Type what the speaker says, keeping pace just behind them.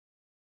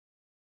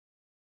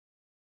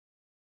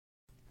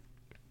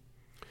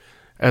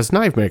As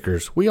knife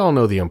makers, we all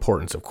know the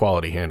importance of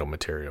quality handle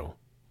material.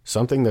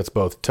 Something that's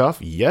both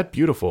tough yet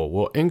beautiful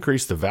will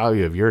increase the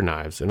value of your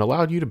knives and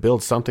allow you to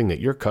build something that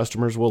your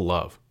customers will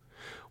love.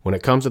 When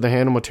it comes to the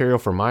handle material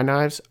for my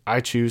knives, I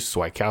choose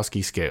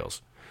Swikowski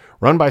scales.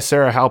 Run by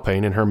Sarah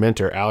Halpane and her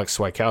mentor Alex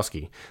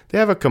Swikowski, they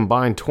have a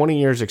combined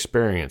 20 years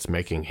experience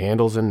making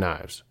handles and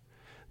knives.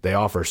 They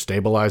offer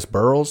stabilized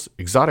burls,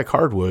 exotic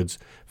hardwoods,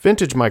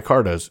 vintage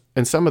micartas,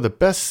 and some of the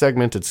best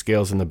segmented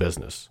scales in the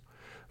business.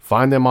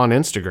 Find them on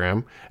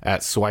Instagram at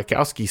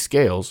Swikowski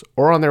Scales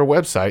or on their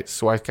website,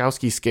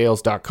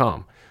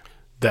 swikowskiscales.com.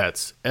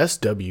 That's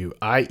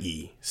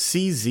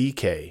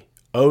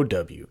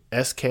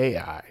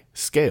SWIECZKOWSKI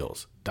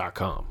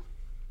scales.com.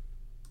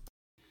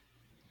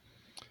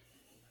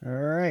 All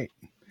right.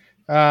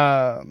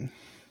 All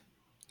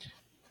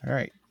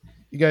right.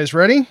 You guys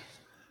ready?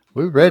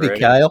 We're ready,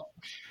 Kyle.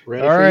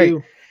 Ready All for right.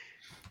 you.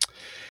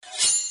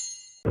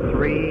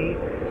 3,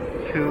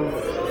 2,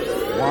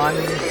 1,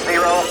 0, 0.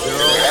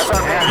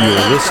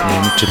 You're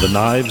listening to the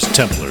Knives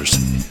Templars.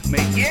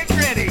 Get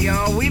ready,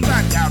 y'all. We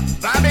about to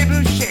Bobby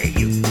Boucher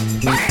you.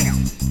 Bam!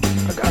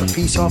 I got a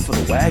piece off of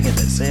the wagon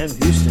that Sam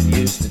Houston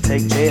used to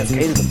take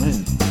JFK to the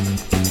moon.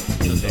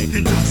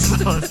 Pinto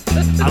sauce.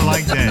 I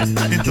like that.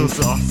 Pinto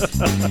sauce.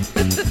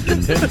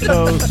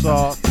 Pinto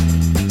sauce.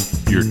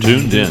 You're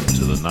tuned in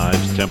to the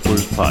Knives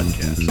Templars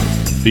podcast,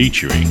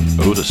 featuring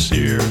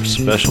Odisir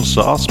Special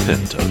Sauce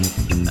Pinto.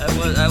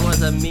 I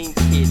was a mean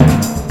kid.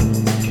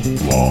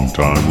 Long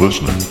time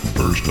listener,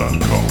 first time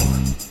caller.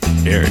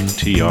 Eric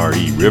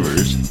T.R.E.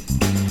 Rivers.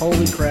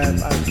 Holy crap,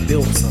 I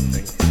built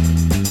something.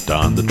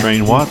 Don the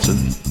Train Watson.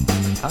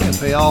 I can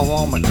pay off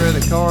all my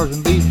credit cards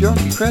and beef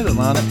jerky credit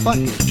line at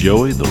Bucket.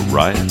 Joey the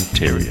Riot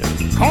Terrier.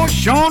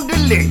 Cochon de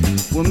lait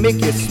will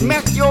make you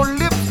smack your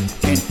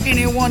lips and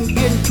anyone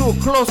getting too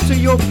close to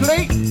your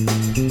plate.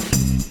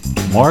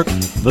 Mark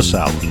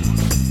Vasallo.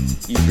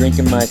 You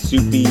drinking my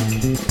soupy?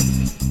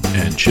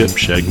 And Chip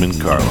Shegman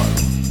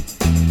Carlisle.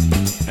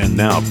 And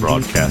now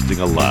broadcasting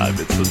alive,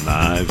 it's the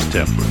Knives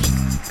Templars.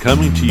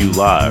 Coming to you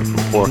live from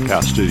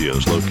Porkhouse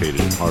Studios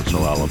located in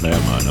Hartselle,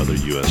 Alabama and other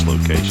U.S.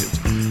 locations.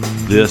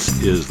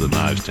 This is the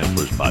Knives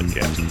Templars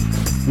podcast.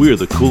 We are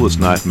the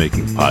coolest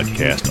knife-making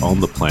podcast on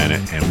the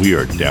planet, and we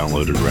are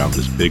downloaded around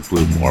this big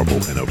blue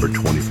marble in over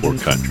 24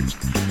 countries.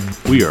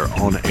 We are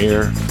on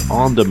air,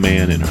 on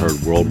demand, and heard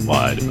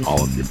worldwide in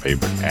all of your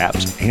favorite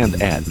apps and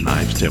at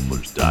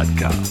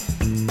knivestemplars.com.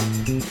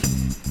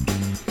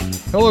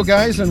 Hello,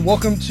 guys, and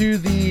welcome to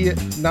the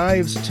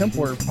Knives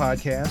Templar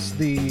podcast,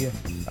 the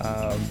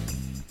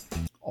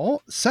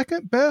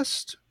second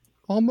best,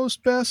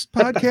 almost best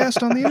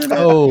podcast on the internet.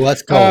 Oh,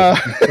 let's go. How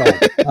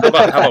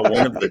about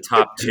one of the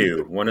top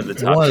two? One of the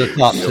top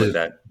two.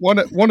 One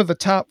of the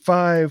top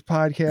 5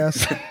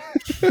 podcasts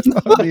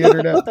on the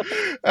internet.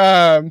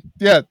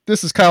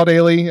 This is Kyle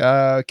Daly,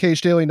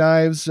 Cage Daily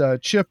Knives.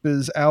 Chip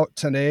is out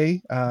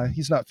today.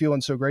 He's not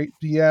feeling so great.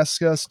 He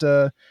asked us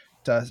to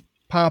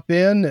pop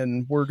in,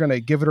 and we're going to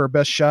give it our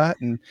best shot.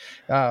 And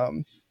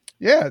this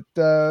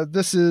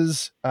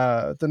is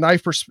the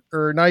Knives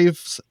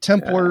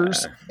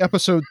Templars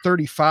episode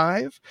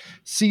 35,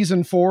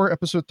 season 4,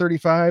 episode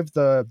 35,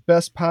 the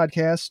best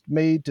podcast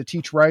made to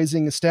teach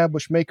rising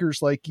established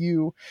makers like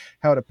you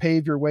how to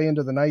pave your way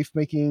into the knife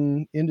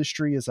making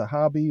industry as a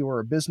hobby or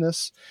a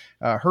business.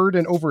 Heard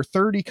in over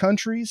 30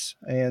 countries,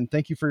 and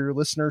thank you for your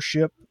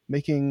listenership,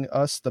 making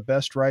us the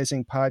best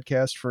rising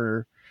podcast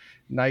for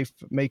knife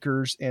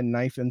makers and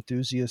knife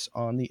enthusiasts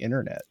on the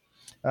internet.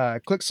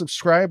 Click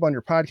subscribe on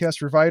your podcast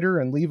provider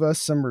and leave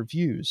us some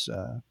reviews.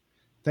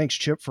 Thanks,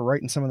 Chip, for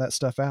writing some of that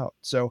stuff out.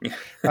 So,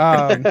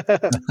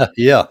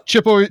 yeah,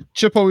 Chip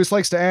always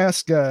likes to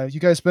ask, you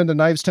guys been to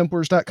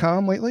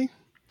knivestemplars.com lately?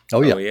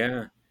 Oh yeah.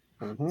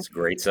 Mm-hmm. It's a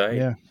great site.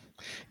 Yeah.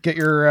 Get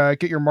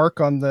your mark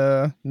on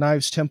the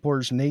Knives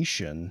Templars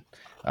Nation.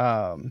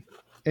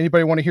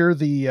 Anybody want to hear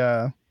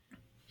the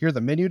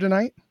menu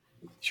tonight?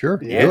 Sure.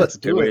 Yeah, let's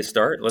do it. Way to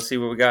start. Let's see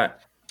what we got.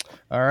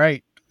 All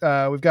right.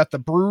 We've got the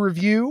brew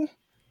review,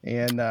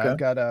 and I've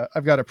got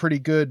a pretty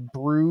good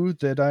brew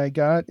that I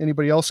got.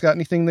 Anybody else got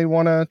anything they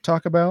want to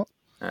talk about?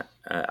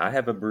 I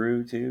have a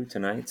brew too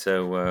tonight,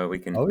 so we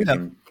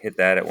can hit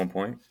that at one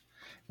point.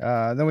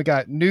 Then we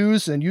got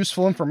news and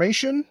useful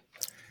information.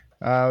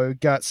 We've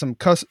got some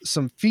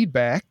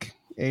feedback,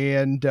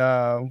 and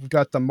we've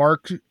got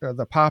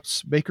the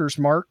Pops Baker's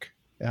Mark,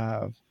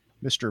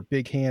 Mr.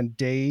 Big Hand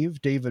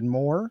David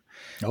Moore.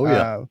 Oh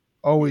yeah.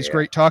 Always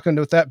great talking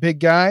with that big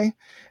guy.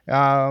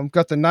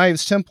 Got the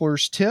Knives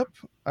Templars tip,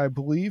 I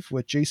believe,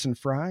 with Jason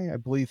Fry. I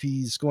believe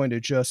he's going to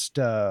just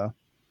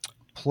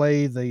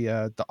play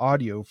the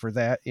audio for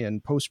that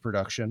in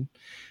post-production.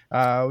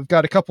 We've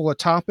got a couple of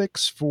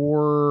topics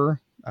for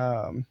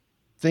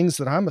things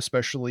that I'm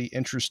especially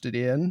interested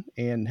in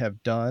and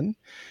have done.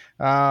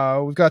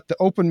 We've got the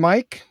open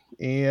mic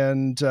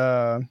and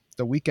the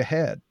week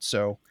ahead.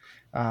 So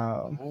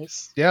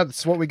nice. Yeah,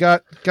 that's what we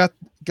got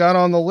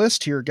on the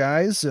list here,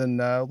 guys, and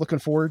looking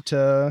forward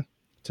to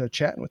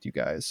chatting with you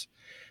guys.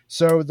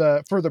 So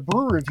for the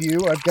brew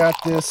review, I've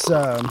got this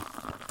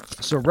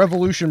So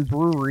Revolution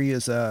Brewery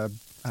is a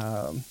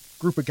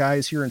group of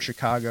guys here in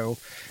Chicago,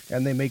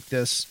 and they make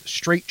this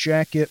Straight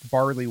Jacket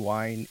barley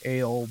wine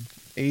ale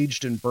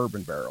aged in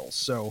bourbon barrels.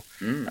 So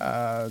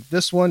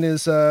this one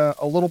is a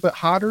little bit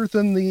hotter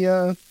than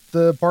the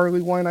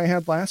barley wine I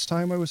had last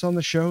time I was on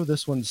the show.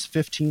 This one's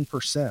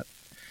 15%.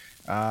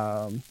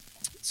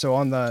 So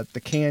on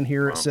the can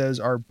here, it says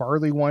our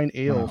barley wine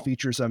ale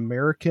features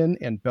American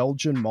and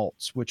Belgian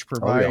malts, which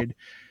provide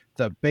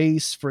the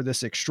base for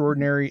this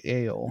extraordinary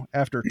ale.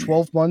 After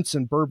 12 months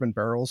in bourbon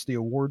barrels, the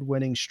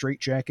award-winning Straight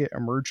Jacket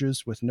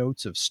emerges with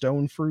notes of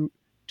stone fruit,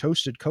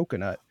 toasted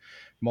coconut,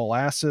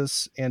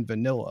 molasses, and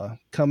vanilla,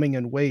 coming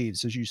in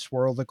waves as you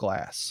swirl the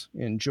glass.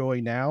 Enjoy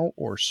now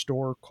or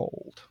store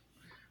cold.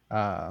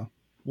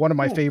 One of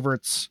my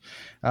favorites,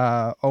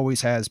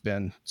 always has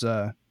been.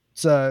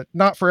 It's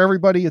not for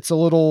everybody. It's a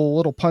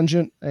little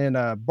pungent,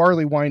 and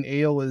barley wine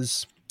ale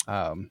is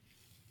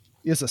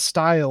a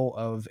style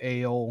of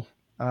ale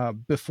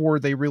before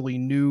they really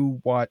knew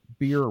what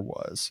beer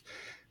was.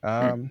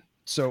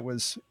 So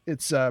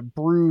it's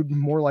brewed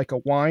more like a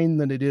wine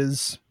than it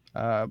is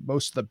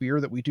most of the beer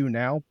that we do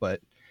now,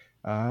 but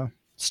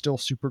still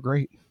super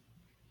great.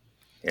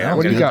 Yeah,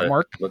 what do you got,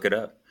 Mark? Look it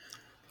up.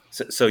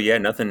 So yeah,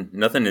 nothing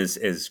is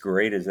as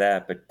great as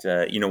that. But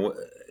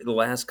the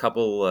last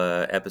couple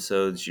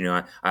episodes,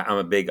 I'm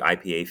a big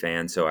IPA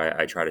fan, so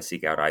I try to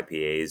seek out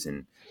IPAs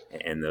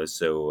and those.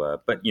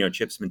 So, but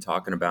Chip's been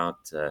talking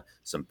about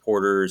some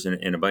porters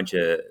and a bunch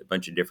of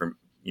different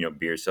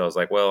beers. So I was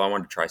like, well, I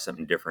wanted to try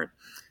something different.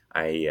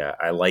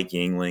 I like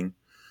Yingling,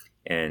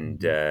 and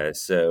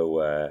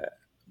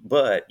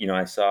but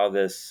I saw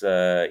this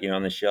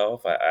on the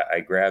shelf. I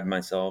grabbed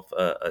myself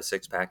a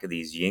 6-pack of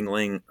these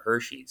Yingling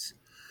Hershey's.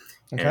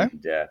 Okay.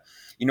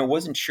 And,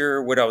 wasn't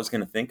sure what I was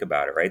going to think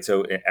about it, right?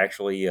 So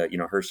actually,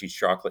 Hershey's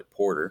Chocolate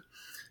Porter.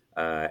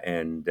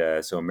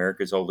 So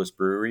America's oldest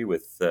brewery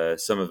with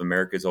some of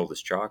America's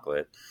oldest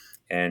chocolate.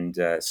 And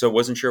so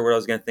wasn't sure what I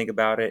was going to think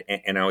about it.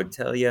 And I would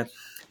tell you,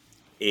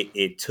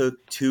 it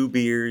took 2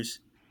 beers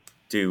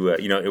to,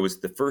 it was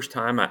the first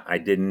time I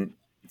didn't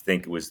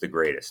think it was the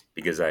greatest,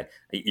 because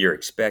you're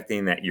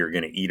expecting that you're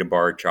going to eat a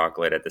bar of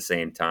chocolate at the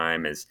same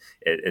time as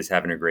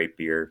having a great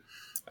beer.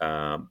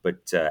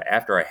 But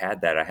after I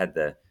had that, I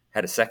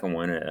had a second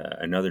one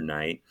another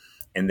night,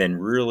 and then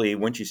really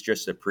once you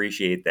just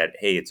appreciate that,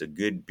 hey, it's a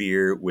good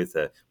beer with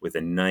a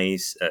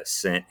nice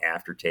scent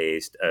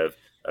aftertaste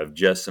of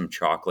just some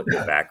chocolate in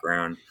the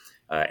background,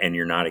 and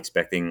you're not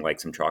expecting like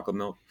some chocolate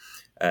milk,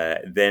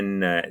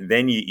 then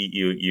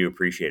you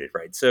appreciate it,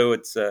 right? So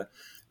it's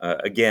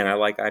again, I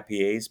like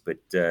IPAs, but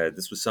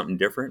this was something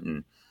different,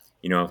 and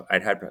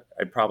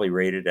I'd probably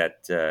rate it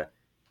at.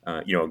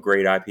 A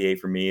great IPA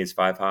for me is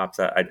 5 hops.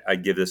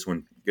 I'd give this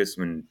one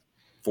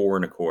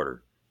 4 1/4.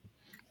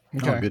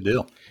 Okay. Oh, good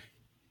deal.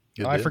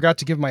 I forgot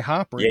to give my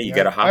hop rating. Yeah, you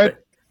got to hop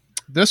it.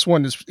 This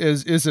one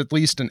is at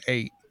least an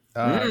 8.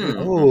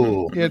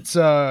 It's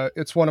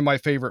one of my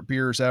favorite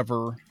beers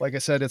ever. Like I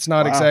said, it's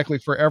not exactly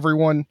for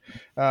everyone,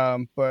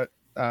 but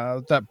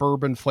that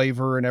bourbon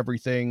flavor and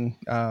everything.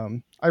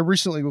 I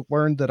recently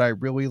learned that I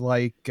really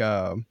like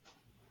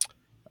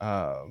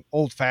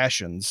old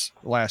fashions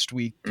last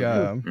week.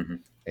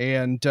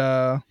 And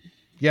got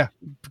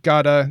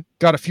a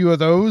few of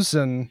those,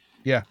 and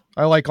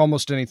I like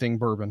almost anything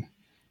bourbon.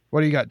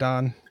 What do you got,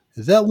 Don?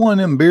 Is that one of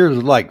them beers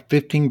with like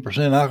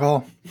 15%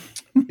 alcohol?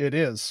 It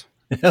is.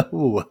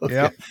 Oh, okay.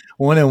 Yep.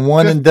 One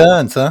and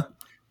done, huh?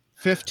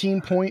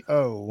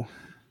 15.0.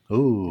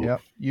 Ooh.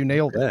 Yep. You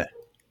nailed it.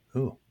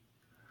 Ooh.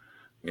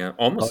 Yeah,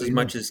 almost as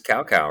much as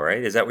Cow,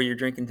 right? Is that what you're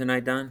drinking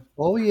tonight, Don?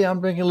 Oh yeah,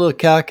 I'm drinking a little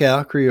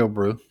Cow Creole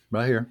brew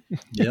right here.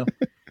 Yeah.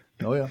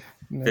 Oh yeah.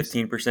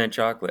 15%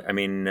 chocolate. I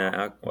mean,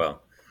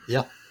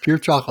 yeah, pure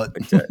chocolate.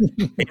 But,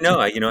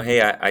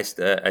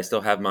 I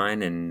still have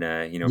mine,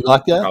 and you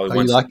like that? Probably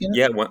you liking it?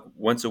 Yeah,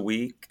 once a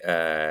week.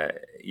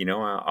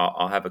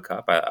 I'll have a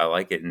cup. I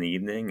like it in the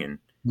evening, and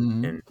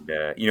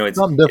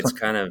it's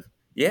kind of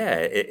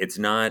it's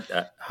not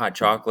hot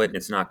chocolate and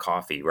it's not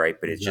coffee, right?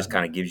 But it just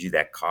kind of gives you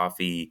that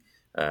coffee,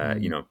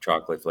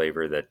 chocolate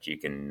flavor that you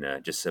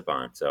can just sip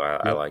on. So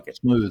I like it.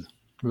 Smooth,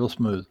 real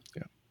smooth.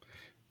 Yeah.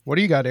 What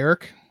do you got,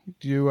 Eric?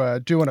 Do you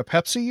doing a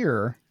Pepsi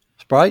or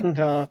Sprite?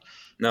 No,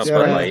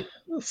 Sprite Light.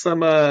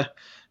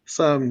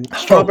 Some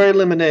strawberry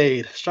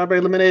lemonade. Strawberry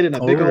lemonade in a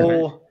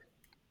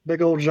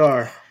big old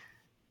jar.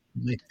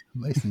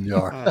 Mason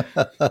jar.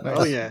 Nice.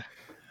 Oh yeah.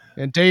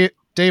 And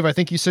Dave, I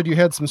think you said you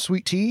had some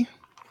sweet tea.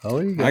 Oh,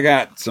 you go. I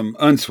got some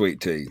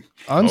unsweet tea.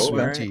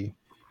 Unsweet tea.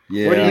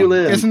 Yeah. Where do you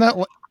live? Isn't that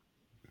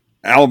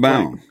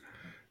Alabama?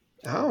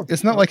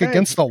 Isn't that like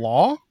against the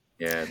law?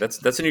 Yeah,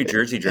 that's a New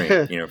Jersey drink,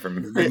 from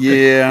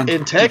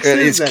in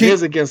Texas, that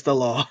is against the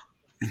law.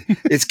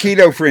 It's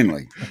keto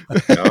friendly.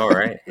 All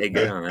right, hey,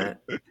 good on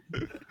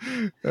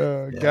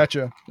that.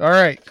 Gotcha. All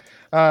right.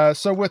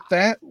 So with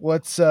that,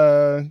 let's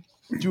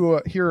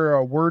hear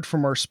a word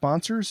from our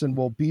sponsors, and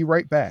we'll be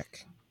right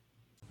back.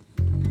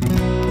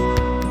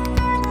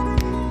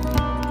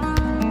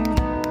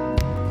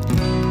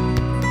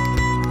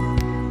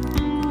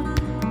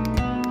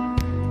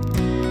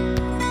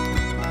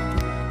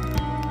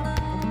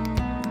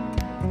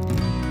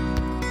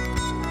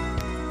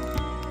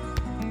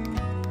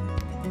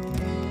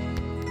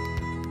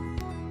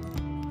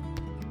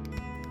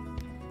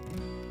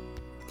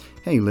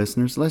 Hey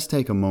listeners, let's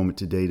take a moment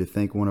today to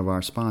thank one of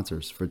our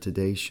sponsors for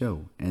today's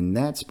show, and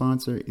that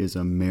sponsor is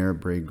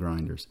Ameribraid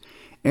Grinders.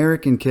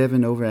 Eric and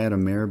Kevin over at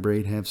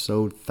Ameribraid have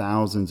sold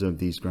thousands of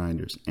these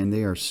grinders, and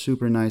they are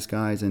super nice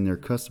guys, and their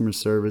customer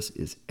service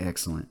is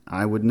excellent.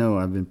 I would know.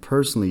 I've been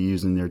personally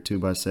using their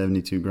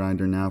 2x72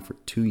 grinder now for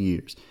 2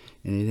 years,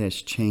 and it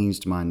has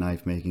changed my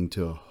knife making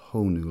to a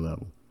whole new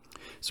level.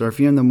 So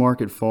if you're in the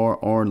market for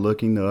or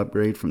looking to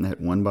upgrade from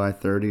that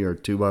 1x30 or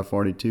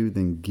 2x42,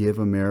 then give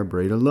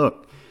Ameribraid a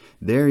look.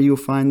 There you'll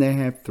find they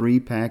have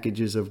 3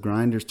 packages of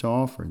grinders to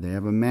offer. They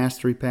have a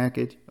mastery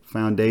package, a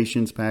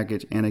foundations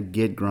package, and a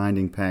get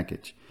grinding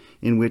package,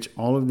 in which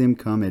all of them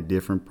come at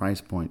different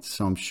price points.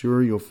 So I'm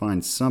sure you'll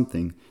find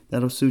something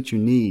that'll suit your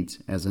needs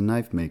as a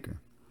knife maker.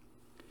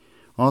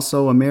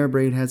 Also,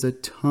 Ameribraid has a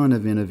ton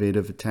of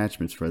innovative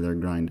attachments for their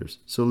grinders.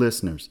 So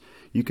listeners,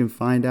 you can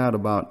find out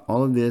about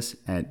all of this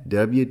at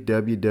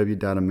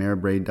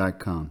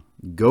www.ameribraid.com.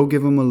 Go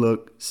give them a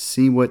look,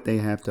 see what they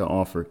have to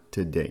offer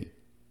today.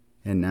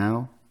 And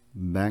now,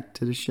 back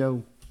to the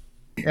show.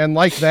 And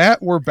like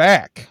that, we're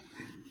back.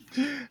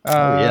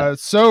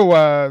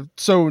 So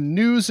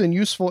news and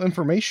useful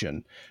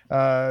information.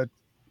 It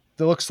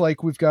looks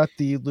like we've got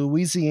the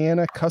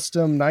Louisiana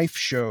Custom Knife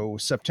Show,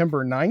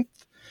 September 9th.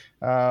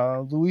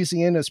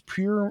 Louisiana's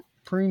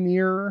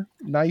premier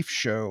knife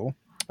show,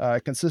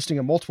 consisting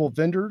of multiple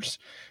vendors.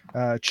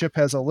 Chip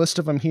has a list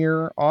of them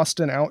here: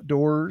 Austin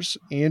Outdoors,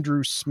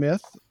 Andrew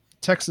Smith,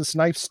 Texas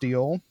Knife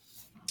Steel,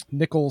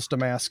 Nichols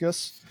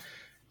Damascus,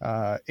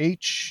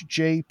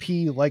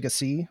 HJP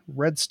Legacy,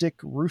 Red Stick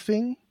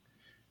Roofing,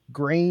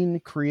 Grain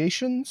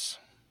Creations,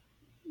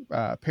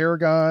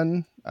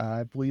 Paragon,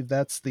 I believe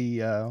that's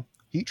the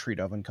heat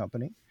treat oven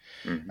company.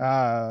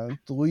 The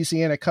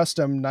Louisiana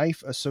Custom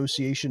Knife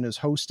Association is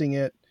hosting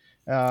it,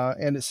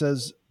 and it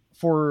says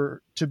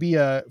for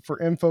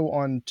info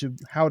on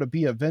how to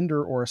be a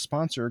vendor or a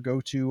sponsor, go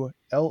to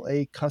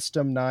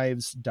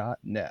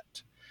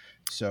lacustomknives.net.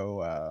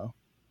 So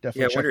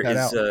definitely check that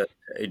out.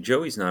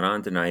 Joey's not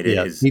on tonight.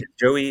 Yeah, Is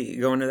Joey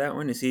going to that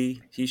one? Is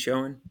he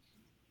showing?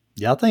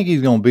 Yeah, I think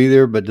he's going to be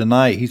there, but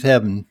tonight he's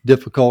having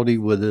difficulty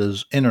with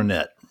his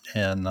internet,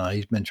 and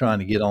he's been trying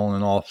to get on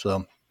and off.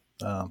 So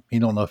he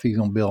don't know if he's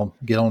going to be able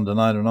to get on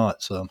tonight or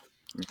not. So,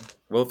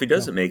 well, if he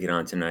doesn't make it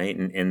on tonight,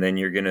 and then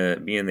you're going to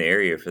be in the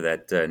area for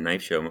that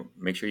knife show,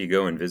 make sure you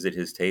go and visit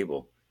his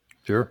table.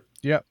 Sure.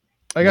 Yeah,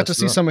 I got to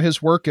see some of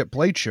his work at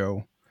Blade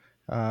Show.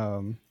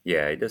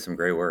 Yeah, he does some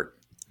great work.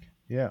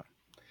 Yeah.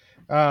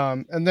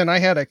 And then I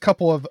had a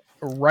couple of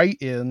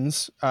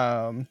write-ins.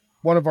 One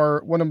of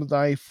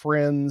my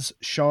friends,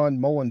 Sean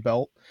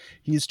Mullenbelt,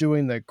 he's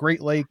doing the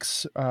Great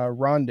Lakes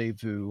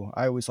Rendezvous.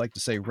 I always like to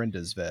say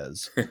Rendezvous.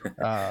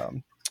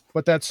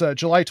 But that's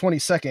July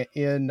 22nd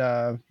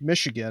in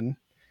Michigan.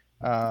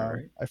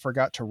 Right. I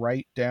forgot to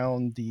write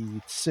down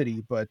the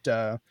city, but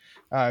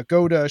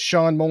go to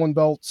Sean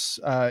Mullenbelt's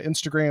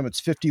Instagram. It's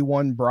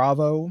 51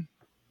 Bravo.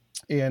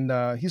 And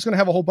he's going to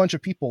have a whole bunch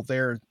of people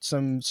there,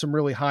 some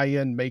really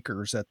high-end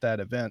makers at that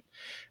event.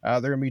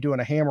 They're going to be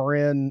doing a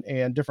hammer-in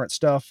and different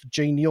stuff.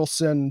 Jay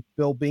Nielsen,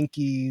 Bill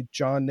Binky,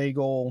 John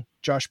Nagel,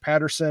 Josh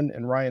Patterson,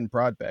 and Ryan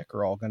Broadbeck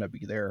are all going to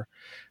be there.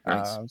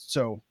 Nice.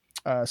 So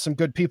some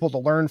good people to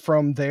learn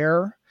from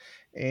there.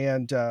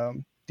 And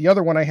the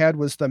other one I had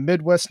was the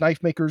Midwest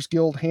Knife Makers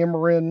Guild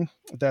Hammer-In.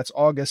 That's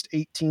August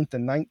 18th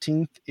and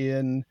 19th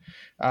in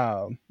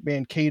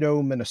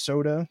Mankato,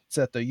 Minnesota. It's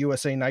at the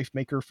USA Knife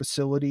Maker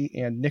facility,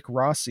 and Nick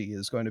Rossi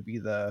is going to be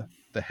the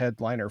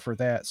headliner for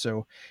that.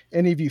 So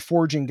any of you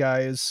forging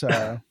guys,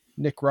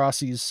 Nick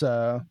Rossi's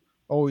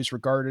always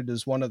regarded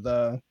as one of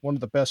the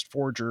best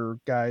forger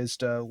guys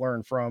to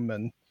learn from,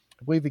 and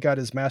I believe he got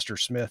his Master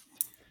Smith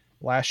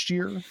last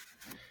year.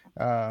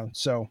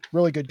 So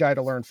really good guy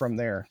to learn from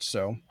there.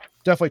 So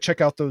definitely check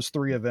out those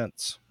 3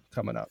 events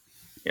coming up.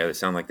 Yeah, they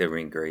sound like they're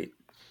being great.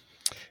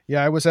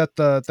 Yeah, I was at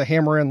the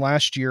Hammer-In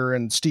last year,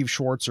 and Steve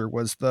Schwartzer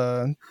was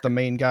the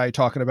main guy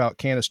talking about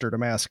canister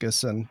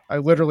Damascus, and I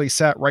literally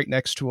sat right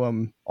next to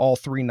him all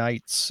 3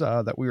 nights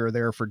that we were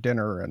there for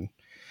dinner. And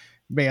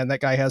man,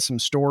 that guy has some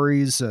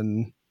stories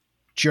and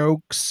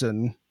jokes,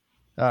 and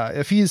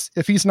if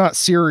he's not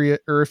serious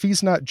or if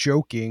he's not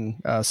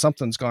joking,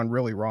 something's gone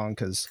really wrong,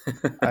 because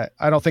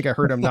I don't think I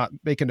heard him not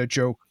making a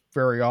joke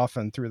very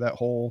often through the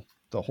whole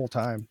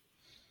time.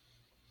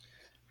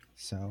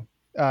 So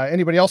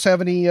anybody else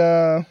have any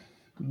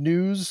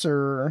news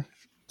or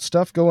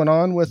stuff going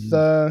on with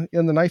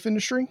in the knife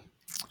industry?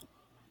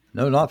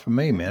 No, not for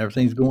me, man.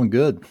 Everything's going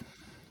good.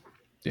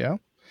 Yeah.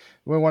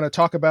 We want to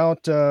talk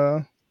about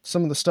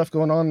some of the stuff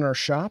going on in our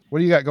shop. What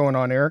do you got going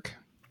on, Eric?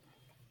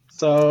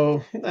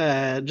 So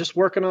just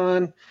working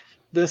on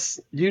this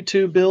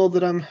YouTube build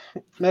that I'm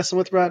messing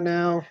with right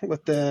now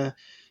with the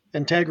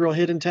integral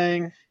hidden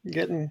tang,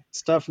 getting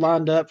stuff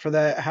lined up for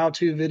that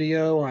how-to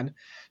video on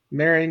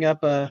marrying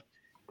up a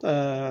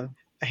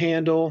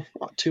handle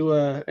to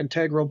a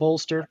integral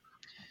bolster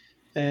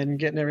and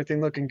getting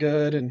everything looking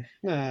good. And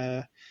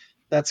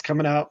that's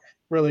coming out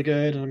really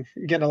good. And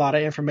I'm getting a lot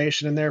of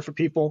information in there for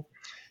people.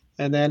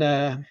 And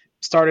then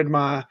started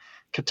my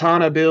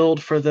katana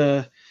build for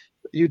the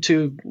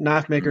YouTube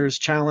Knife Makers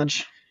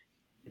Challenge.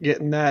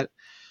 Getting that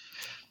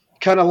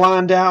kind of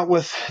lined out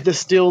with the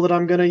steel that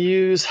I'm going to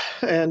use,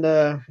 and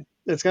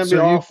it's going to be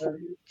all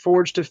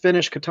forged to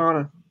finish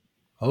katana.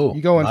 Oh,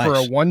 you going for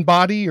a nice.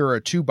 1-body or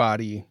a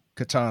 2-body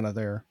katana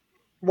there?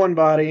 One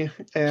body,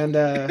 and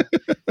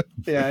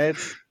yeah,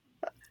 it's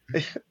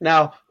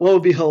now what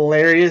would be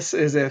hilarious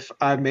is if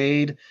I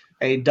made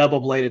a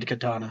double-bladed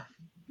katana.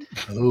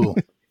 Ooh.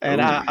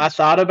 And I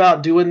thought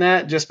about doing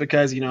that just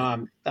because, you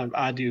know,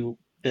 I do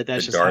that.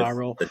 That's just how I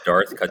roll. The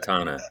Darth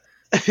katana.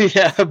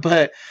 Yeah,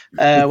 but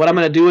what I'm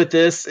going to do with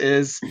this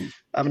is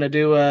I'm going to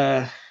do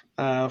a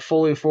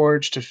fully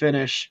forged to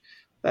finish,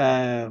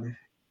 to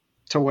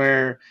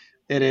where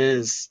it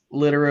is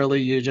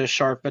literally you just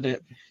sharpen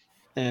it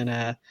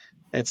and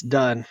it's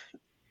done.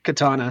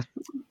 Katana.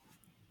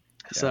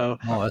 So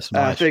that's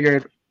I nice.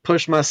 figured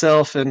push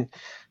myself and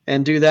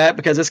do that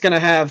because it's going to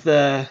have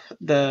the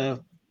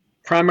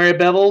primary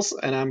bevels,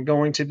 and I'm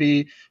going to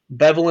be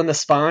beveling the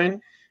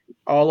spine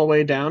all the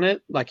way down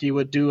it like you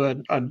would do a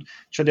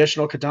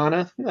traditional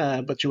katana,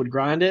 but you would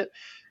grind it.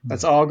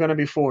 That's all going to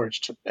be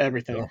forged,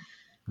 everything. Oh,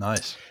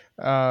 nice.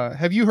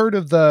 Have you heard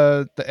of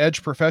the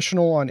Edge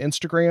Professional on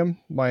Instagram?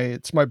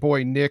 It's my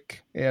boy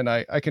Nick, and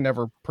I can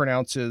never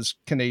pronounce his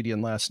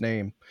Canadian last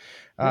name.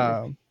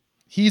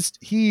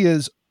 He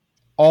is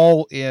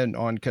all in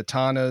on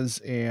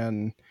katanas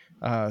and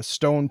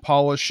stone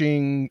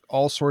polishing,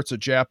 all sorts of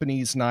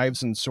Japanese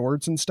knives and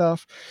swords and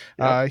stuff.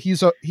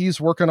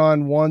 He's working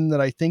on one that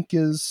I think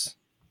is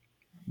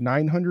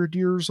 900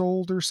 years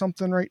old or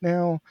something right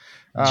now.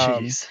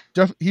 Jeez.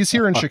 He's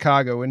here in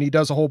Chicago, and he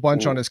does a whole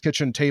bunch on his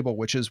kitchen table,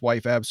 which his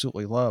wife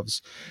absolutely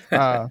loves.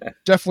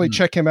 Definitely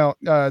check him out.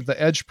 The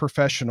Edge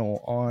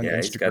Professional on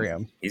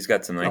Instagram. He's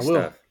got some nice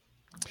stuff.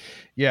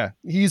 Yeah,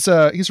 he's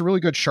a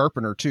really good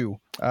sharpener too.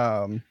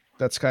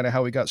 That's kind of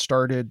how he got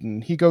started,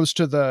 and he goes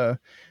to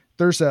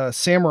there's a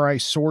samurai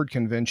sword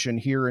convention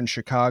here in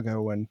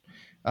Chicago, and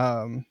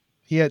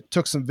he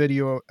took some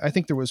video. I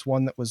think there was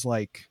one that was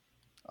like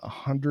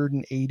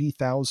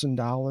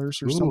 $180,000 or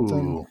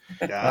something.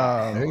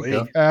 There you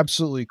go.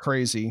 Absolutely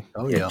crazy.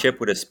 Oh yeah, Chip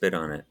would have spit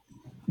on it.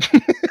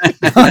 Spit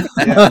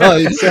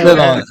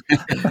on it.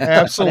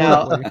 Absolutely.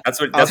 Now,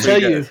 That's I'll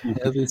tell you,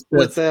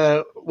 with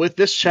with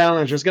this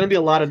challenge, there's going to be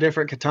a lot of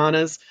different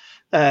katanas.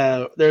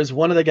 There's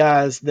one of the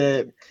guys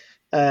that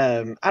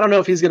I don't know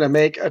if he's going to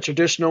make a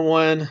traditional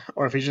one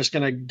or if he's just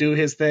going to do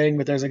his thing,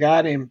 but there's a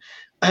guy named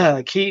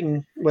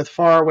Keaton with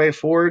Faraway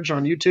Forge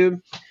on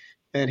YouTube,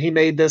 and he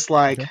made this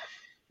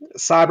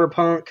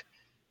cyberpunk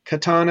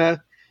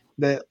katana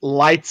that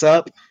lights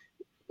up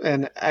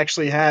and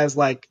actually has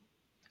like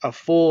a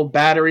full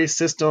battery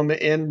system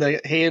in the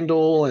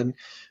handle, and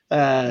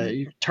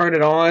you turn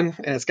it on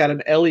and it's got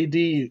an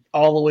LED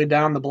all the way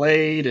down the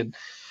blade, and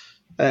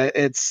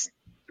it's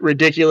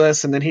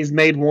ridiculous. And then he's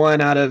made one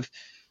out of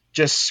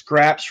just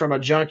scraps from a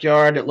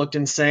junkyard that looked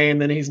insane.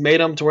 Then he's made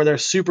them to where they're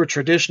super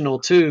traditional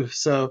too.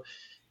 So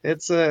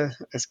it's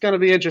going to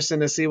be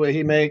interesting to see what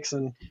he makes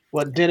and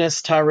what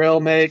Dennis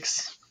Tyrell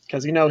makes,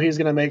 because he's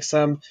going to make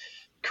some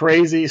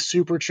crazy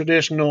super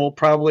traditional,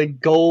 probably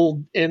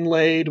gold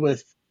inlaid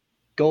with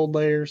gold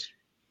layers.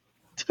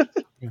 All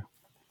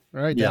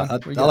right. Yeah, I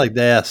like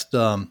to ask,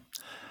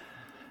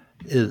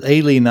 is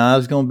Ailey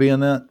Knives going to be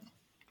in that,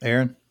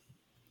 Aaron?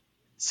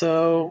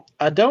 So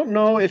I don't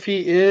know if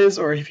he is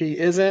or if he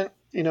isn't.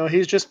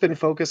 He's just been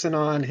focusing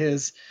on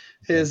his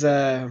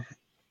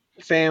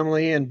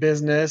family and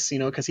business,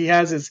 because he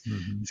has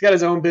he's got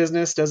his own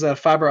business, does a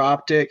fiber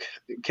optic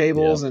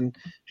cables, and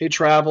he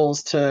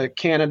travels to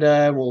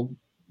Canada and will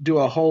do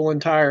a whole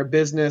entire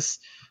business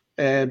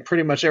and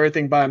pretty much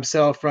everything by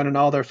himself, running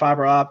all their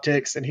fiber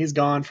optics. And he's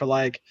gone for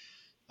like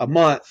a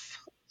month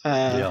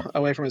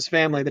away from his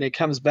family. Then he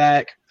comes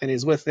back and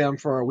he's with them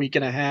for a week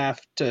and a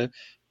half to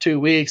 2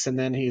 weeks, and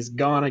then he's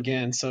gone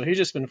again. So he's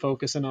just been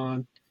focusing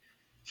on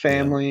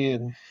family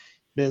and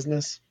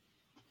business.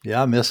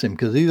 Yeah, I miss him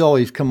because he's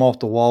always come off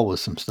the wall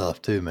with some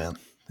stuff too, man.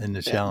 In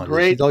the challenges,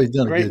 he's always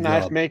done a good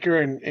knife job. Maker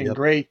and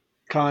great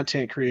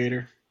content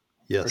creator.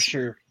 Yes, for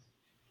sure.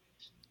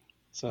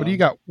 So, what do you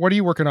got? What are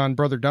you working on,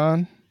 Brother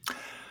Don?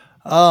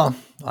 I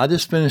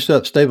just finished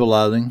up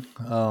stabilizing.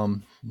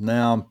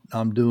 Now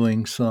I'm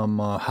doing some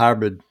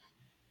hybrid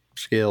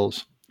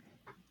scales.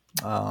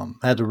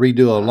 Had to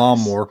redo a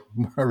lawnmower,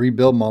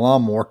 rebuild my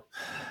lawnmower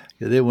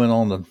because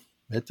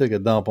it took a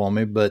dump on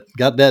me, but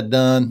got that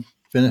done.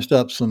 Finished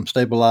up some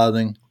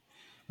stabilizing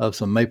of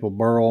some maple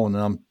burl,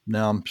 and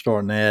now I'm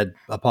starting to add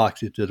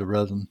epoxy to the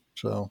resin,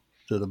 to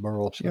the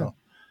burl. So yeah.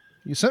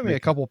 You sent me a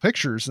couple of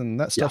pictures, and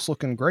that stuff's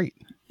looking great.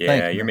 Yeah,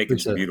 thanks, you're making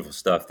some beautiful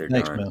stuff there,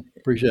 Thanks, Don. man.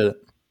 Appreciate it.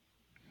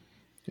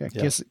 Yeah,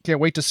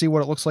 can't wait to see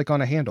what it looks like on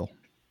a handle.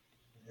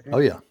 Oh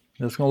yeah,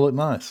 it's gonna look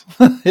nice.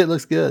 It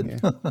looks good.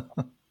 Yeah.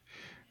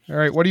 All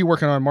right, what are you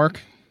working on, Mark?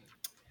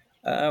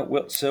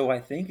 Well, so I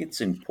think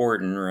it's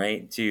important,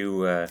 right,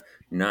 to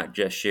not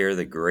just share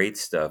the great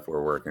stuff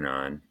we're working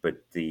on, but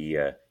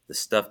the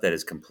stuff that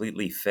has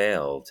completely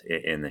failed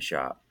in the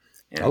shop.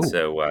 And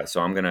so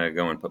I'm going to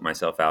go and put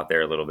myself out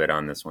there a little bit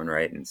on this one.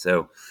 Right. And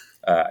so,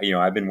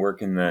 I've been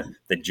working the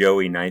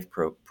Joey knife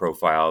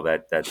profile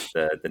that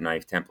the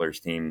Knife Templars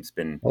team's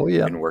been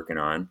working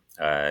on.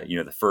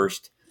 The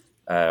first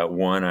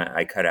one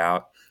I cut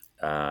out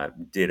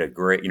did a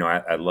great.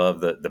 I love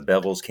the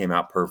bevels came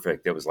out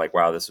perfect. It was like,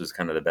 wow, this was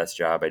kind of the best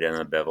job I did on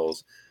the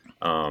bevels.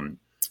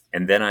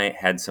 And then I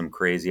had some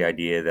crazy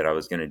idea that I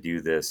was going to do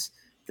this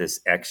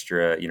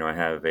extra. I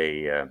have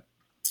a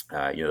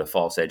the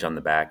false edge on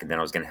the back, and then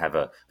I was going to have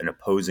an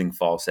opposing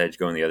false edge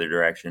going the other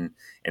direction,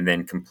 and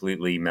then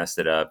completely messed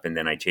it up. And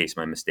then I chased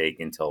my mistake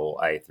until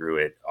I threw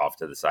it off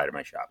to the side of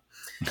my shop.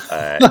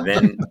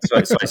 So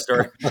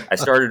I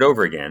started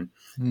over again,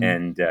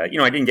 and I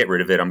didn't get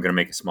rid of it. I'm going to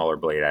make a smaller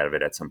blade out of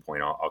it at some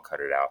point. I'll cut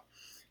it out,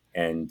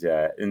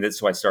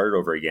 so I started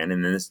over again.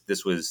 And then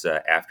this was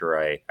after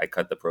I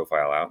cut the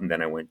profile out, and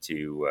then I went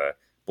to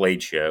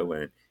Blade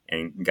Show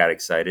and got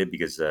excited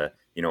because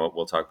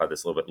we'll talk about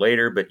this a little bit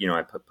later, but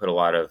I put a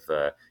lot of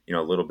a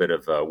little bit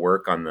of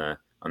work on the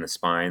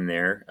spine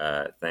there,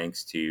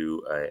 thanks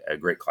to a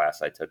great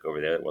class I took over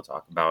there that we'll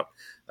talk about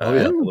a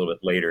little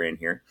bit later in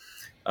here.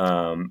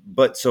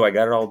 But so I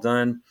got it all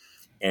done,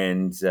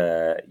 and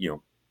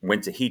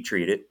went to heat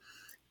treat it,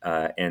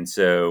 and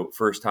so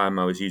first time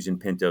I was using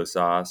pinto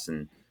sauce,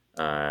 and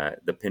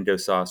the pinto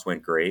sauce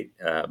went great,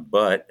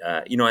 but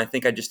I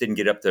think I just didn't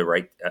get up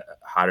to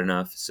hot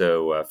enough.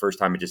 So first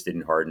time it just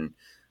didn't harden.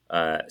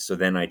 So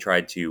then I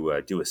tried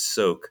to do a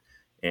soak,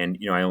 and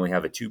I only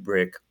have a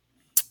 2-brick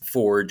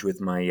forge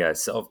with my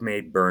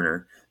self-made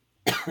burner.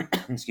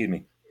 Excuse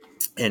me.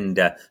 And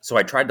so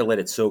I tried to let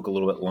it soak a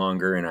little bit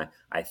longer, and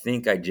I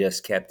think I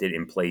just kept it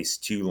in place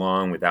too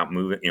long without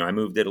moving. I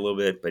moved it a little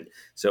bit, but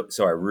so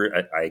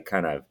I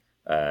kind of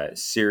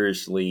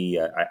seriously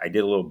I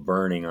did a little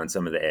burning on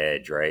some of the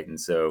edge, right? And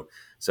so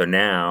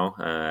now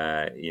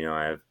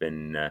I've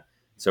been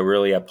so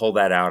really I pulled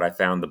that out. I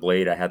found the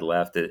blade I had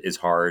left is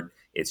hard.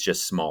 It's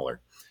just smaller.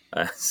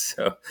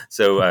 So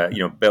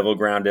bevel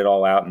ground it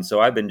all out, and so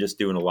I've been just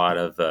doing a lot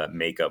of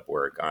makeup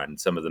work on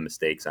some of the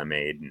mistakes I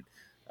made. And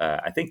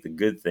I think the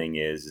good thing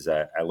is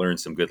I learned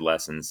some good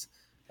lessons,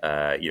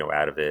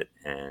 out of it,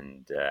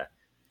 and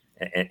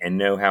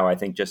know how I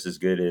think just as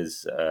good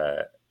as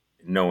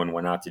knowing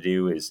what not to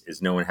do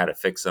is knowing how to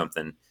fix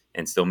something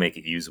and still make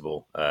it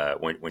usable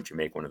once you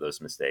make one of those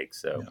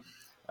mistakes. So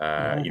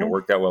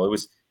worked out well.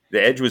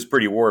 The edge was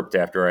pretty warped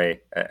after I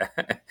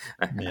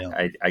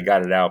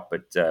got it out,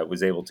 but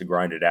was able to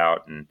grind it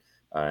out and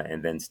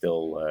then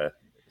still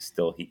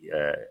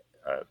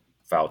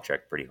foul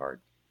check pretty hard.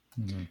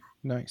 Mm-hmm.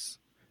 Nice.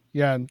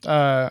 Yeah.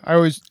 I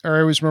always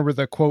remember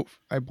the quote.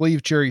 I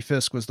believe Jerry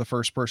Fisk was the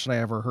first person I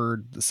ever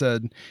heard that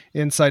said,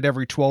 inside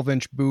every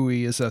 12-inch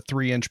buoy is a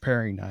 3-inch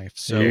paring knife.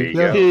 So you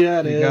got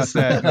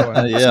that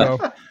going. Yeah.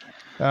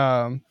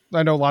 So,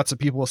 I know lots of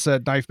people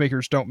said knife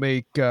makers don't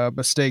make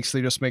mistakes.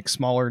 They just make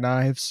smaller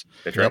knives.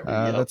 That's right.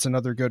 That's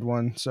another good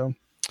one. So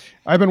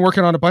I've been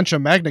working on a bunch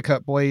of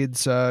MagnaCut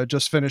blades,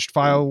 just finished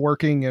file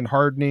working and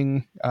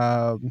hardening.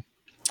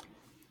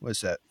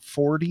 Was that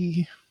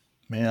 40?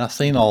 Man, I've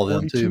seen all of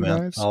them too, man.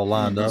 Knives. All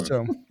lined up.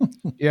 So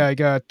yeah, I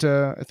got,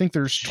 I think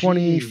there's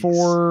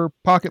 24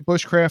 pocket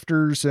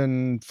bushcrafters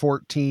and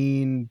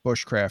 14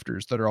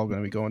 bushcrafters that are all going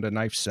to be going to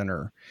Knife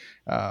Center,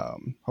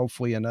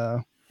 hopefully in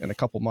a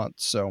couple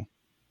months. So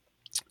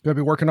going to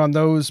be working on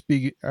those.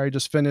 I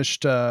just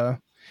finished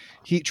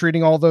heat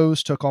treating all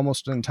those. Took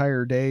almost an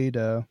entire day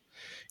to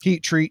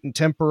heat treat and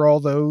temper all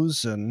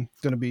those, and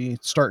going to be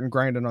starting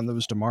grinding on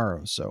those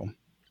tomorrow. So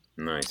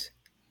nice.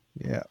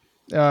 Yeah.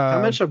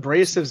 How much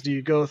abrasives do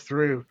you go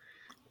through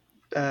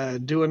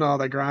doing all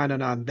the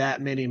grinding on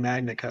that many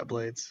MagnaCut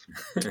blades?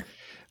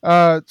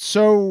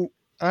 So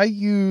I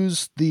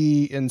use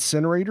the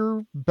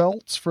incinerator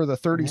belts for the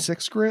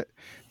 36 grit.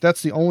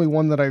 That's the only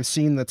one that I've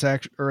seen that's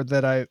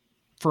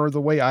for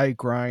the way I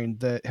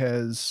grind that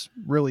has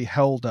really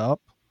held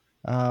up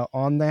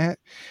on that.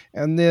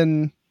 And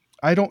then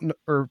I don't know,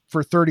 or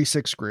for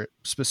 36 grit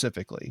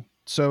specifically.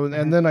 So,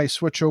 and then I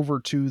switch over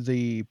to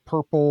the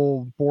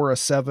purple Bora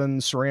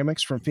 7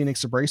 ceramics from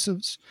Phoenix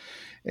Abrasives.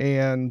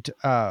 And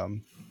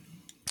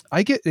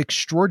I get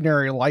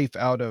extraordinary life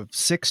out of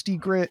 60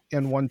 grit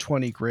and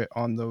 120 grit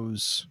on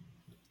those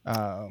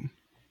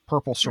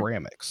purple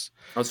ceramics.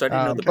 Oh, so I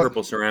didn't know the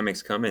purple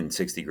ceramics come in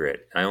 60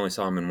 grit. I only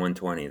saw them in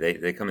 120.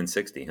 They come in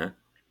 60, huh?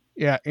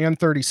 Yeah, and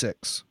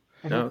 36.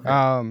 Oh,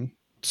 okay.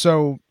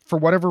 So for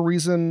whatever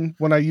reason,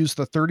 when I use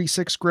the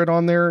 36 grit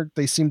on there,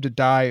 they seem to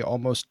die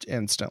almost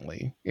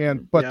instantly.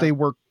 But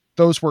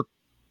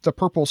the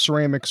purple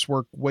ceramics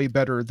work way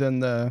better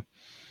than the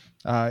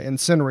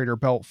incinerator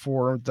belt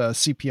for the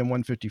CPM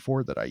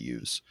 154 that I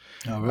use.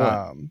 Oh,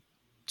 really?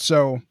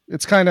 So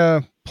it's kind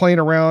of playing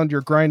around.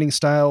 Your grinding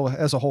style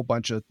has a whole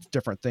bunch of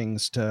different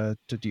things to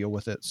deal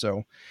with it.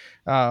 So,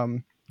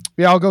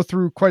 I'll go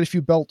through quite a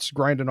few belts,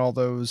 grinding all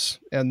those.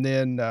 And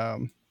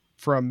then,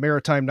 from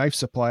Maritime Knife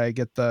Supply, I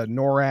get the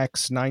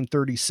Norax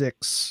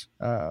 936,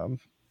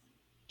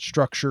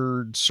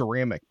 structured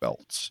ceramic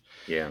belts.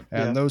 Yeah.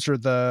 And those are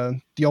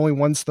the only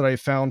ones that I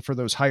found for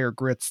those higher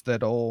grits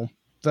that'll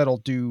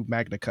do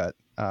MagnaCut.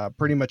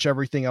 Pretty much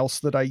everything else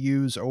that I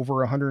use over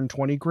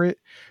 120 grit,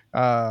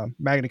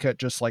 MagnaCut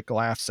just like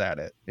laughs at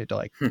it. It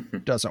like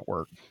doesn't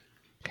work.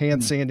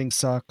 Hand sanding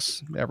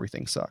sucks.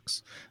 Everything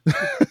sucks.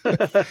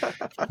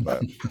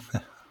 But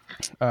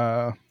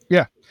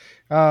yeah.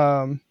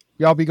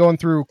 I'll be going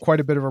through quite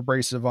a bit of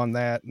abrasive on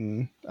that.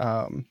 And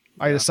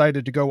I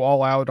decided to go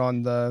all out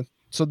on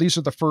so these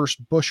are the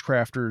first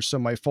Bushcrafters. So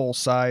my full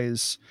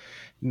size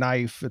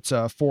knife, it's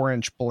a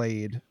 4-inch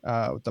blade.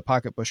 The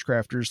pocket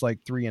Bushcrafters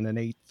like 3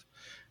 1/8.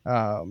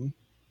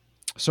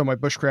 So my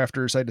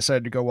Bushcrafters, I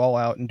decided to go all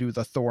out and do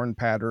the thorn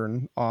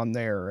pattern on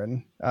there.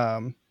 And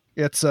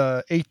it's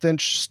a 1/8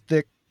 inch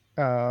thick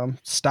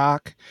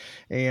stock,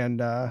 and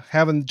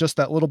having just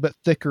that little bit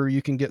thicker,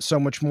 you can get so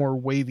much more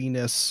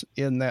waviness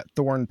in that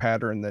thorn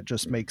pattern that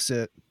just makes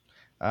it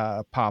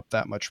pop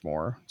that much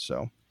more.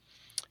 So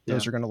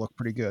those are going to look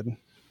pretty good.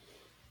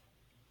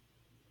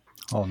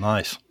 Oh,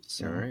 nice.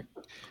 So, all right.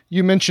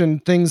 You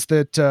mentioned things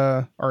that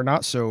are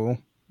not so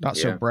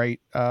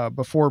bright.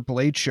 Before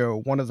Blade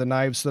Show, one of the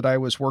knives that I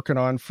was working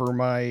on for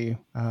my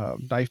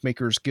Knife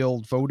Makers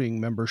Guild voting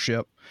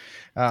membership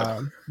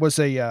was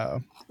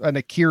an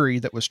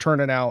Akiri that was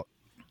turning out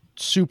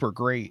super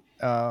great.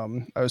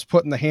 I was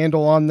putting the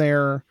handle on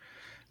there.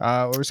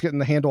 I was getting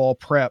the handle all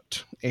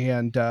prepped,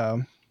 and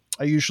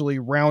I usually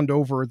round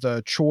over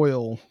the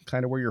choil,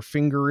 kind of where your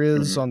finger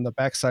is on the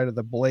backside of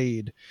the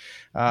blade,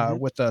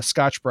 with a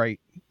Scotch-Brite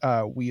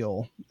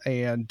wheel.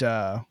 And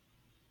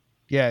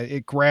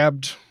it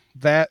grabbed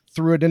that,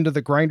 threw it into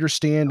the grinder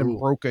stand, and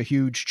broke a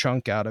huge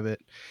chunk out of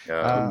it.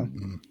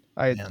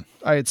 I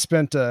had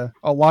spent a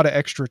lot of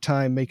extra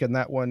time making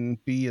that one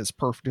be as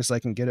perfect as I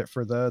can get it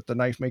for the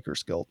Knife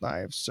Makers Guild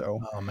knives.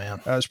 So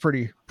I was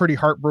pretty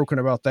heartbroken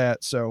about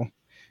that. So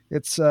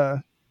it's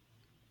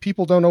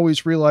people don't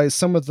always realize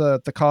some of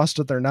the cost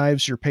of their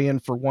knives you're paying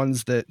for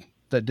ones that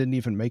didn't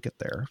even make it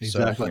there.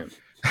 Exactly. So.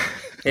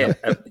 Yeah,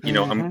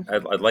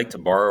 I'd like to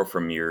borrow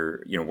from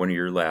your, one of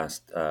your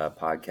last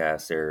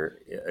podcasts there,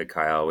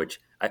 Kyle,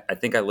 which I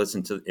think I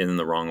listened to in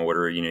the wrong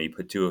order. You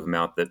put two of them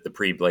out, the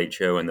pre-Blade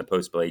Show and the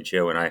post-Blade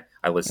Show, and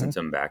I listened to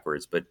them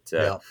backwards. But,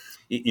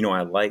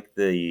 I like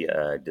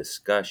the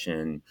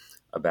discussion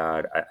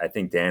about, I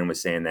think Dan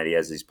was saying that he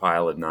has this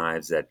pile of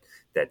knives that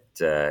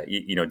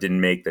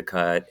didn't make the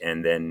cut.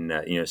 And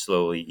then,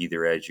 slowly,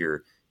 either as you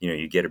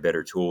get a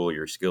better tool,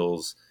 your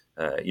skills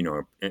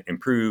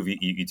improve,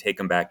 you take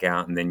them back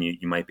out, and then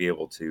you might be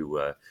able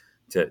to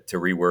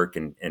rework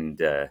and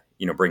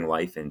bring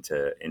life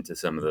into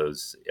some of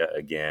those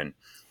again.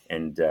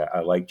 And I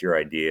liked your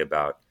idea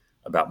about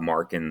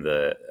marking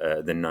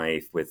the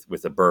knife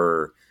with a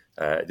burr,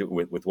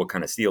 with what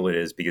kind of steel it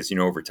is, because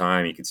over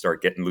time you could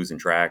start losing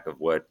track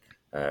of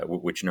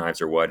which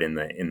knives are what in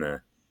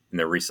the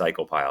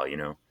recycle pile.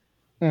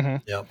 Mm-hmm.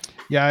 Yep.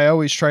 Yeah, I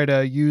always try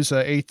to use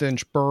a 1/8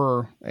 inch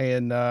burr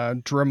and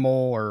Dremel,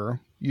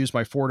 or use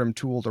my Fordham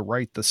tool to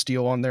write the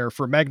steel on there.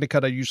 For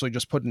MagnaCut, I usually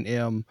just put an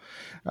M.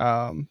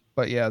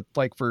 But yeah,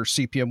 like for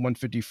CPM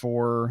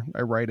 154,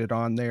 I write it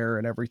on there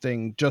and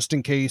everything, just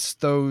in case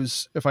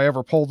if I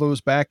ever pull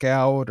those back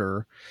out.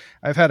 Or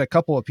I've had a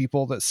couple of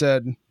people that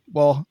said,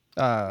 well,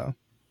 I'm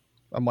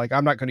like,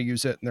 I'm not going to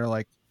use it. And they're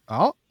like,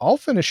 I'll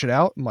finish it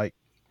out. I'm like,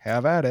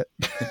 have at it.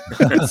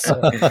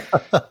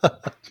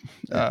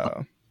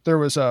 There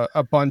was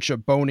a bunch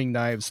of boning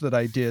knives that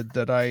I did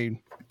that I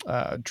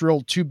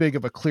drilled too big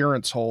of a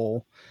clearance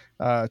hole,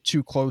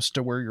 too close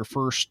to where your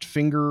first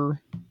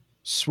finger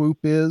swoop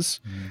is.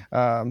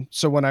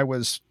 So when I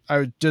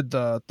did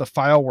the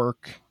file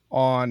work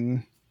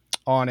on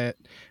it,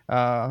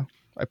 I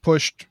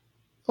pushed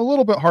a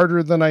little bit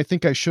harder than I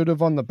think I should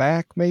have on the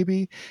back,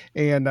 maybe,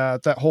 and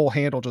that whole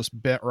handle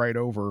just bent right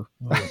over.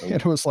 And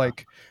it was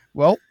like,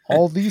 well,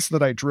 all these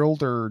that I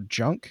drilled are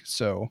junk.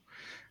 So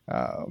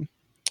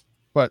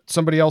but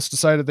somebody else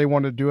decided they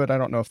wanted to do it. I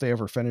don't know if they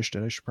ever finished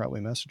it. I should probably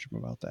message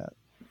them about that.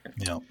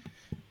 Yeah.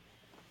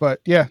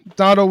 But yeah,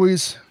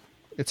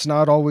 it's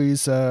not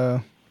always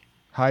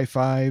high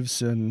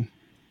fives and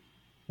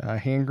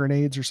hand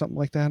grenades or something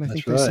like that. I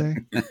think they say.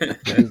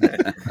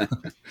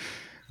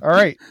 All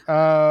right.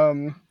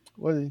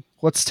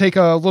 Let's take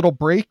a little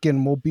break,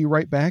 and we'll be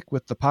right back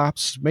with the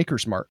Pops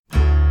Maker's Mark.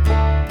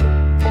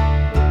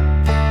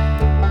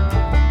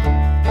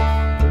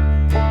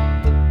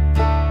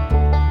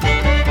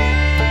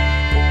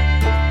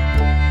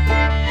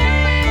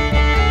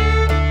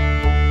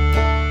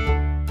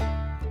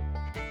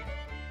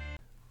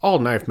 All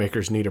knife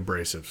makers need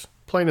abrasives,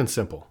 plain and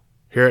simple.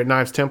 Here at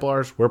Knives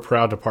Templars, we're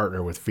proud to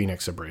partner with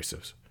Phoenix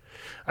Abrasives.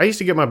 I used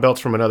to get my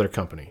belts from another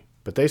company,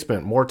 but they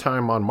spent more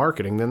time on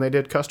marketing than they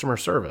did customer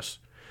service,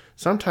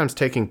 sometimes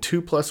taking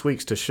 2+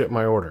 weeks to ship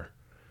my order.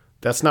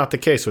 That's not the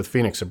case with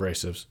Phoenix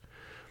Abrasives.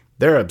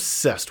 They're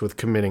obsessed with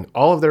committing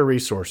all of their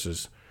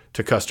resources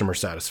to customer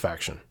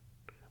satisfaction.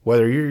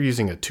 Whether you're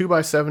using a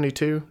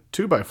 2x72,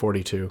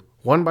 2x42,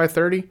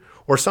 1x30,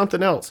 or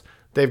something else,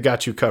 they've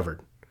got you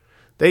covered.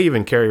 They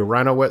even carry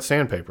Rhino Wet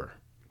sandpaper.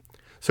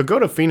 So go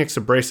to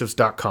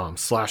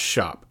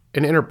phoenixabrasives.com/shop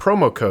and enter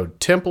promo code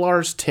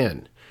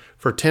Templars10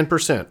 for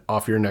 10%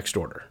 off your next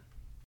order.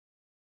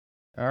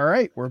 All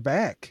right, we're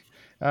back.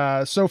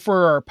 So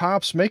for our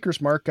Pops Makers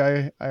Mark,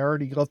 I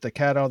already let the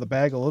cat out of the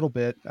bag a little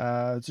bit.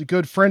 It's a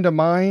good friend of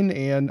mine,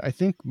 and I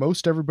think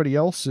most everybody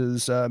else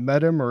has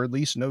met him or at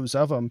least knows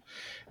of him.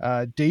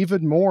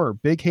 David Moore,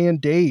 Big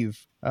Hand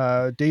Dave.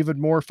 David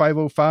Moore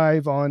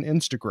 505 on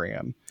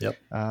Instagram. Yep.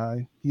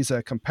 He's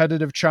a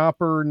competitive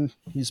chopper, and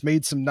he's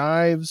made some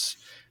knives.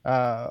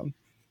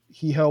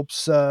 He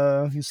helps.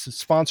 He's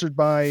sponsored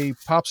by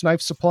Pops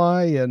Knife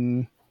Supply,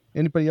 and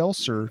anybody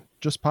else, or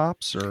just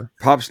Pops, or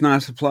Pops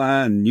Knife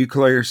Supply and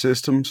Nuclear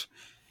Systems.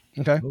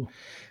 Okay.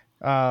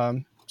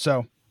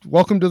 So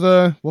welcome to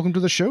the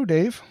show,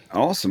 Dave.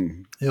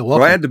 Awesome. Yeah,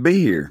 welcome. Glad to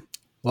be here.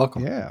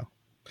 Welcome. Yeah.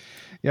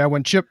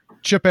 When Chip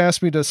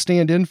asked me to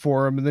stand in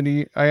for him, and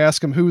then I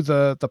asked him who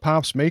the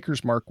Pops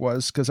Makers Mark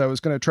was, because I was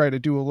going to try to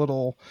do a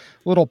little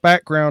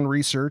background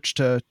research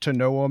to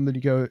know him.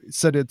 And he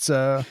said it's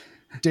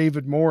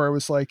David Moore. I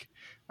was like,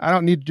 I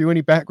don't need to do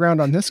any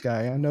background on this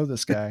guy. I know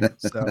this guy.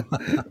 So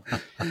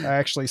I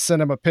actually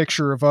sent him a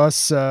picture of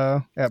us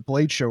at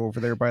Blade Show over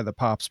there by the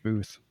Pops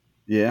booth.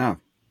 Yeah.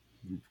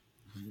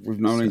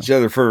 We've known each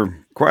other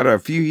for quite a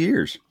few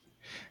years.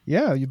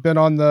 Yeah, you've been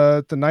on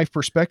the Knife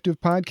Perspective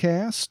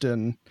podcast,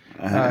 and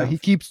he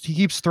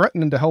keeps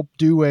threatening to help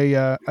do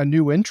a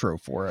new intro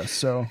for us.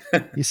 So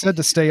he said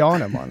to stay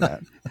on him on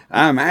that.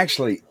 I'm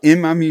actually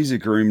in my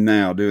music room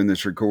now doing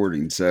this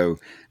recording, so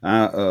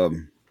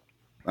I'm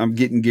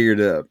getting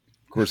geared up.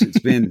 Of course, it's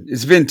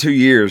been 2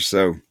 years.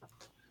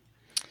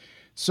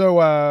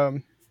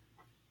 So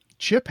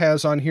Chip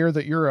has on here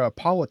that you're a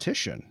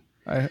politician.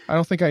 I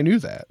don't think I knew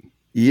that.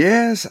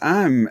 Yes,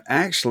 I'm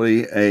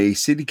actually a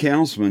city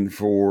councilman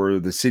for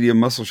the city of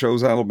Muscle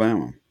Shoals,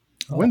 Alabama.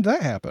 When did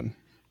that happen?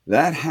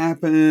 That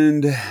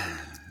happened,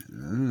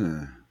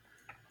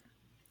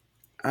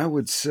 I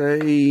would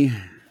say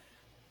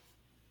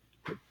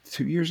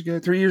 2 years ago,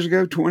 3 years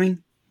ago,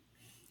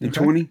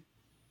 2020.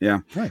 Yeah.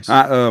 Nice.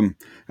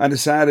 I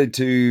decided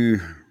to,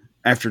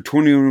 after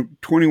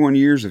 21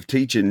 years of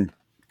teaching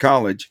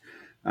college,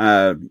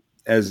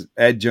 as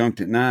adjunct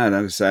at night,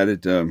 I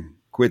decided to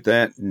quit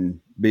that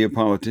and be a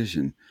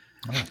politician.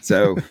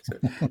 So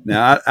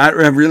now I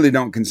really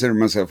don't consider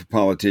myself a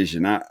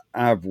politician.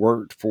 I've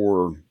worked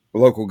for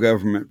local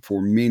government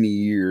for many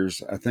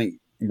years. I think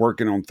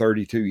working on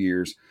 32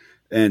 years,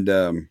 and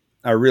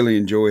I really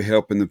enjoy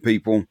helping the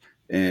people.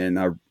 And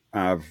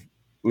I've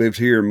lived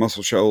here in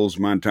Muscle Shoals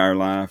my entire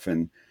life,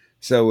 and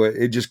so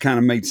it just kind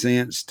of made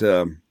sense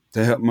to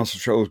help Muscle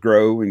Shoals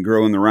grow in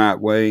the right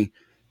way,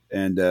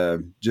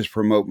 and just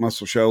promote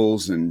Muscle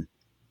Shoals and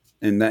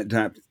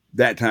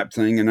that type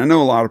thing. And I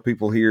know a lot of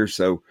people here,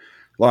 so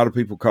a lot of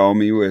people call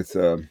me with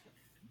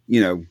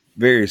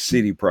various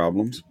city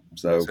problems.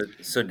 So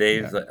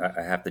Dave,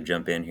 I have to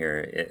jump in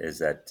here. Is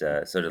that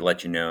so? To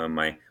let you know,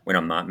 when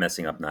I'm not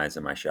messing up knives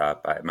in my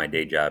shop, my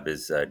day job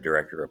is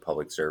director of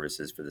public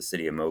services for the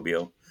city of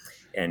Mobile,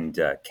 and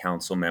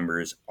council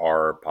members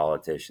are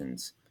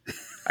politicians.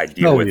 I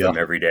deal with them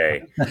every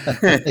day.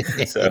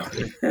 So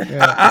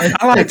I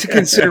like to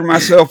consider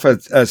myself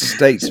a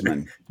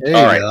statesman. All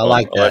right, I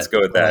like that. Let's go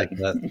with that.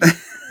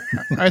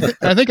 I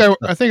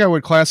think I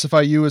would classify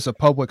you as a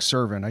public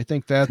servant. I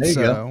think that's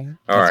all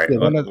right.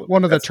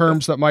 One of the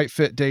terms that might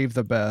fit Dave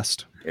the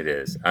best. It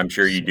is. I'm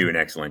sure you do an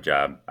excellent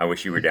job. I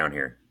wish you were down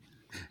here.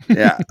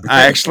 Yeah,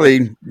 I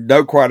actually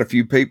know quite a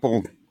few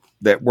people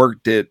that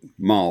worked at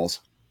malls.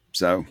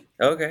 So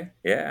okay,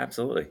 yeah,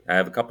 absolutely. I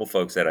have a couple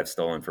folks that I've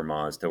stolen from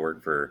Moz to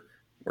work for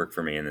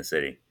me in the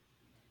city.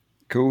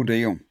 Cool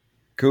deal.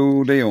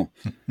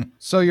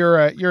 So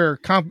you're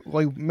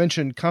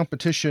mentioned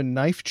competition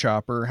knife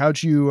chopper.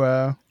 How'd you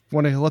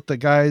want to let the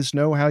guys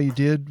know how you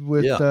did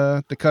with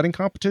the cutting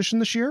competition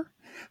this year?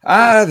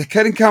 The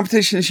cutting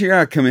competition this year,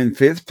 I come in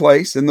 5th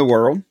place in the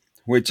world,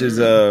 which is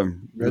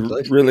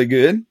really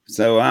good.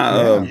 So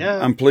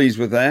I'm pleased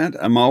with that.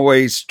 I'm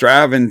always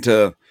striving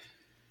to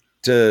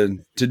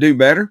do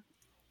better,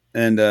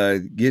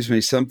 and gives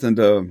me something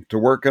to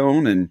work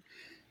on and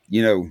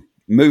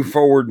move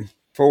forward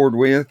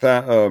with.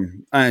 I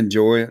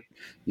enjoy it.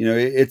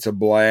 It's a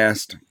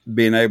blast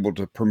being able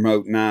to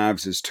promote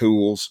knives as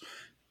tools,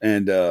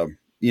 and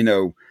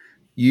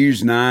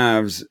use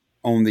knives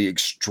on the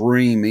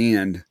extreme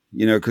end,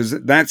 because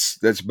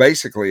that's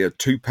basically a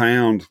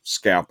 2-pound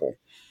scalpel.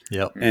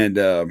 Yep.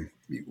 And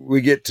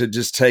we get to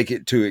just take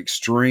it to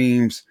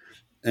extremes,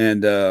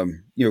 and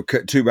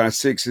cut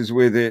 2x6s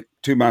with it,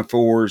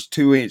 2x4s,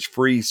 2-inch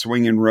free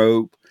swinging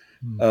rope.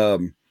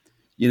 And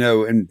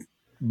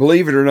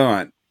believe it or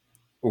not,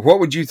 what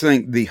would you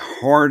think the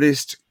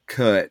hardest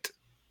cut?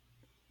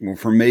 Well,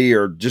 for me,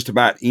 or just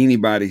about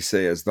anybody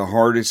says, the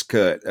hardest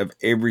cut of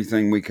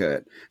everything we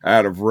cut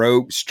out of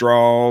rope,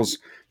 straws,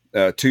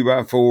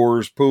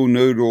 2x4s, pool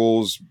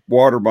noodles,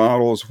 water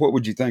bottles. What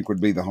would you think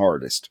would be the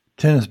hardest?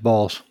 Tennis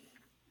balls.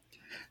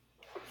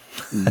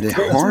 The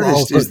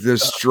hardest is the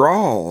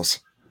straws.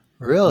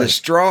 Really? The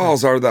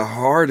straws are the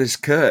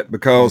hardest cut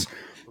because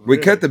we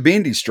cut the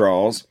bendy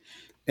straws,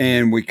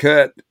 and we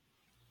cut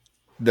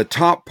the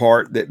top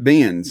part that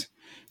bends,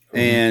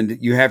 and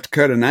you have to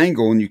cut an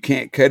angle, and you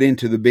can't cut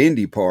into the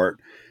bendy part.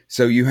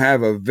 So you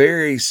have a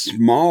very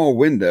small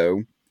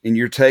window, and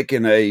you're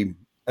taking a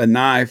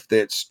knife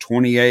that's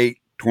 28,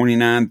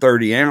 29,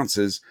 30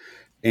 ounces,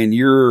 and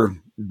you're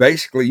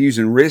basically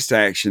using wrist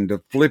action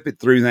to flip it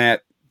through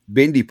that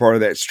bendy part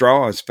of that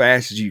straw as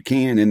fast as you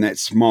can in that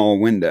small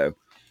window.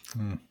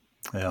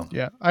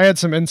 Yeah. I had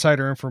some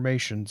insider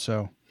information,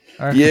 so.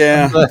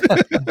 Yeah.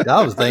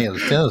 I was thinking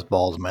of tennis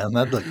balls, man.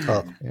 That looked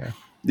tough. Yeah.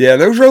 Yeah,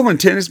 those rolling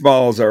tennis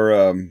balls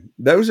are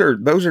those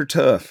are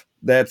tough.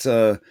 That's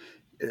when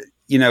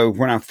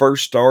I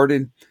first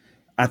started,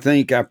 I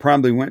think I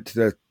probably went to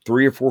the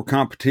 3 or 4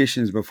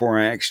 competitions before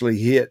I actually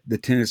hit the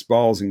tennis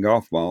balls and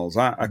golf balls.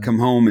 I come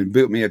home and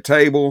built me a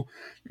table,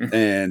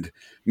 and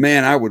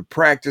man, I would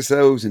practice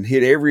those and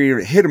hit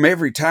them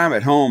every time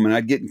at home, and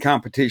I'd get in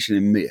competition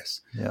and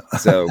miss. Yeah.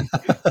 So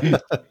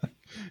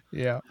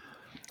yeah.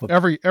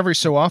 Every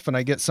so often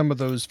I get some of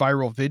those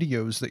viral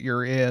videos that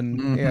you're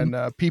in,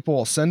 and people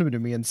will send them to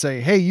me and say,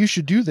 "Hey, you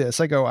should do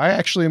this." I go, "I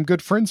actually am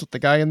good friends with the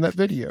guy in that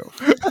video."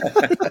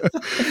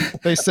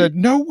 They said,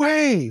 "No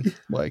way." I'm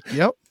like,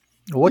 yep.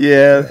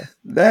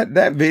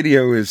 That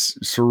video is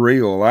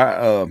surreal.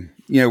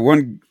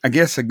 I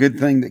guess a good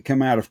thing that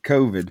came out of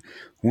COVID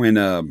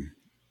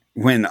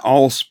when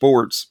all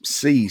sports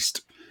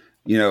ceased,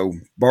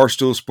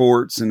 Barstool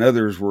Sports and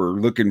others were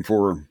looking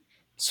for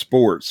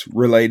sports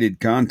related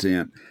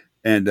content,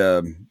 and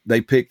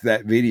they picked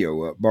that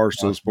video up.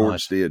 Barstool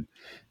Sports did,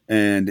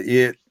 and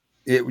it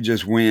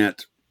just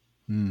went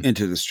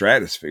into the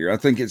stratosphere. I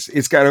think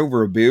it's got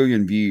over 1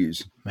 billion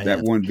views. Man.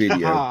 That one video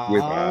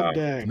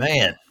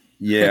man.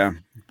 Yeah,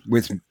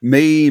 with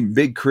me,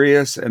 Big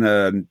Chris, and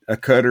a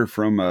cutter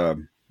from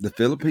the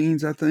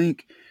Philippines, I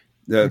think.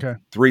 The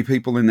 3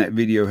 people in that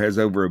video has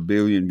over 1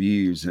 billion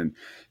views, and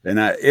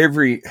I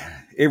every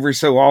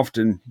so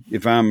often,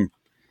 if I'm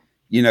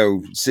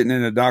sitting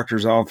in a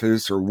doctor's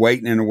office or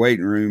waiting in a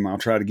waiting room, I'll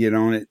try to get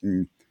on it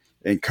and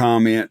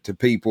comment to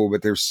people.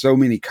 But there's so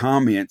many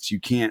comments, you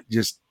can't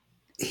just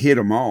hit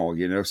them all,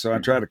 So I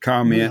try to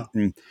comment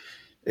and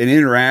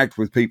interact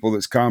with people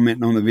that's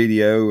commenting on the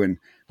video, and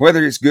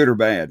whether it's good or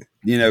bad,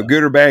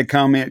 good or bad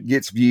comment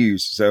gets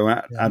views. So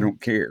I don't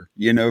care,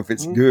 if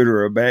it's good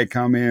or a bad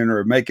comment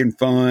or making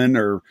fun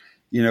or,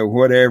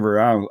 whatever,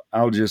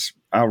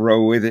 I'll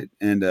roll with it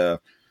and,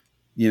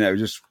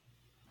 just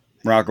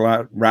rock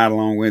right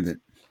along with it.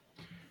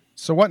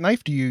 So what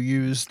knife do you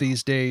use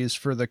these days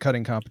for the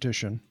cutting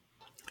competition?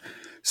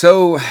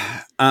 So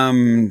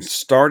I'm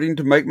starting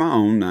to make my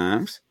own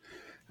knives.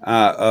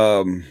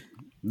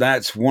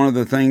 That's one of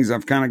the things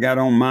I've kind of got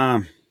on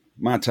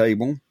my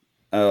table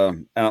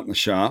out in the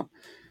shop.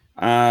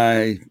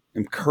 I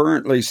am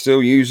currently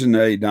still using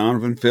a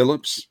Donovan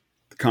Phillips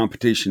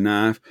competition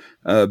knife,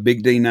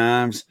 Big D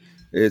Knives.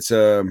 It's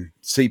a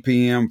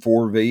CPM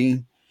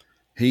 4V.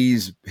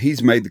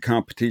 He's made the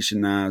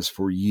competition knives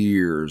for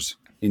years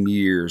and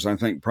years. I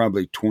think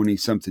probably 20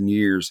 something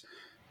years.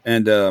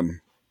 And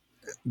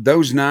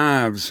those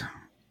knives,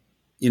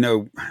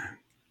 when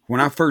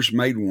I first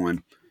made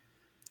one,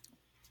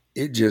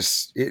 it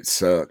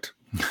sucked.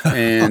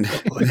 And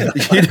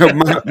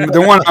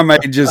the one I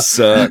made just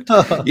sucked.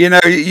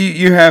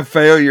 You have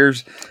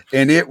failures,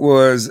 and it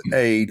was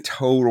a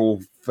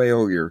total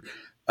failure.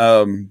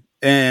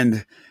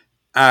 And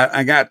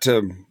I got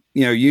to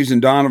using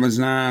Donovan's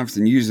knives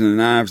and using the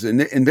knives,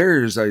 and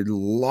there's a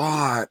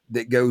lot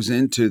that goes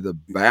into the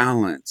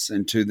balance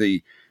and to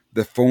the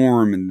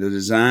form and the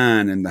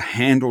design and the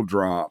handle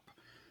drop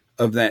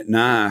of that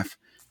knife.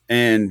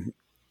 And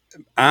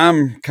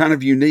I'm kind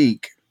of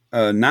unique.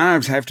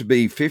 Knives have to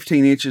be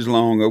 15 inches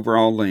long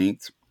overall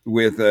length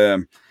with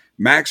a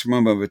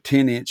maximum of a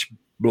 10-inch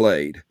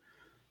blade.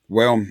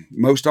 Well,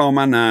 most all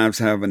my knives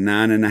have a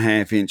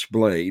 9.5-inch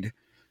blade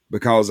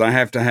because I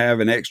have to have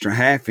an extra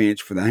 1/2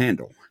 inch for the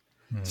handle.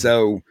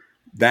 So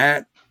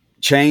that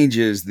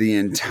changes the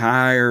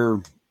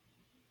entire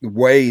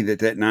way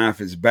that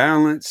knife is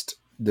balanced,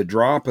 the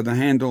drop of the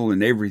handle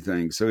and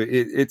everything. So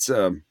it's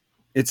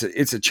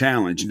a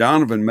challenge.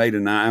 Donovan made a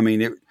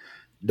knife.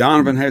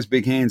 Donovan has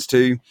big hands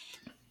too,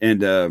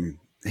 and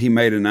he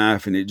made a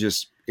knife, and it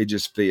just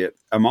fit.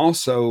 I'm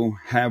also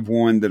have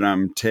one that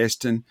I'm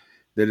testing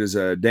that is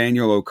a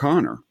Daniel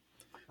O'Connor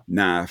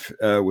knife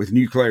with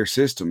Nuclear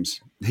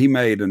Systems. He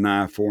made a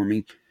knife for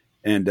me,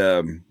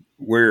 and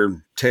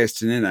we're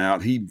testing it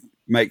out. He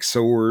makes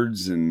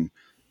swords and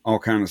all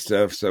kind of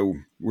stuff, so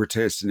we're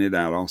testing it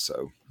out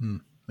also.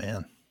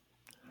 Man,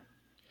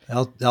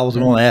 I was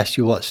going to ask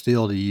you what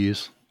steel to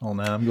use on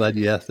that. I'm glad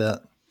you asked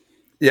that.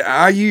 Yeah,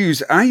 I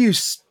use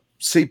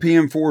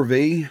CPM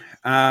 4V.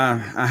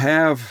 I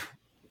have,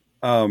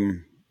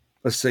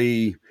 let's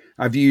see,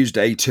 I've used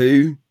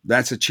A2.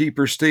 That's a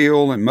cheaper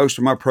steel, and most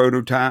of my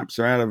prototypes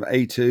are out of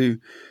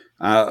A2.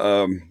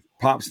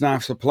 Pop's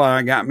Knife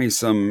Supply got me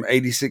some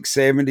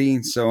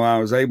 8670, so I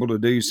was able to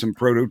do some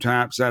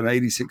prototypes out of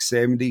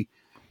 8670.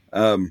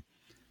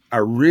 I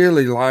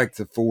really like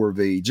the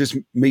 4V. Just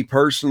me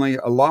personally,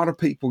 a lot of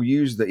people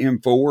use the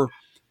M4,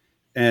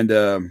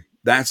 and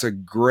that's a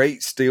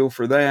great steel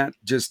for that.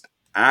 Just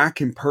I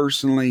can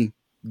personally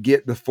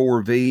get the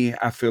 4V.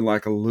 I feel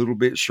like a little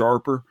bit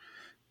sharper.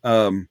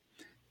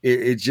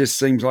 It just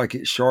seems like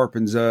it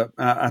sharpens up.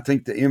 I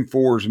think the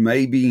M4s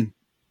maybe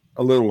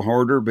a little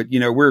harder, but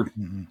we're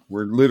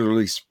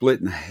literally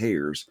splitting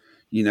hairs,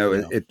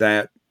 at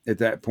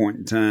that point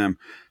in time.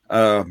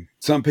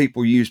 Some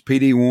people use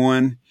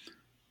PD1,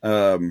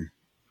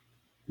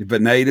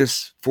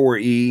 Venatus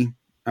 4E.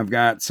 I've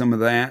got some of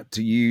that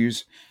to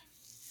use.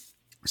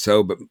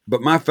 So,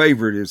 but my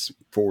favorite is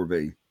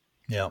 4V.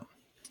 Yeah.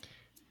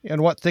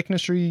 And what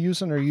thickness are you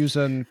using? Are you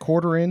using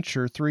 1/4 inch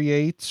or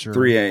 3/8? Or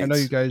 3/8. I know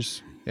you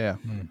guys. Yeah.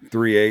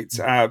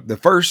 3/8. The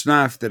first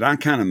knife that I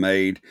kind of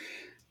made,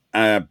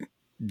 I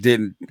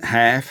did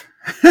half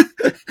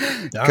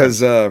because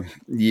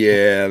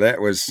that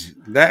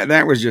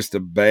was just a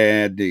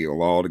bad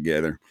deal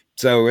altogether.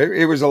 So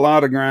it was a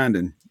lot of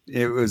grinding.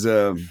 It was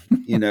and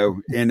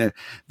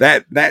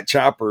that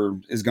chopper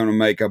is going to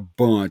make a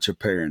bunch of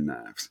paring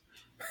knives.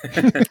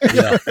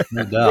 Yeah,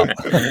 no doubt.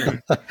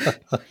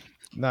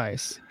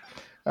 Nice.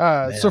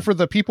 So for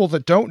the people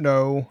that don't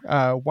know,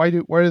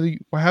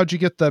 how'd you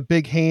get the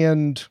Big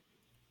Hand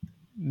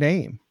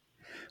name?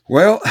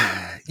 Well,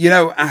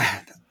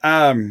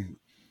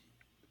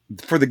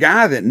 for the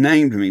guy that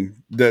named me,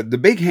 the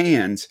Big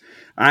Hands,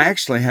 I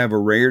actually have a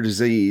rare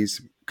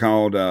disease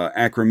called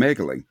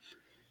acromegaly.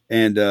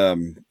 And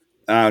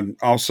I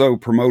also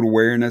promote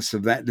awareness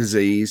of that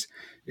disease.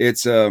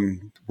 It's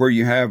where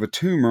you have a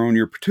tumor on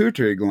your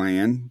pituitary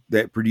gland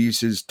that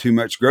produces too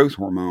much growth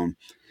hormone.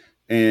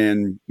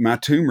 And my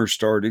tumor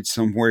started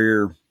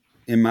somewhere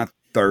in my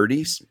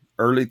 30s,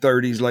 early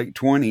 30s, late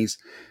 20s.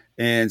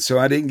 And so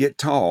I didn't get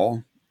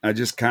tall. I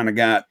just kind of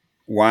got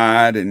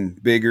wide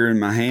and bigger, and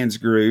my hands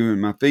grew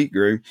and my feet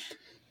grew.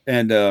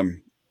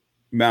 And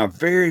my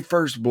very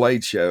first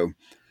blade show,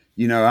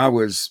 I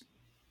was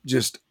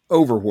just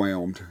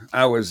overwhelmed.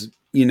 I was,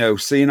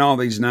 seeing all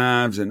these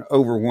knives and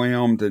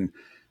overwhelmed. And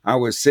I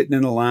was sitting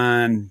in a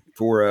line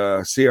for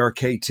a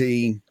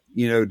CRKT,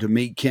 to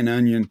meet Ken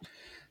Onion.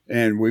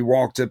 And we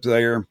walked up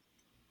there,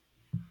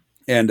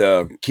 and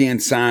Ken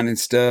signing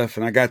stuff.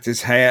 And I got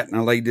this hat, and I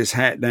laid this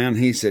hat down.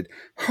 He said,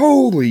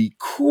 "Holy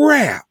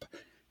crap."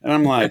 And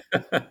I'm like,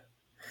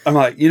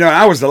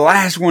 I was the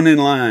last one in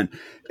line.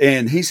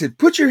 And he said,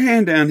 "Put your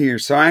hand down here."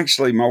 So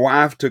actually, my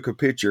wife took a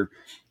picture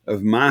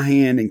of my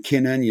hand and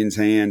Ken Onion's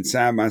hand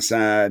side by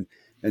side.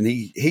 And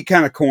he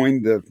kind of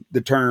coined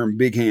the term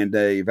Big Hand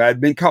Dave. I'd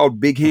been called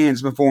Big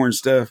Hands before and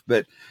stuff,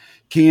 but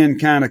Ken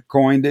kind of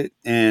coined it.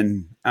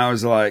 And I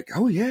was like,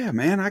 "Oh yeah,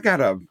 man, I got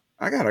a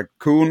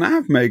cool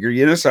knife maker,"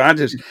 So I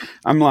just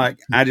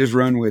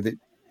run with it.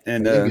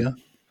 And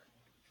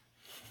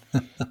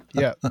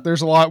yeah,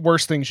 there's a lot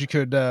worse things you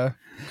could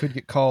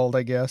get called,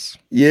 I guess.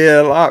 Yeah,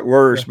 a lot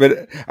worse. Yeah.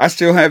 But I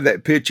still have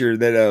that picture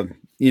that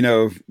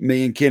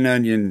me and Ken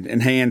Onion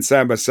and hand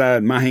side by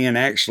side. My hand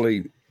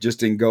actually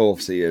just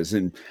engulfs his,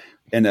 and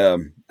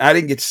I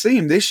didn't get to see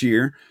him this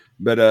year,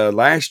 but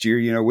last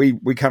year,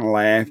 we kind of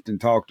laughed and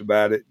talked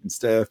about it and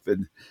stuff,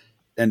 and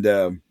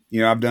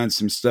I've done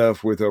some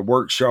stuff with a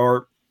Work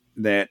Sharp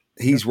that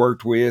he's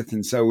worked with,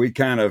 and so we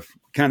kind of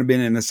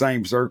been in the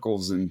same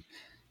circles, and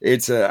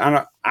it's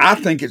I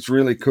think it's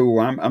really cool.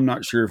 I'm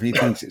not sure if he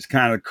thinks it's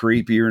kind of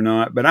creepy or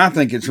not, but I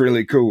think it's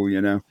really cool,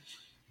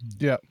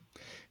 Yeah.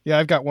 Yeah,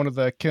 I've got one of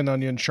the Ken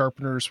Onion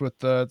sharpeners with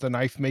the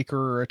knife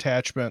maker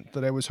attachment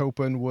that I was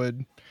hoping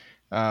would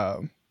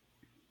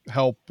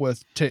help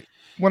with.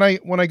 When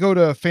I go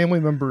to family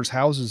members'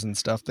 houses and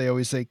stuff, they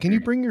always say, "Can you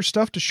bring your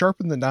stuff to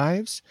sharpen the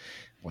knives?"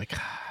 I'm like,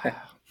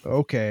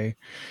 okay.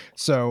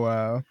 So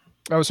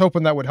I was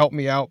hoping that would help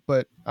me out,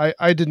 but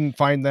I didn't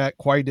find that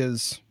quite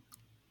as,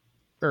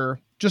 or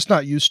just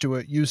not used to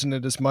it, using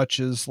it as much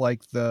as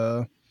like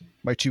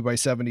my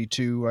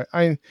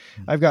 2x72.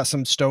 I've got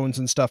some stones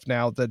and stuff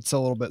now that's a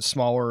little bit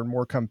smaller and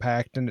more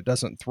compact, and it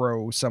doesn't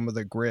throw some of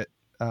the grit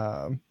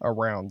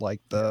around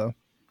like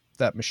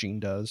that machine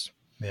does.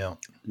 Yeah.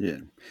 Yeah.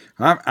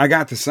 I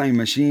got the same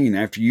machine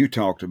after you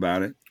talked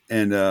about it.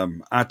 And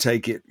I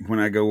take it when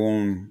I go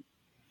on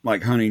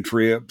like hunting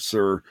trips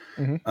or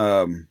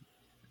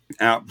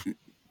out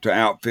to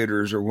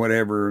outfitters or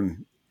whatever,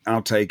 and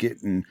I'll take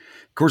it. And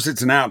of course,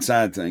 it's an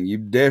outside thing. You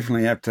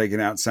definitely have to take it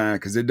outside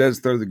because it does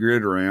throw the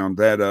grit around.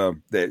 That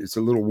it's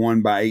a little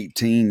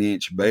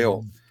 1x18-inch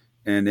belt,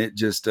 and it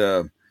just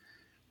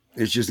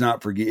it's just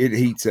not it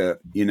heats up.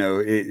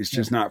 It's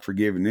just not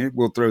forgiving. It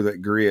will throw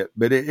that grit,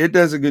 but it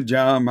does a good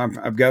job.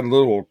 I've got a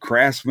little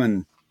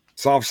Craftsman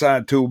soft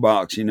side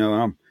toolbox.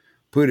 I'll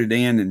put it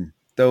in and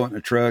throw it in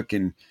the truck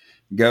and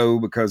go,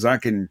 because I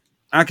can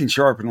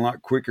sharpen a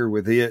lot quicker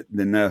with it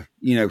than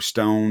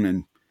stone,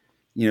 and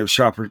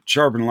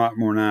sharpen a lot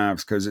more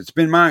knives, because it's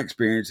been my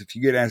experience, if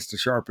you get asked to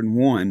sharpen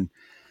one,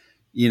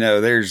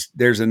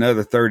 there's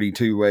another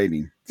 32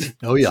 waiting.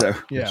 Oh yeah. So,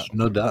 yeah,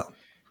 no doubt.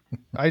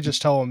 I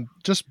just tell them,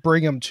 just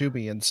bring them to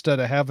me instead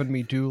of having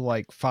me do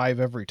like 5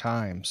 every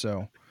time.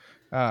 So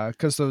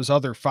because those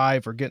other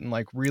 5 are getting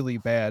like really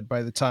bad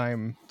by the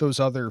time those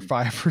other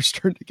 5 are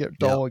starting to get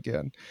dull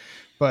again.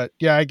 But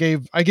yeah, I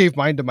gave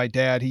mine to my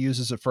dad. He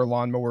uses it for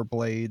lawnmower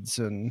blades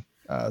and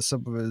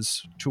some of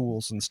his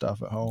tools and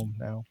stuff at home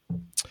now.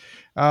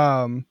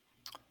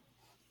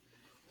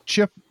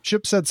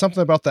 Chip said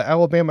something about the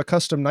Alabama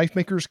Custom Knife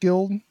Makers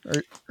Guild.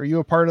 Are you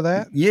a part of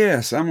that?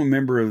 Yes, I'm a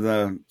member of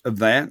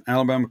that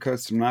Alabama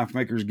Custom Knife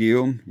Makers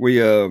Guild. We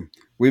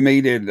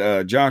meet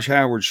at Josh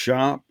Howard's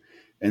shop,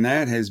 and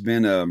that has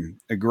been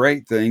a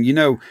great thing. You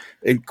know,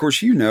 and of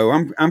course, you know,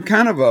 I'm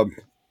kind of a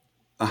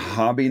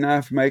hobby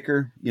knife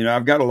maker. You know,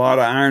 I've got a lot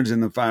of irons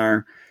in the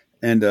fire,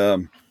 and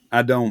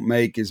I don't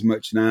make as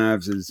much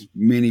knives as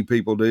many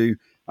people do.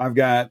 I've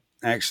got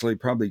actually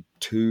probably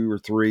 2 or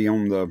 3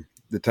 on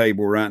the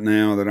table right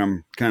now that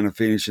I'm kind of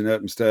finishing up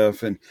and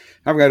stuff. And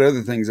I've got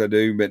other things I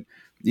do, but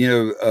you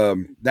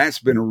know, that's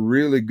been a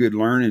really good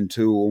learning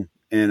tool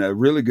and a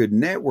really good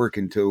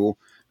networking tool.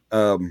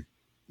 You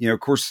know, of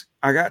course,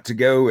 I got to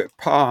go at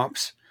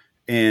Pops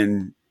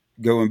and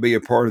go and be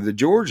a part of the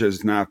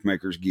Georgia's Knife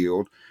Makers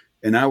Guild.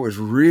 And I was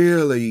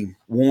really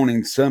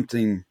wanting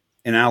something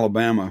in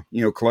Alabama,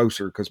 you know,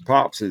 closer, because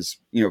Pops is,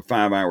 you know,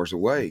 5 hours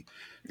away.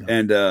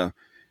 And,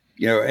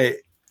 you know,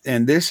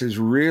 and this has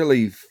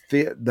really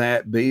fit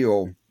that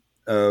bill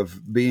of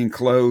being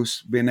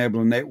close, being able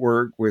to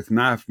network with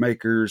knife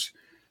makers,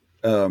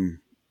 you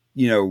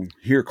know,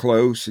 here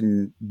close,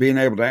 and being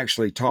able to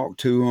actually talk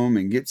to them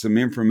and get some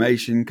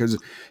information.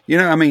 Because, you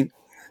know, I mean,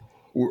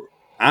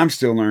 I'm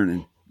still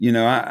learning. You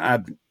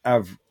know,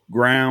 I've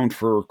ground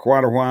for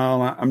quite a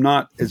while. I'm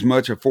not as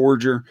much a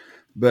forger,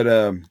 but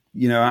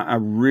you know, I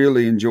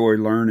really enjoy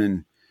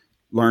learning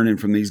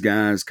from these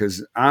guys,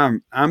 because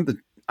I'm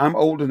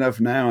old enough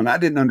now, and I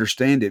didn't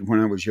understand it when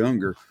I was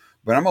younger,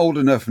 but I'm old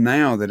enough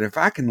now that if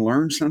I can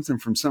learn something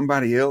from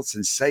somebody else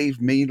and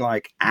save me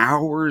like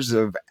hours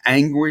of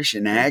anguish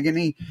and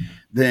agony,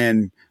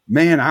 then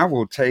man, I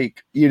will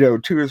take, you know,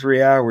 2 or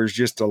 3 hours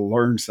just to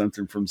learn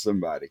something from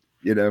somebody,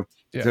 you know.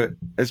 Yeah. So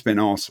it's been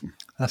awesome.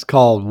 That's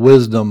called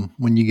wisdom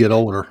when you get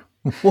older.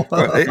 Well,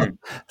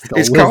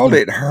 it's called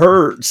it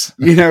hurts.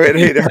 You know,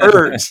 it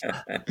hurts.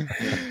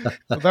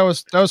 Well,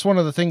 that was one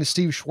of the things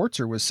Steve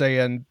Schwartzer was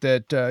saying,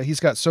 that he's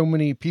got so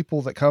many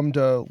people that come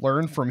to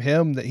learn from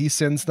him that he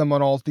sends them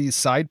on all these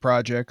side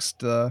projects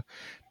to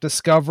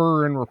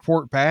discover and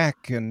report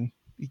back, and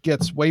he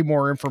gets way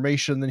more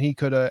information than he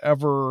could have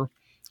ever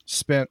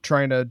spent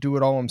trying to do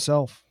it all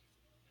himself.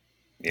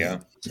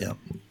 Yeah. Yeah.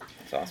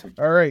 That's awesome.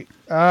 All right.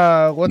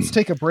 Let's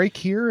take a break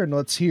here and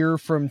let's hear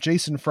from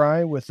Jason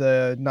Fry with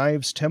a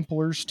Knives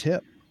Templars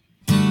tip.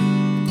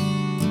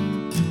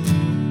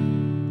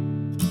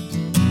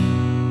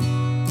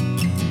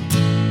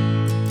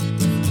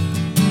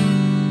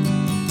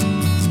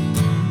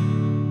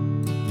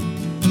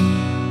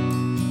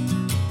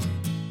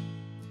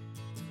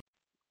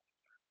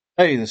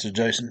 Hey, this is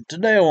Jason.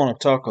 Today I want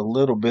to talk a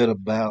little bit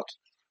about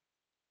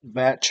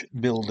batch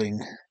building.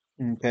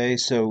 Okay,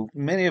 so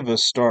many of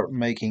us start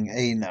making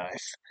a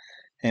knife,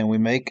 and we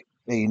make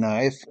a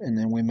knife, and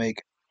then we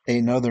make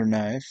another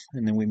knife,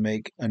 and then we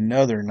make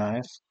another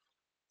knife.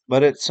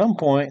 But at some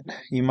point,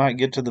 you might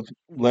get to the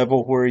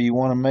level where you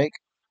want to make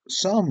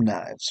some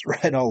knives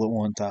right all at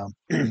one time.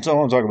 So I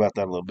want to talk about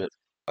that a little bit.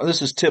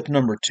 This is tip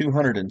number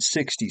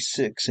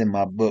 266 in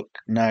my book,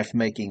 Knife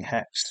Making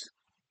Hacks.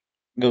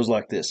 Goes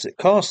like this. It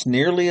costs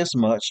nearly as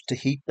much to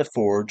heat the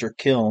forge or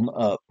kiln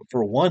up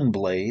for one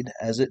blade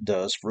as it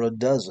does for a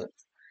dozen.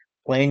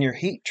 Plan your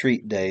heat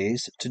treat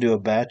days to do a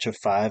batch of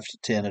 5 to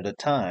 10 at a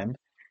time,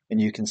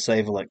 and you can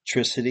save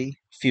electricity,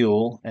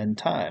 fuel, and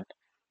time,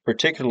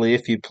 particularly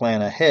if you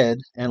plan ahead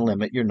and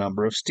limit your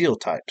number of steel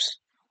types.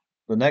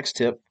 The next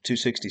tip,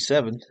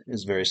 267,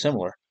 is very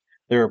similar.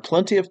 There are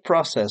plenty of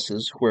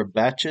processes where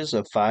batches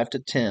of 5 to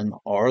 10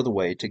 are the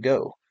way to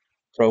go.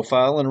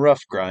 Profile and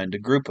rough grind a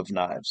group of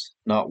knives,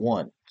 not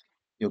one.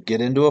 You'll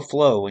get into a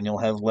flow and you'll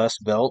have less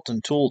belt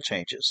and tool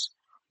changes.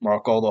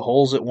 Mark all the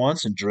holes at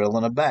once and drill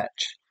in a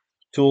batch.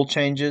 Tool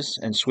changes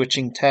and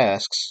switching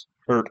tasks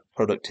hurt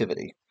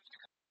productivity.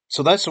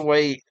 So that's the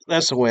way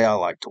I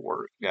like to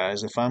work,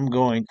 guys. If I'm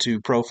going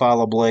to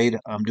profile a blade,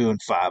 I'm doing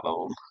 5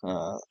 of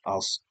them.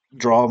 I'll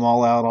draw them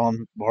all out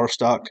on bar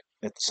stock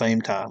at the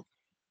same time.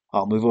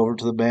 I'll move over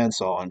to the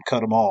bandsaw and cut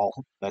them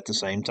all at the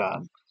same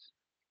time.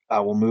 I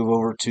will move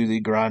over to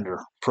the grinder,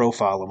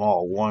 profile them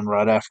all, one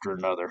right after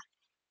another.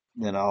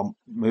 Then I'll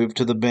move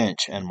to the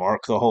bench and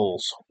mark the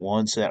holes,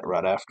 one set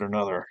right after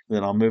another.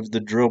 Then I'll move to the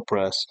drill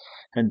press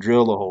and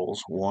drill the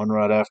holes, one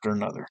right after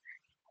another.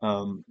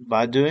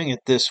 By doing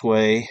it this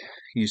way,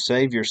 you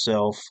save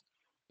yourself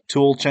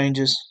tool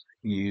changes.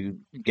 You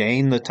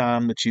gain the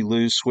time that you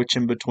lose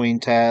switching between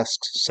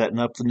tasks, setting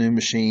up the new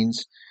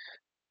machines.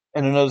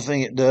 And another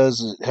thing it does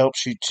is it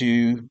helps you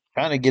to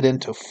kind of get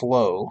into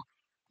flow,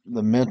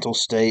 the mental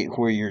state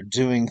where you're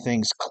doing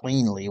things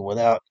cleanly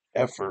without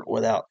effort,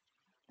 without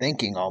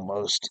thinking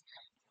almost.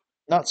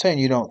 Not saying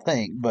you don't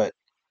think, but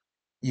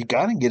you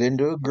got to get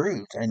into a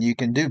groove and you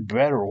can do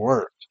better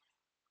work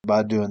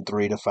by doing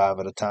 3 to 5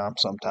 at a time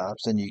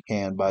sometimes than you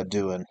can by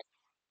doing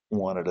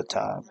one at a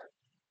time.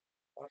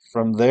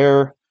 From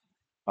there,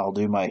 I'll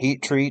do my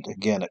heat treat.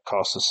 Again, it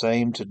costs the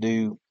same to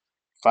do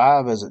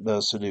 5 as it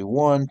does to do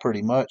 1,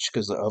 pretty much,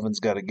 because the oven's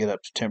got to get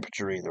up to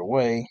temperature either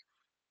way.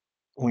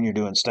 When you're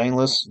doing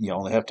stainless, you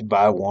only have to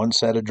buy 1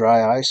 set of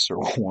dry ice or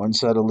 1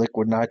 set of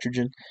liquid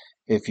nitrogen.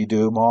 If you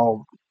do them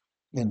all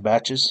in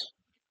batches,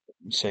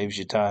 it saves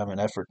you time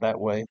and effort that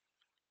way.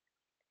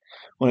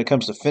 When it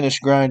comes to finish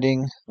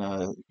grinding,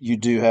 you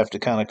do have to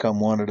kind of come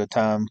one at a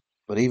time.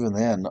 But even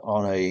then,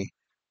 on a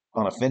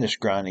finished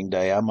grinding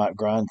day, I might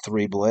grind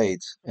 3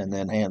 blades and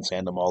then hand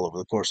sand them all over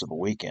the course of a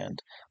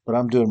weekend. But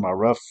I'm doing my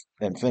rough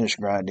and finish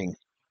grinding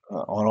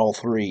on all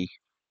 3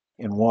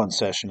 in one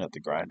session at the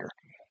grinder.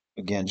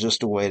 Again,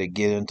 just a way to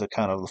get into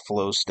kind of the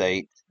flow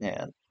state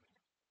and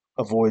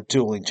avoid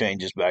tooling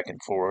changes back and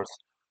forth.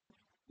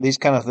 These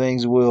kind of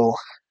things will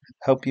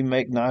help you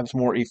make knives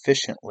more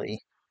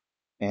efficiently.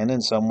 And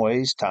in some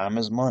ways, time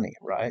is money,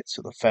 right?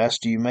 So the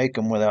faster you make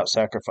them without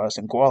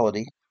sacrificing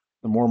quality,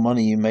 the more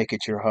money you make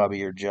at your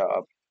hobby or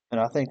job. And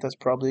I think that's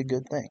probably a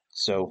good thing.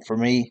 So for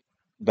me,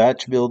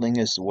 batch building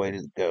is the way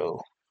to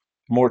go.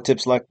 For more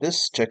tips like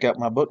this, check out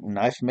my book,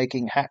 Knife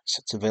Making Hacks.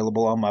 It's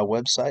available on my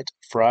website,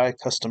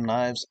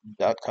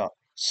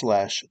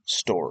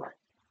 frycustomknives.com/store.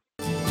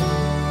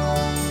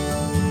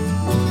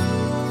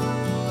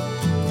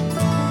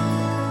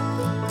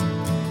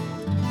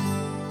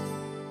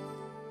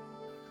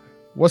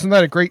 Wasn't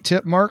that a great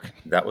tip, Mark?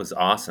 That was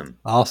awesome.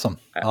 Awesome.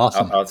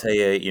 I'll tell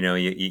you,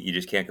 you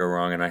just can't go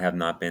wrong. And I have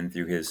not been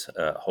through his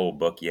whole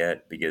book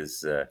yet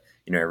because,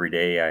 every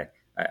day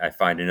I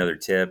find another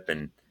tip.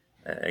 And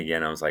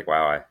again, I was like,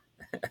 wow,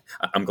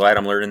 I'm glad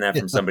I'm learning that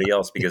from somebody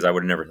else because I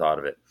would have never thought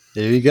of it.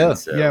 There you go. And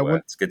so,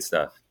 it's good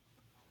stuff.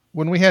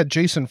 When we had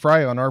Jason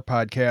Fry on our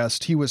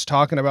podcast, he was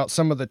talking about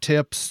some of the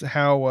tips,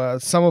 how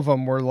some of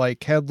them were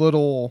had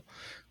little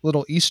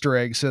Easter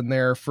eggs in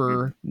there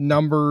for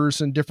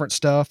numbers and different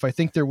stuff. I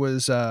think there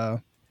was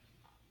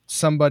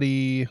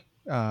somebody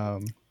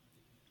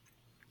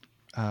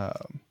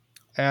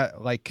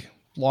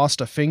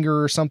lost a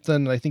finger or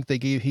something. I think he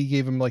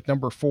gave him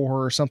number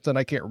 4 or something.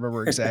 I can't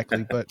remember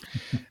exactly, but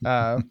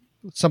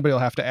somebody will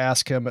have to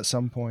ask him at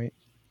some point.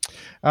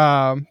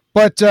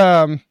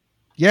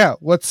 Yeah,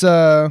 let's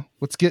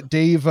get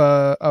Dave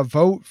a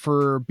vote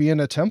for being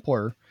a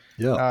Templar.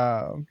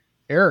 Yeah.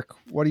 Eric,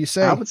 what do you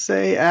say? I would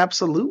say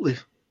absolutely.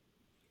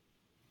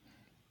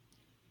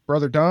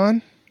 Brother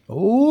Don?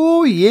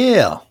 Oh,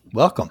 yeah.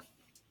 Welcome.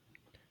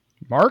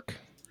 Mark?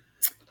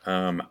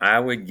 I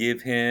would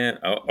give him.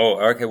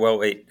 Okay. Well,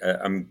 wait.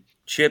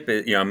 Chip.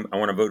 I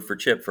want to vote for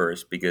Chip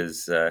first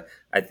because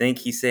I think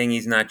he's saying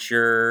he's not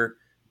sure.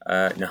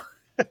 No,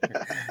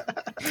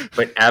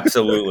 but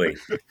absolutely.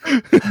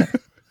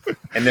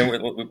 And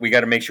then we got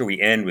to make sure we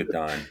end with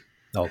Don.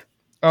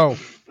 Oh,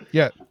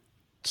 yeah.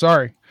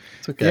 Sorry.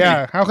 It's okay.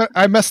 Yeah. How could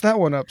I messed that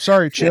one up?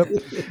 Sorry, Chip.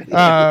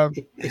 So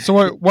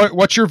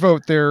what's your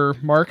vote there,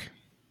 Mark?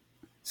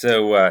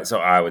 So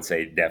I would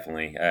say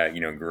definitely,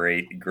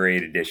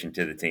 great addition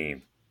to the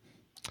team.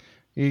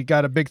 You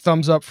got a big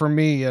thumbs up from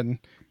me, and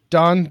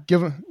Don,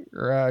 give him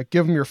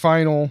your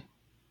final.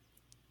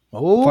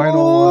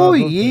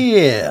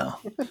 Yeah.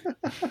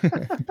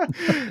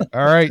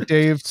 All right,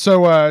 Dave.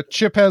 So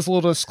Chip has a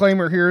little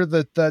disclaimer here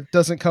that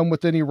doesn't come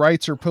with any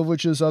rights or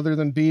privileges other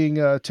than being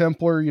a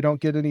Templar. You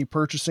don't get any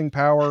purchasing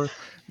power,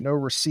 no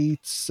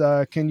receipts.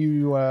 Can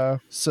you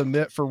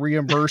submit for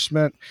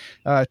reimbursement?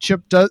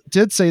 Chip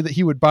did say that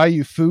he would buy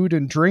you food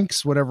and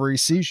drinks whenever he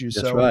sees you.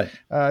 That's so right.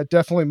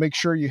 Definitely make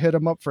sure you hit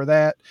him up for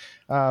that.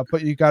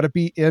 But you got to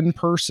be in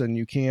person.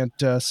 You can't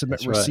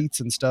submit That's receipts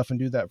and stuff and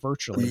do that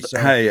virtually. So.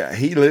 Hey,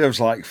 he lives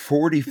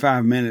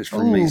 45 minutes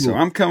from me, so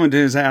I'm coming to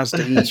his house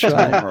to eat.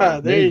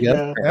 There you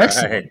go.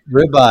 Excellent.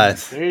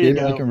 Ribeyes. There you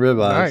go. Ribeyes.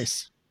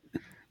 Nice.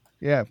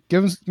 Yeah,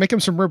 make him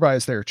some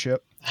ribeyes there,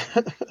 Chip.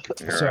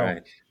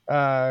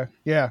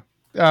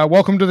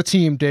 Welcome to the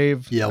team,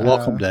 Dave. Yeah,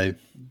 welcome, Dave.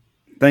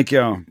 Thank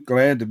y'all.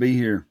 Glad to be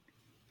here.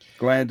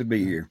 All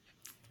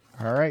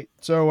right.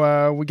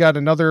 So we got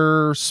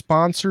another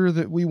sponsor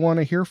that we want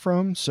to hear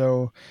from.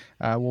 So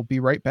we'll be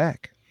right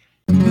back.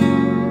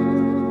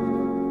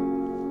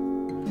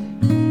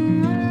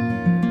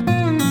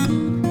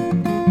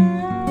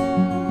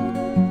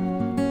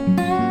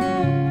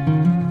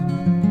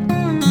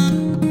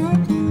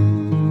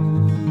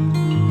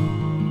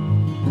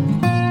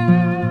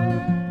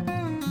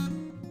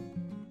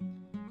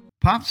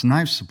 Pop's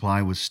Knife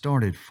Supply was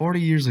started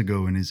 40 years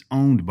ago and is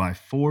owned by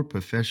 4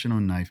 professional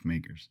knife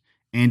makers.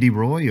 Andy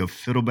Roy of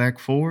Fiddleback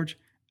Forge,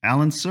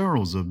 Alan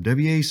Searles of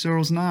W.A.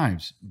 Searles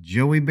Knives,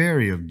 Joey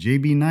Berry of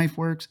J.B. Knife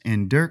Works,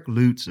 and Dirk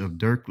Lutz of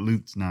Dirk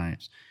Lutz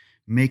Knives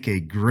make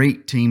a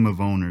great team of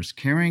owners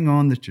carrying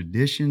on the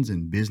traditions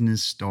and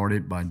business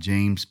started by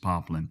James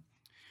Poplin.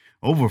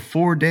 Over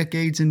 4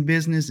 decades in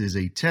business is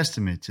a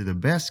testament to the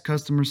best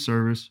customer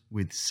service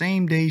with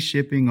same-day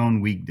shipping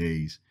on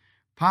weekdays.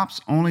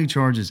 Pops only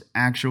charges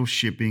actual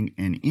shipping,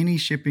 and any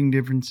shipping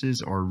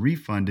differences are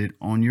refunded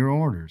on your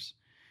orders.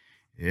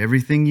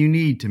 Everything you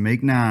need to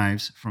make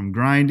knives, from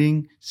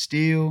grinding,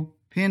 steel,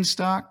 pin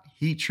stock,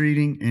 heat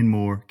treating, and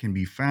more can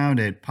be found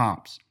at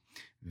Pops.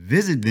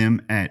 Visit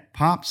them at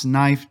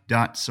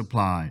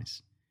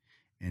popsknife.supplies.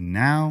 And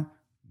now,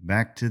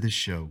 back to the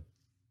show.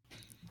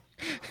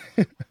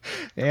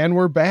 And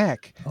we're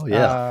back. Oh,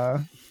 yeah.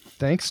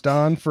 Thanks,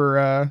 Don,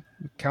 for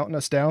counting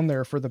us down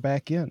there for the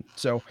back end.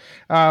 So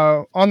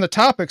on the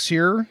topics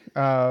here,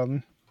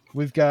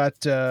 we've got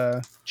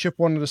Chip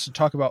wanted us to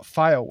talk about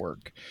file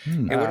work.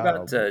 Hey, what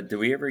about, do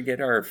we ever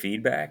get our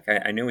feedback?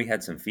 I know we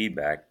had some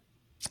feedback.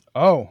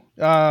 Oh,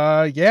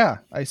 yeah.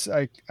 I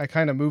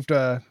kind of moved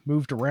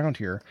around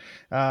here.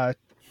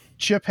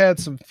 Chip had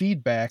some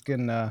feedback,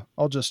 and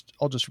I'll just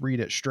read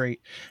it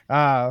straight.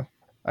 I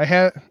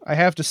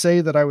have to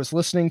say that I was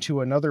listening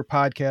to another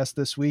podcast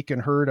this week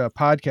and heard a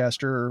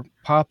podcaster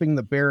popping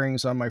the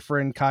bearings on my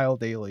friend Kyle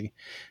Daly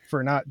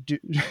for not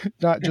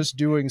just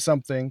doing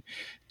something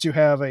to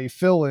have a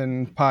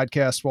fill-in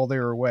podcast while they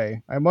were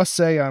away. I must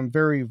say I'm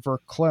very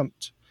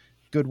verklempt.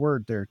 Good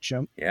word there,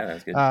 Chimp. Yeah,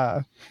 that's good.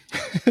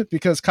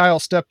 Because Kyle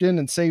stepped in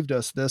and saved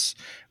us this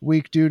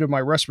week due to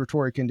my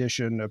respiratory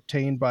condition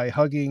obtained by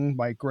hugging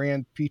my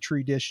grand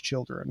petri dish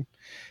children.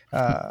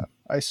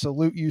 I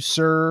salute you,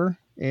 sir,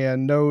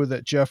 and know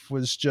that Jeff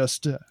was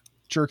just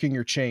jerking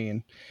your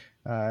chain.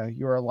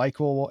 You're a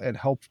likable and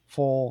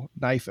helpful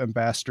knife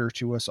ambassador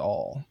to us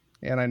all.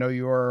 And I know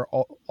you are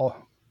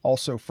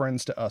also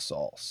friends to us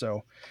all.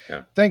 So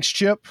thanks,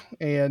 Chip.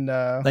 And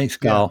thanks,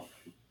 Kyle. Yeah.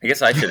 I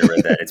guess I should have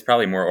read that. It's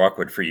probably more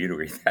awkward for you to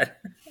read that.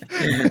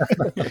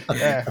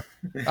 Yeah,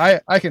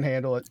 I can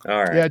handle it.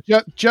 All right.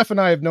 Yeah, Jeff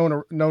and I have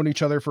known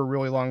each other for a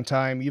really long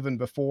time, even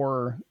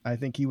before I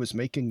think he was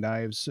making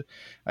knives.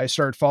 I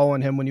started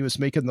following him when he was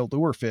making the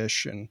lure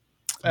fish, and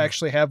I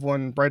actually have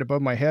one right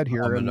above my head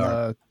here in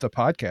the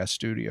podcast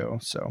studio.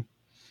 So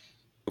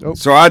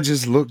I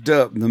just looked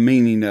up the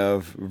meaning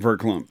of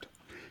verklempt,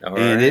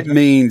 and it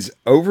means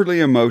overly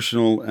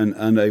emotional and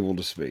unable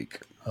to speak.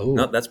 Oh,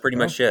 no, that's pretty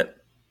much it.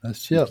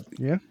 That's Chip.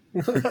 Yeah.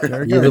 He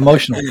gets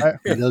emotional.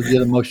 He does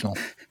get emotional.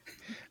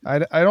 I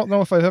don't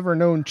know if I've ever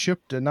known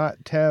Chip to not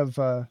have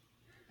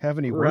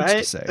any words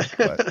to say.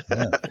 But,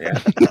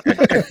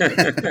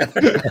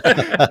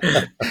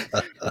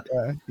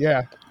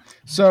 yeah.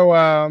 So,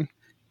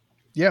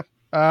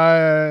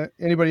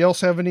 anybody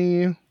else have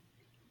anything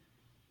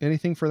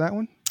for that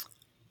one?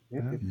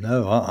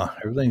 No,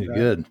 everything's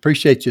good.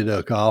 Appreciate you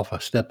though, Kyle,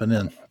 for stepping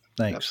in.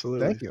 Thanks.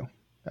 Absolutely. Thank you.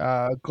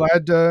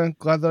 Glad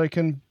that I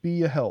can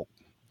be a help.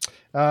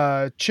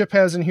 Chip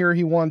has in here,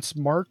 he wants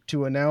Mark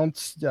to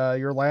announce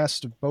your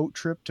last boat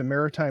trip to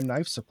Maritime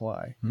Knife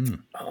Supply.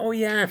 Oh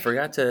yeah, I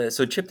forgot to.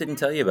 So Chip didn't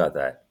tell you about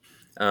that.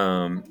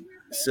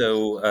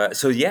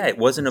 So yeah, it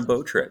wasn't a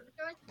boat trip.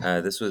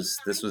 This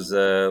was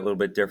a little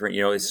bit different.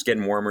 You know, it's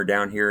getting warmer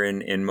down here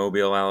in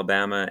Mobile,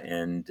 Alabama,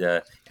 and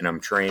I'm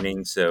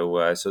training.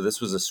 So this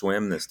was a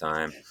swim this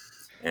time,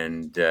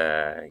 and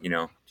got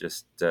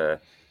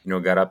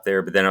up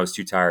there, but then I was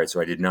too tired, so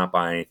I did not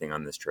buy anything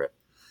on this trip.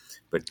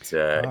 But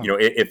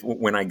if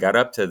when I got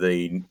up to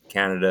the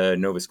Canada,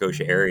 Nova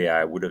Scotia area,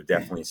 I would have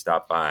definitely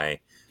stopped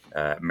by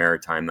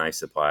Maritime Knife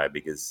Supply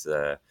because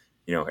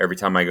every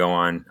time I go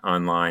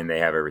online, they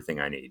have everything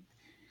I need.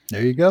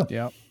 There you go.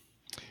 Yeah,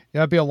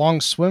 it'd be a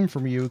long swim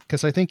from you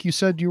because I think you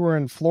said you were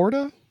in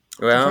Florida.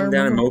 Well, I'm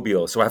down in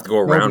Mobile, so I have to go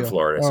around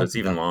Florida, so it's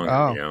even longer.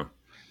 Oh.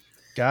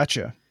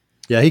 Gotcha.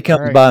 Yeah, he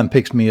comes by and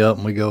picks me up,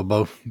 and we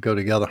both go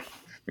together.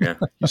 Yeah,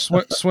 you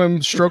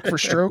swim stroke for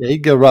stroke. Yeah, he'd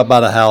go right by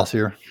the house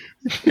here.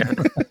 Yeah.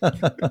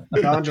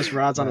 Don just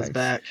rides on his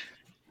back.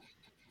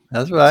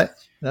 That's right.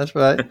 All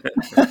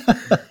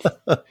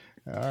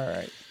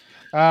right.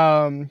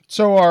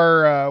 So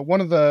our one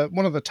of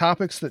the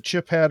topics that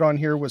Chip had on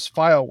here was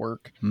file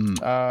work.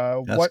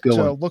 What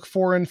to look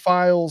for in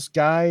files,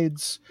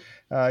 guides,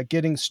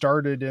 getting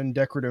started in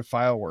decorative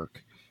file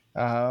work.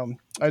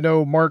 I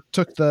know Mark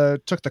took the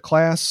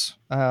class.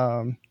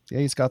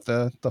 He's got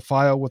the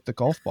file with the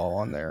golf ball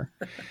on there.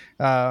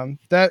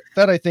 That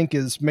I think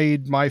has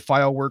made my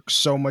file work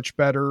so much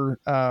better.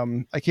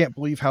 I can't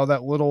believe how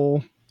that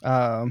little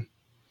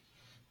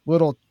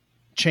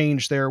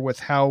change there with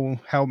how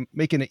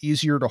making it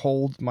easier to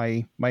hold.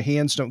 My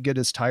hands don't get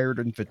as tired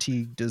and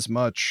fatigued as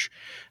much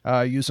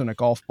using a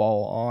golf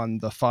ball on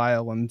the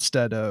file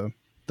instead of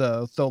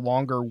the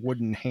longer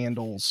wooden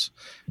handles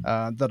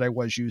that I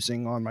was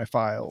using on my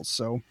files.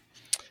 So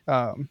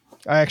I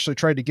actually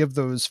tried to give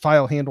those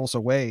file handles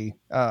away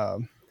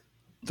the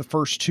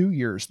first 2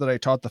 years that I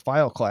taught the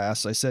file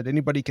class. I said,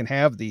 anybody can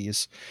have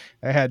these.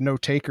 I had no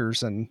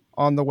takers. And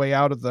on the way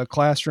out of the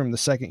classroom, the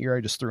second year,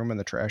 I just threw them in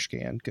the trash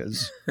can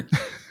because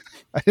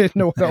I didn't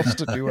know what else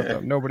to do with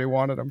them. Nobody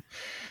wanted them.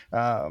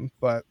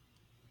 What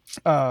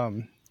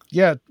I'm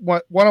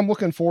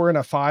looking for in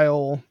a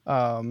file.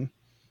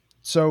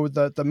 So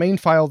the main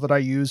file that I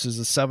use is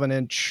a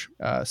 7-inch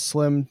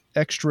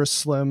extra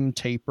slim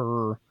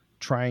taper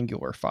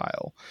triangular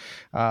file.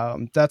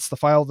 That's the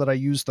file that I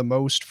use the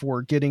most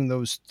for getting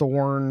those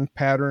thorn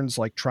patterns,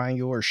 like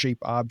triangular shape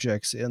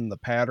objects in the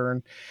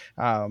pattern.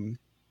 The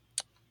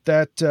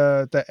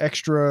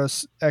extra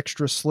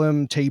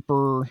slim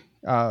taper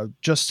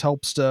just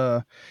helps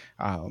to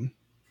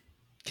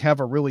have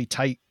a really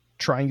tight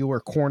triangular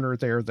corner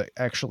there that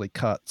actually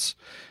cuts.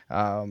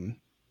 A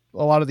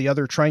lot of the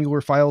other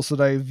triangular files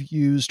that I've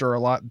used are a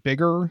lot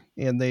bigger,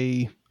 and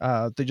they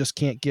just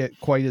can't get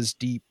quite as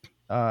deep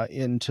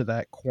into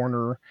that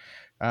corner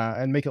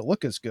and make it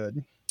look as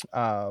good.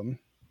 And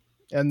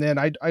then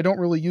I don't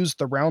really use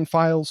the round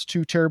files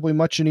too terribly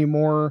much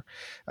anymore.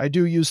 I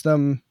do use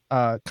them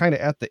kind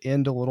of at the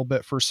end a little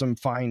bit for some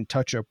fine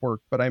touch-up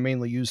work, but I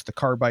mainly use the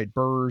carbide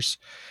burrs.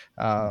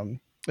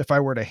 If I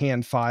were to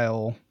hand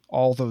file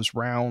all those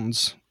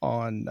rounds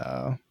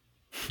on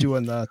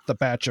doing the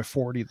batch of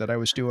 40 that I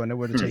was doing, it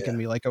would have taken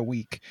me like a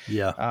week.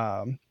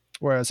 Yeah.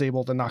 Where I was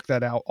able to knock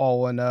that out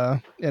all in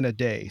a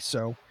day.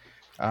 So,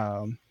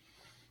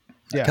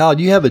 yeah. Kyle,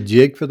 do you have a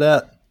jig for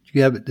that? Do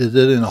you have it? Is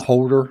it in a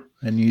holder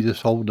and you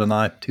just hold the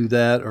knife to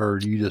that, or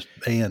do you just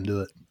hand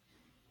do it?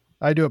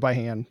 I do it by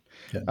hand.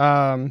 Okay.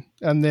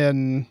 And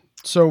then,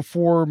 so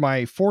for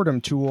my Fordham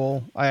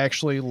tool, I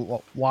actually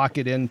lock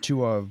it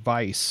into a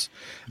vise.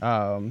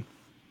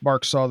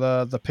 Mark saw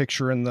the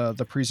picture in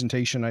the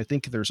presentation. I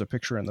think there's a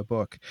picture in the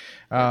book.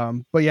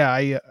 But yeah,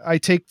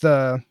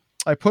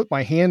 I put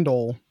my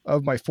handle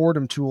of my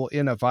Fordham tool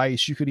in a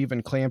vise. You could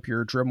even clamp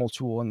your Dremel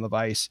tool in the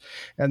vise.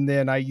 And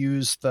then I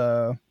use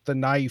the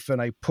knife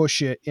and I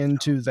push it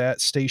into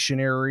that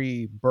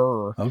stationary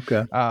burr.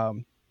 Okay.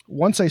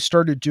 Once I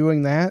started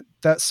doing that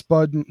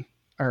spud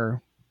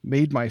or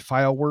made my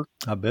file work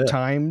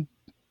time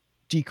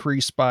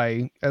decrease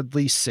by at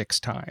least 6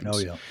 times. Oh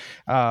yeah.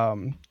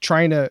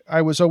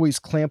 I was always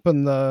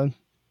clamping the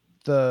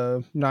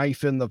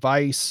knife in the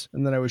vise,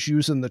 and then I was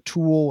using the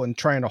tool and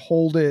trying to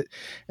hold it.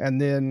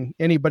 And then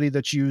anybody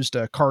that's used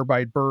a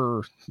carbide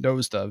burr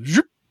knows the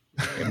zhoop.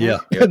 Yeah,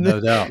 no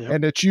doubt.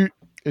 And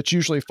it's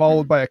usually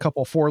followed by a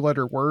couple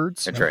 4-letter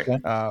words. That's right.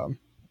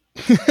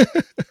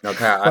 No,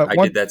 Kyle, I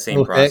did that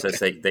same process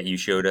that you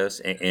showed us,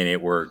 and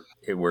it worked.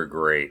 It worked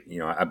great.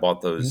 I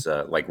bought those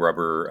like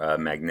rubber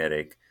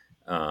magnetic.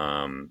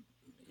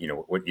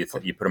 What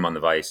you put them on the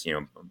vise,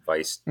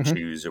 vise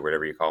shoes or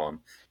whatever you call them,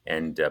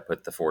 and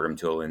put the Fordham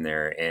tool in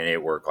there, and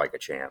it worked like a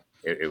champ.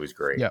 It was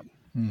great. Yeah.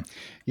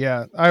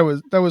 Yeah,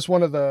 that was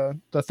one of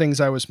the things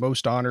I was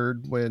most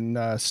honored when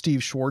Steve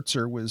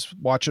Schwartzer was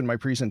watching my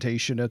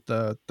presentation at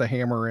the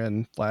Hammer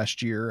Inn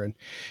last year, and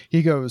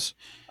he goes,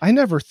 "I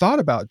never thought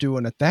about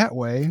doing it that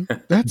way.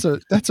 That's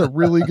a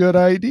really good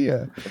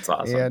idea." That's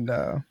awesome.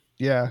 And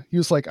yeah, he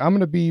was like, "I'm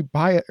gonna be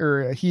by it,"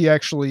 or he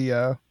actually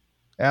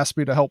asked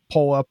me to help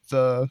pull up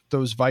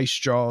those vice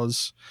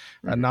jaws,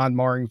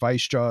 non-marring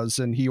vice jaws,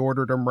 and he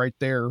ordered them right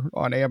there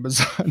on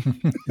Amazon.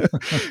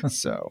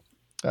 So.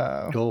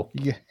 Cool.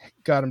 Yeah,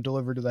 got them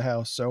delivered to the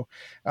house. So,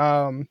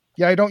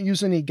 yeah, I don't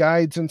use any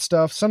guides and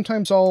stuff.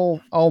 Sometimes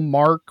I'll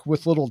mark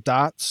with little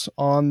dots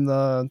on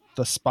the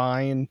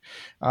spine.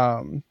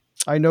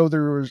 I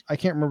know I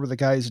can't remember the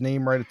guy's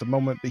name right at the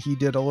moment, but he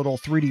did a little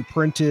 3D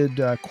printed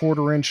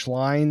 1/4-inch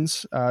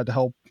lines to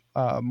help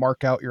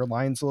mark out your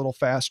lines a little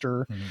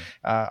faster.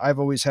 I've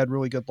always had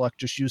really good luck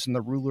just using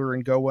the ruler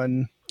and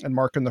going and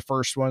marking the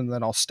first one, and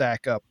then I'll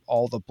stack up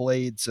all the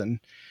blades. And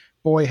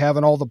boy,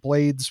 having all the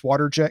blades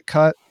water jet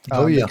cut,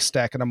 makes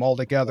stacking them all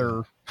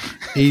together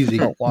easy,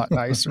 a lot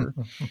nicer.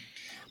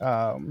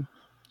 And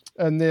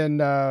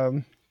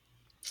then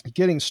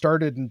getting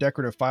started in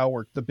decorative file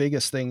work, the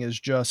biggest thing is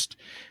just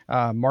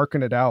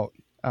marking it out.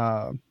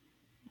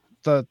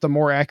 The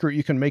more accurate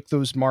you can make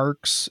those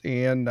marks,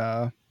 and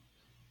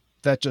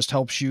that just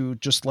helps you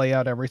just lay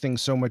out everything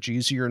so much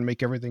easier and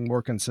make everything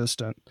more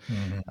consistent.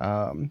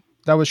 I think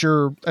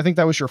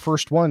that was your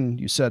first one,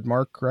 you said,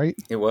 Mark, right?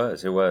 It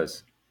was.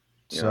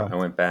 I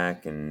went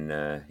back and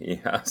I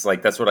was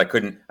like, that's what I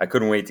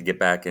couldn't wait to get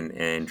back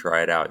and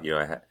try it out.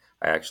 I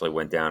actually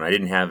went down. I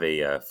didn't have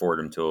a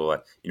Fordham tool.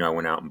 I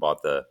went out and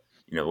bought the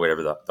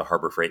whatever the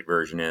Harbor Freight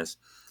version is.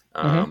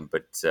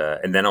 But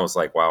and then I was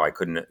like, wow,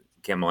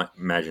 can't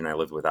imagine I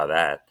lived without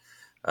that.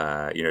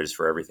 Just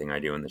for everything I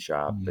do in the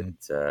shop.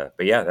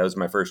 But yeah, that was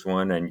my first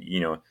one, and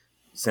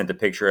sent a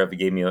picture of it,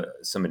 gave me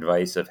some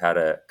advice of how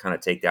to kind of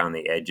take down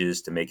the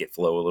edges to make it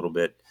flow a little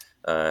bit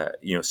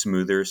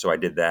smoother. So I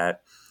did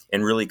that.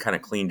 And really kind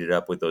of cleaned it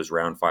up with those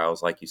round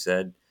files, like you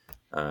said.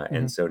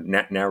 And so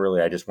now really,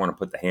 I just want to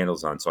put the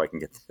handles on so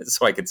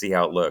I can see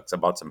how it looks. I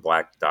bought some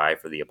black dye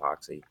for the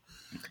epoxy.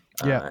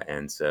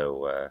 And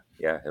so,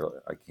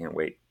 I can't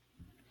wait.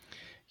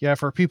 Yeah,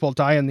 for people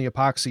dyeing the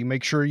epoxy,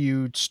 make sure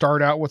you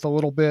start out with a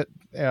little bit.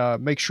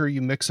 Make sure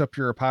you mix up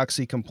your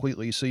epoxy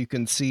completely so you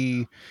can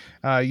see.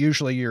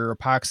 Usually your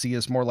epoxy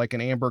is more like an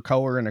amber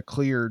color and a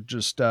clear.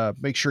 Just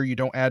make sure you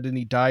don't add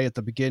any dye at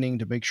the beginning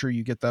to make sure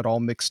you get that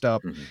all mixed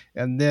up,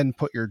 and then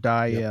put your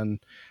dye in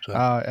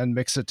and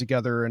mix it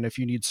together. And if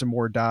you need some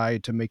more dye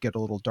to make it a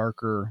little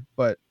darker,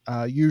 but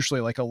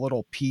usually like a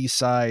little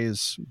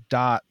pea-size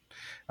dot,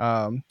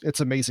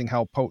 it's amazing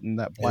how potent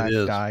that black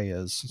dye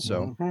is.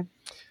 So.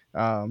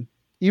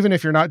 Even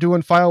if you're not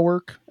doing file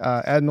work,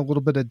 adding a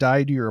little bit of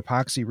dye to your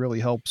epoxy really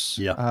helps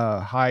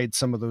hide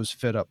some of those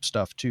fit up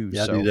stuff too.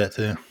 Yeah, so, I do that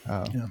too.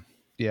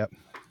 Yeah.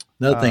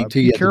 Another thing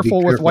too, be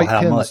careful with white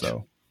pins much.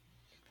 though.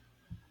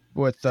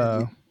 With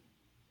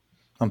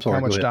I'm sorry.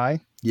 How go much ahead.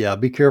 dye? Yeah,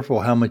 be careful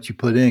how much you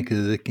put in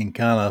because it can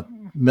kind of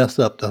mess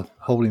up the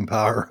holding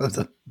power of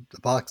the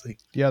epoxy.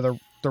 Yeah,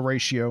 the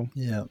ratio.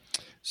 Yeah.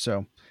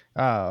 So,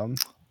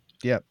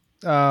 yeah.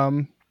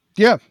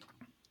 Yeah.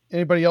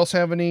 Anybody else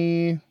have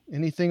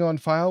anything on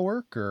file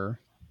work or?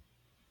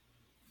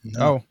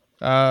 No.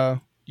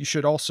 You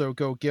should also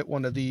go get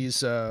one of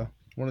these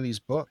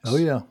books. Oh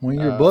yeah, one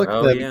of your books.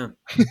 Oh yeah.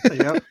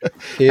 Yep.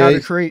 How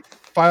to create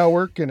file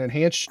work and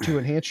enhance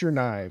your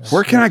knives.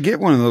 Where can I get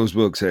one of those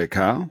books at,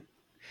 Kyle?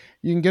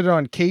 You can get it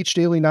on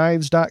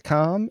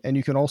cagedailyKnives.com, and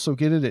you can also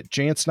get it at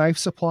Jant's Knife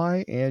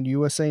Supply and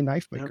USA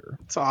Knife Maker.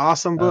 It's an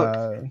awesome book.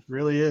 It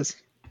really is.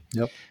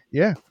 Yep.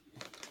 Yeah.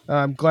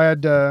 I'm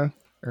glad, I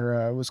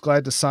was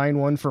glad to sign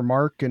one for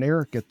Mark and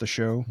Eric at the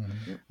show.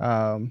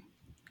 How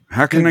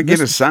can I get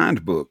a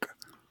signed book?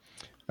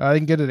 You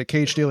can get it at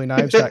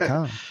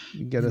cagedailyKnives.com. You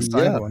can get a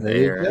signed one.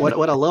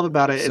 What I love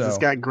about it is it's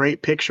got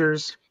great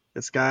pictures.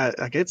 It's got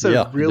it's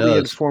a really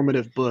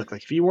informative book.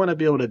 Like if you want to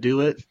be able to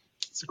do it,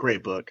 it's a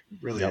great book.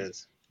 It really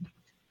is.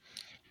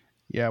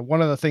 Yeah,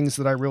 one of the things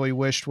that I really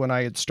wished when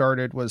I had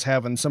started was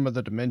having some of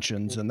the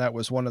dimensions, and that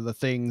was one of the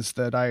things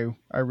that I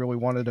really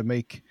wanted to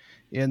make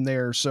in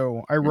there.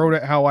 So I wrote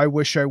it how I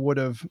wish I would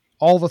have,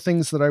 all the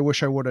things that I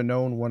wish I would have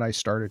known when I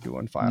started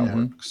doing file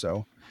work.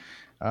 So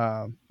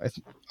I'm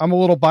a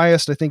little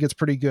biased. I think it's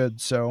pretty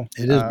good. So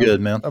it is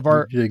good, man.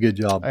 You did a good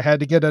job. I had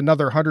to get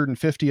another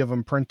 150 of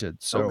them printed.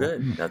 So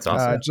good. That's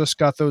awesome. I just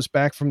got those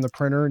back from the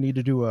printer. Need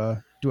to do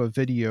a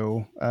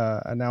video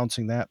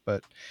announcing that.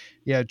 But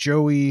yeah,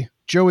 Joey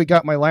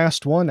got my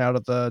last one out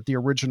of the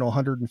original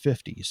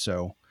 150.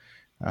 So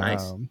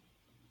nice.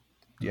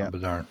 Yeah. Oh,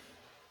 darn.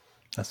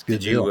 That's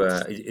good. Did you,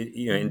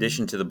 in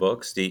addition to the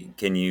books,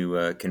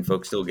 can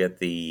folks still get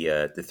the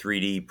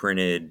 3D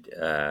printed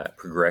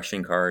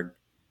progression card?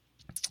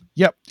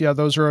 Yep. Yeah,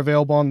 those are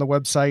available on the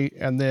website.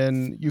 And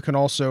then you can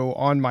also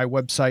on my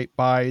website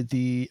buy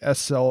the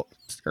STL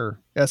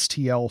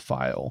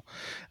file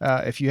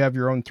if you have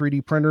your own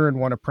 3D printer and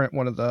want to print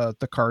one of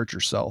the cards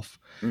yourself.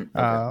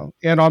 Okay.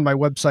 And on my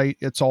website,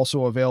 it's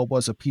also available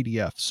as a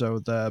PDF. So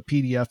the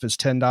PDF is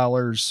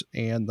 $10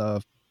 and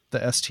the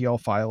STL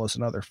file is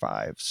another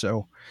 $5.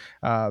 So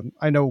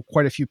I know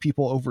quite a few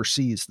people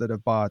overseas that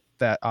have bought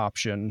that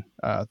option,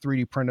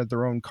 3D printed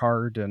their own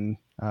card and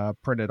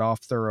printed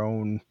off their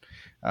own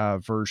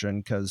version,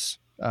 because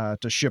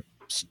to ship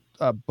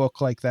a book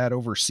like that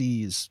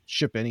overseas,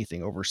 ship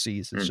anything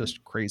overseas, it's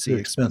just crazy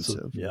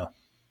expensive. Yeah.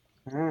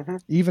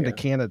 Even to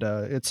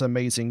Canada, it's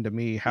amazing to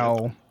me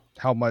how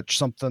much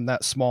something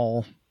that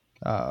small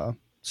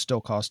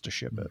still costs to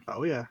ship it.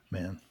 Oh yeah,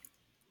 man.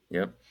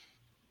 Yep.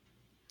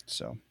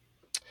 So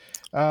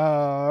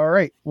all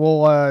right,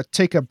 we'll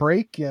take a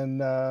break,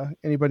 and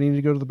anybody need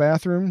to go to the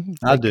bathroom?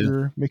 I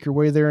do. Make your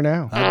way there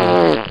now.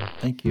 I do.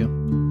 Thank you.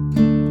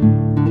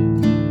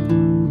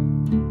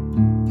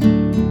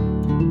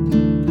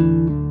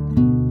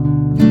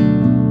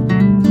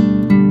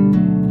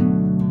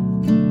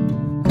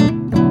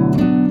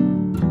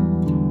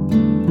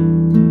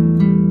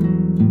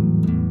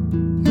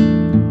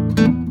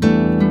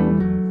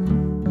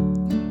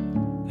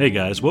 Hey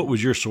guys, what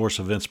was your source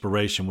of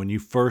inspiration when you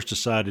first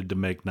decided to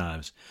make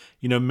knives?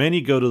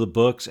 Many go to the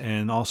books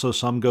and also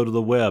some go to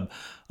the web,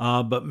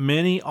 but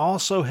many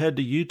also head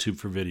to YouTube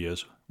for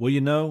videos.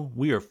 Well,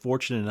 we are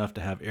fortunate enough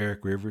to have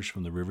Eric Rivers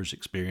from the Rivers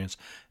Experience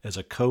as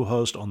a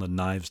co-host on the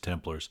Knives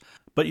Templars.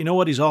 But you know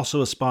what? He's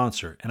also a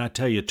sponsor, and I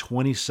tell you,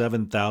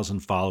 27,000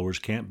 followers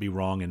can't be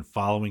wrong in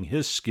following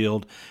his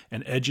skilled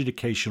and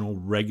educational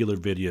regular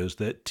videos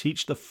that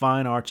teach the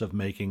fine arts of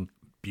making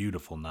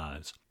beautiful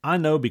knives. I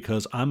know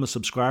because I'm a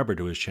subscriber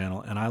to his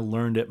channel, and I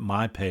learned at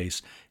my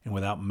pace and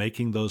without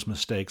making those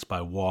mistakes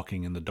by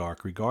walking in the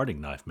dark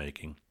regarding knife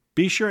making.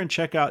 Be sure and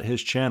check out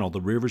his channel,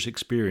 The Rivers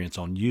Experience,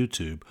 on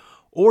YouTube,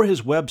 or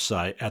his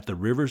website at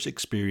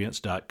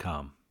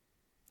theriversexperience.com.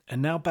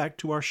 And now back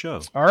to our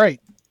show. All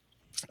right.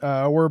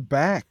 We're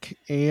back,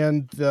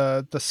 and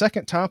the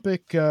second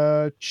topic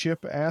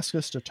Chip asked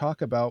us to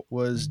talk about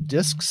was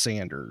disc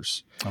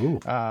sanders.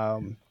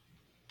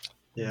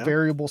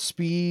 Variable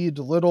speed,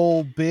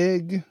 little,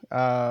 big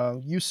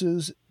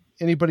uses.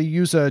 Anybody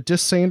use a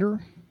disc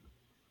sander?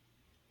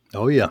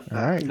 Oh yeah.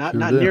 All right. Not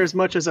near as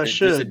much as I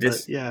should,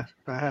 but yeah,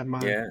 I have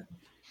mine. Yeah.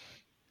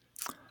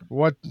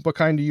 What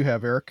kind do you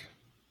have, Eric?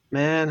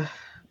 Man,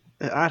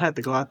 I'd have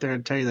to go out there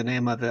and tell you the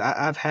name of it.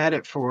 I've had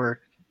it for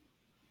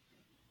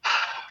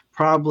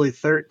probably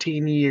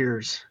 13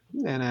 years,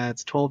 and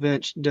it's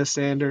 12-inch disc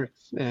sander,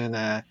 and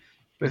I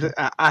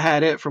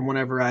had it from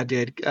whenever I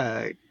did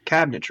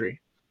cabinetry.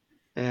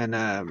 And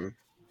a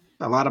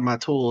lot of my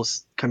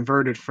tools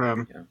converted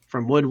from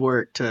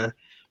woodwork to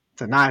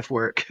knife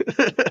work.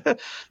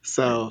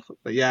 So,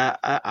 but yeah,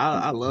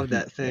 I love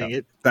that thing.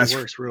 It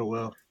works real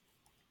well.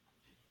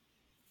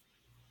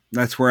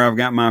 That's where I've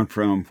got mine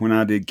from when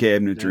I did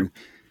cabinetry.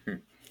 Yeah.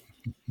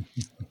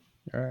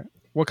 All right.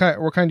 What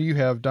kind do you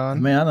have, Don?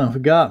 Man, I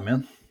forgot,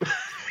 man.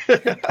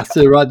 I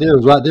said right there. It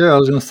was right there. I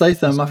was going to say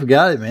something. I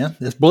forgot it, man.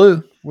 It's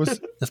blue.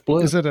 It's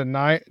blue. Is it a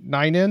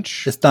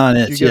 9-inch? It's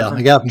 9-inch. Yeah,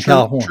 I got it from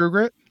California. True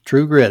Grit.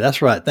 True grit.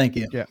 That's right. Thank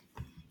you. Yeah.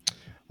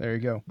 There you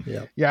go.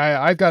 Yeah.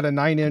 Yeah, I've got a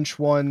 9-inch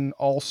one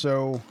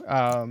also.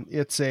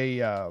 It's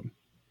a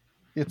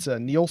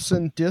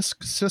Nielsen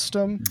disc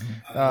system.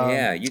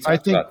 Yeah, you I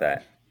talked think about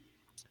that.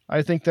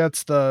 I think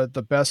that's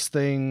the best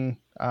thing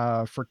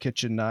for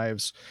kitchen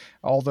knives.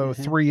 Although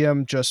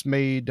 3M just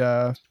made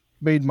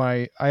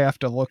my I have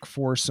to look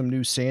for some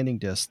new sanding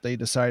discs. They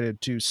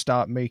decided to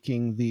stop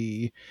making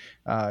the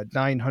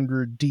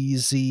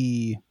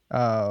 900DZ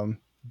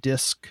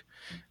disc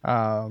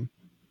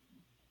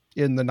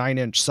in the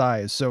 9-inch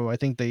size. So I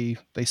think they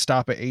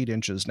stop at 8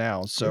 inches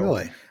now. So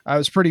Really? I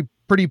was pretty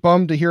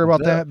bummed to hear about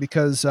Yeah. that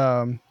because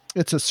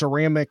it's a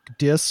ceramic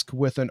disc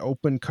with an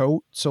open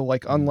coat. So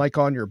like unlike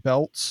on your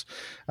belts,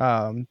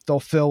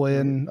 they'll fill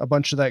in a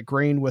bunch of that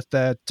grain with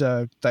that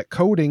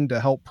coating to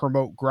help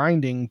promote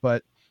grinding.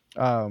 But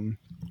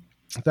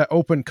that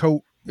open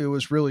coat, it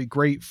was really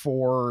great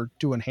for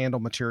doing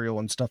handle material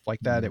and stuff like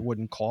that. It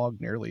wouldn't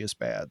clog nearly as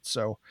bad.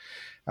 So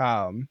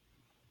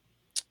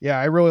yeah,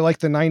 I really like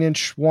the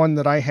 9-inch one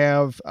that I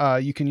have.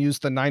 You can use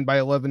the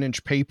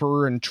 9x11-inch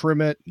paper and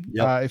trim it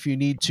if you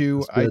need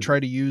to. I try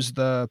to use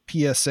the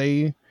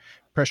PSA,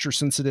 pressure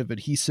sensitive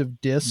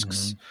adhesive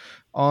discs,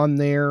 on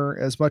there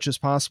as much as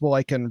possible.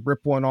 I can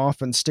rip one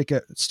off and stick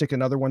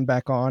another one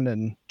back on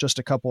in just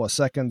a couple of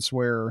seconds,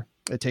 where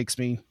it takes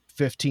me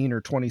 15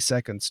 or 20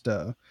 seconds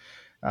to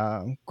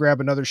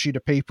grab another sheet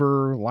of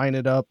paper, line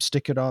it up,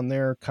 stick it on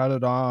there, cut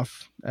it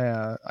off.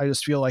 I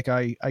just feel like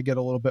I get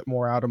a little bit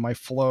more out of my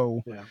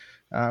flow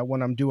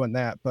when I'm doing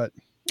that. But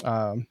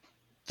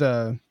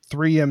the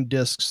 3M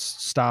discs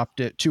stopped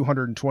at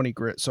 220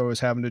 grit, so I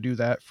was having to do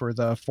that for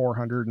the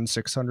 400 and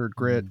 600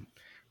 grit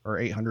or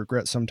 800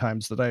 grit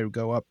sometimes that I would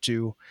go up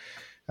to.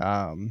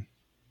 But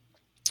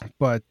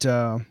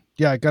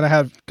yeah, gonna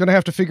have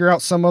to figure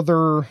out some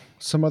other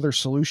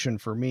solution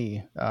for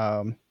me.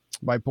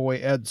 My boy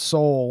Ed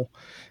Soul,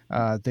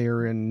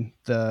 there in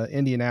the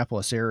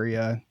Indianapolis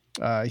area.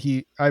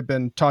 I've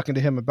been talking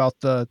to him about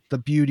the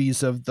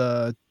beauties of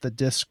the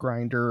disc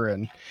grinder,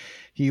 and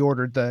he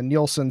ordered the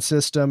Nielsen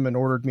system and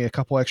ordered me a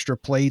couple extra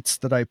plates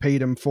that I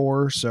paid him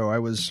for. So I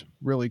was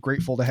really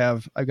grateful to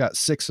have. I've got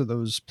 6 of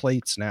those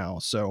plates now,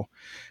 so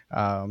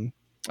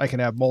I can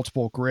have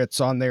multiple grits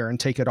on there and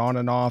take it on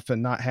and off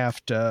and not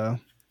have to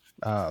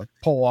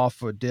pull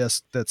off a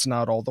disc that's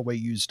not all the way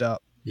used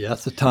up. Yeah,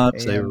 that's a time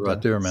saver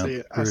right there, man.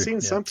 See, I've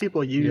seen some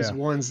people use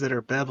ones that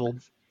are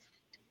beveled.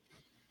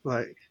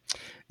 Like,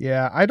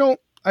 yeah, I don't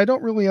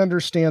really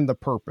understand the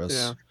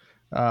purpose.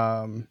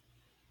 I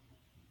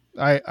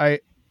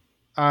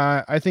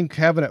think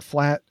having it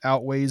flat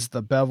outweighs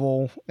the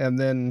bevel, and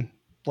then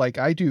like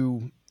I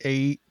do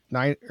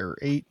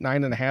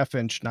 9.5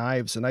 inch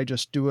knives, and I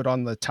just do it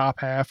on the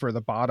top half or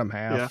the bottom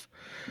half.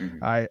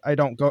 I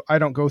don't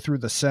go through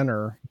the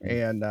center,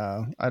 and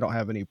I don't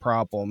have any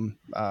problem.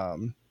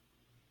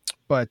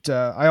 But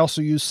I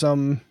also use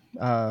some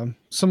of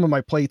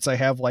my plates. I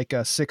have like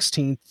a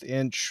 16th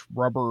inch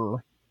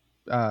rubber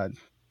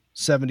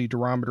 70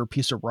 durometer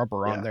piece of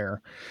rubber on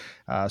there.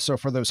 So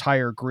for those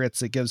higher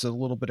grits, it gives it a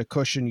little bit of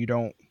cushion. You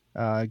don't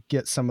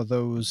get some of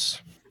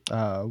those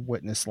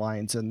witness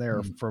lines in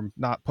there from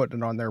not putting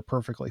it on there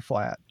perfectly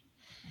flat.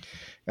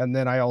 And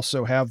then I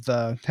also have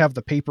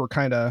the paper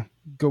kind of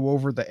go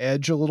over the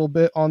edge a little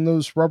bit on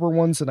those rubber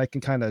ones, and I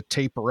can kind of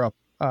taper up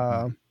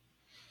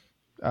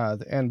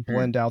and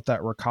blend out that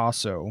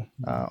ricasso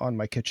on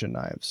my kitchen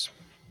knives.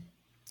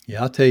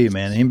 Yeah, I'll tell you,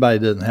 man, anybody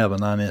that doesn't have a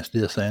 9-inch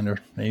disc sander,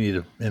 they need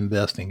to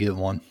invest and get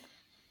one.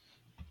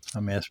 I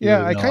mean, it's really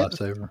a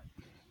lifesaver.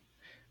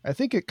 I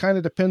think it kind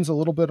of depends a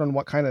little bit on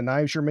what kind of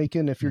knives you're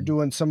making. If you're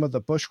doing some of the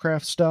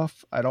bushcraft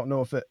stuff, I don't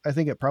know I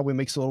think it probably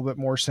makes a little bit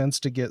more sense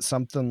to get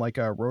something like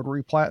a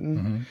rotary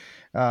platen.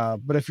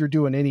 But if you're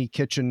doing any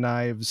kitchen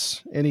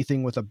knives,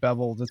 anything with a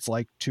bevel that's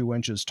like 2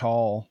 inches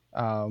tall,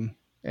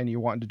 and you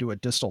want to do a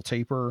distal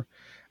taper,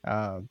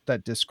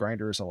 that disc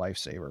grinder is a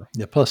lifesaver.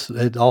 Yeah. Plus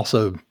it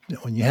also,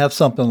 when you have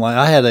something like,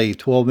 I had a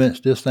 12-inch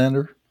disc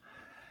sander,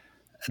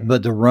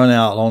 but the run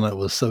out on it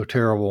was so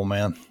terrible,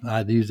 man.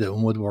 I'd used it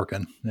in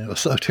woodworking. It was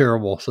so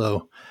terrible.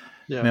 So,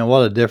 man,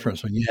 what a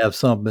difference when you have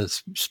something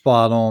that's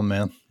spot on,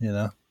 man. You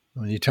know,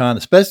 when you're trying,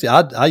 especially,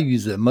 I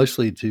use it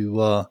mostly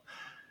to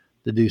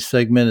do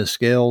segmented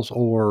scales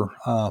or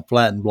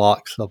flattened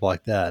blocks, stuff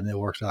like that, and it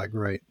works out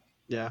great.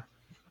 Yeah.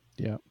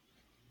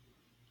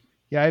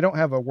 I don't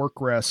have a work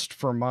rest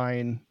for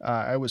mine.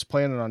 I was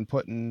planning on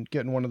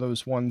getting one of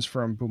those ones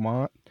from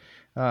Beaumont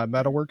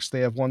Metalworks. They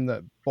have one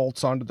that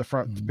bolts onto the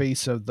front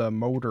base of the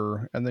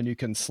motor, and then you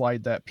can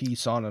slide that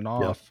piece on and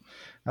off.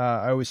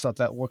 I always thought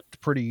that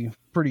looked pretty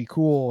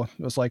cool.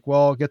 It was like,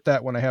 well, I'll get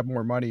that when I have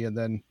more money, and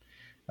then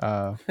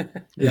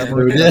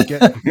never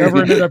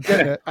ended up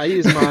getting it. I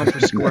use mine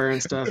for square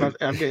and stuff.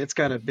 It's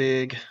got a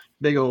big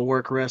old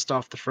work rest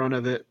off the front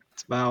of it.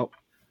 It's about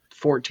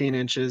 15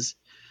 inches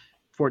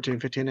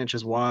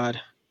wide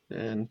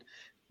and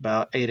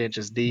about 8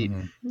 inches deep.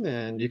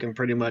 And you can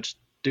pretty much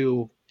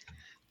do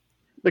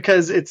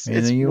because it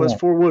Anything you was want.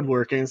 for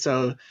woodworking,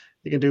 so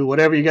you can do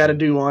whatever you got to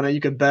do on it.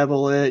 You can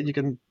bevel it, you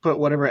can put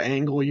whatever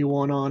angle you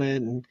want on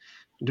it, and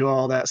do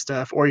all that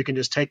stuff, or you can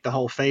just take the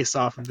whole face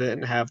off of it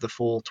and have the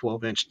full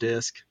 12-inch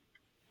disc.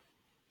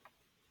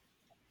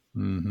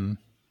 Mm-hmm.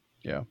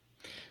 Yeah.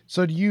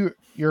 So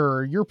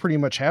you're pretty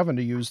much having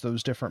to use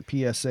those different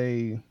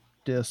PSA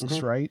discs,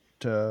 right?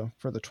 For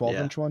the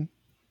 12-inch one.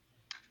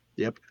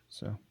 Yep.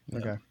 So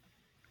okay.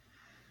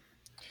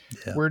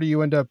 Yeah. Where do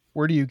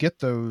you get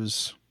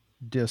those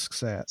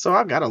discs at? So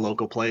I've got a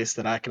local place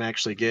that I can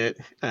actually get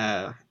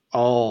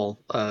all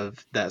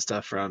of that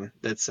stuff from.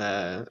 It's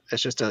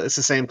the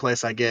same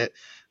place I get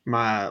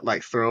my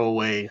like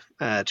throwaway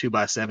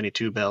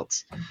 2x72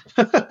 belts.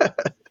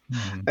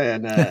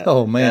 And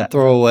oh man,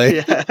 throwaway.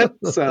 Yeah.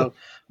 So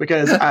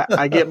because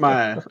I get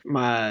my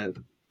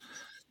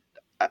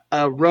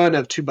a run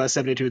of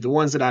 2x72, the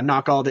ones that I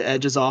knock all the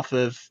edges off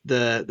of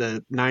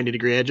the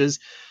 90-degree edges,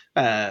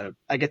 I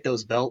get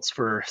those belts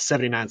for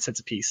 79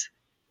 cents a piece.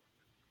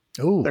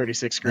 Ooh,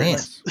 36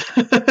 grams.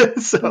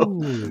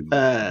 So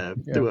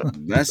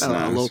that's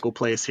a local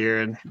place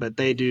here, but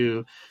they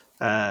do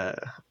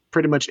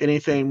pretty much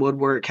anything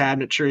woodwork,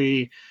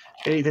 cabinetry,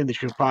 anything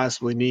that you could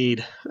possibly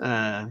need.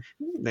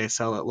 They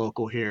sell it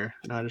local here,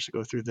 and I just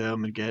go through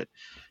them and get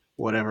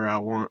whatever I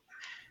want.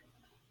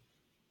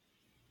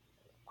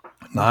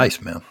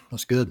 Nice, man.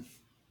 That's good.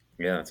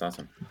 Yeah, that's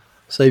awesome.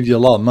 Saves you a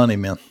lot of money,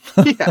 man.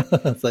 Yeah,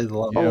 saves a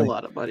lot of money.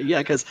 Lot of money. Yeah,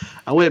 because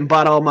I went and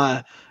bought all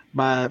my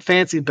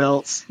fancy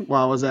belts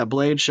while I was at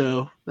Blade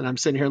Show, and I'm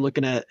sitting here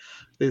looking at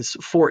this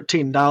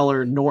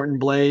 $14 Norton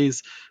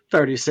Blaze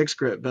 36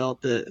 grit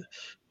belt that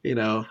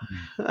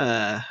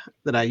that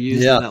I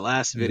used in that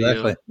last video.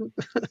 Exactly.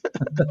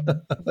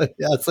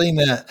 Yeah, I've seen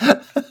that.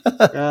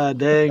 God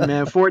dang,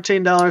 man,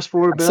 $14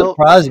 for a belt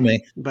surprised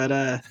me. But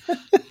I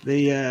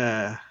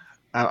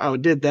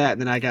did that,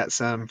 and then I got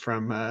some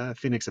from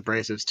Phoenix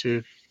Abrasives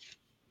too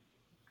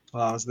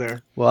while I was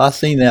there. Well, I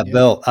seen that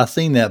belt. I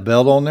seen that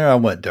belt on there. I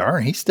went,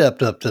 darn, he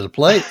stepped up to the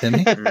plate, didn't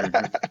he?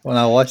 When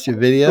I watched your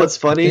video. What's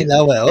funny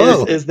I went,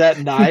 oh, is that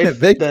knife,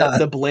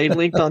 the blade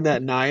length on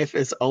that knife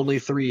is only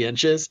 3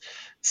 inches.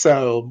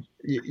 So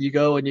you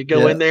go and you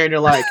go in there and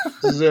you're like,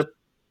 zip,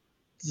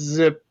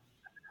 zip,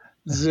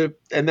 zip.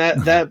 And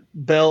that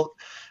belt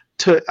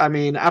took, I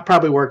mean, I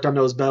probably worked on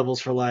those bevels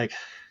for like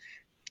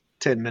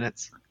 10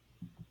 minutes.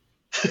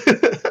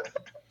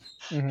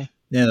 Mm-hmm.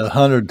 Yeah,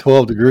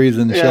 112 degrees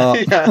in the shop.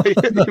 Yeah,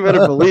 you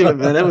better believe it,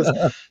 man.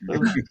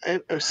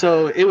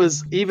 It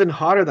was even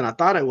hotter than I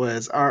thought it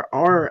was.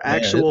 Our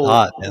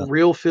actual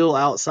real feel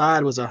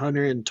outside was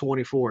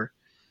 124.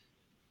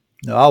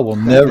 No, I will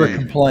never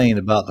complain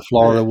about the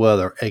Florida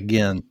weather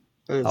again.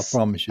 I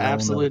promise you.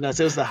 Absolutely nuts.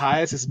 It was the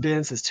highest it's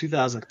been since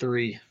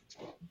 2003.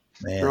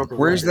 Man,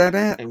 where's that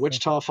at? In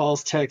Wichita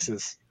Falls,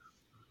 Texas.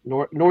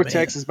 North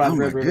Texas by the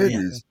Red River.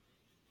 Goodness.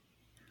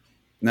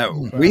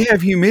 No, we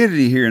have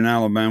humidity here in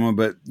Alabama,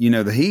 but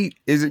the heat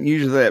isn't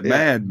usually that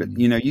bad. But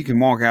you can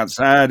walk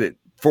outside at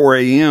 4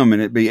 a.m.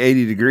 and it'd be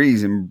 80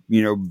 degrees and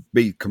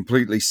be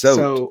completely soaked.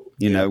 So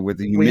with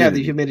the humidity. We have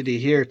the humidity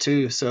here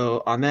too.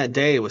 So on that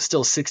day, it was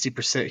still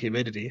 60%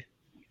 humidity.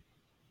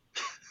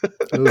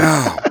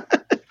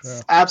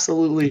 It's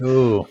absolutely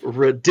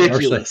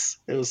ridiculous.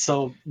 It was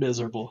so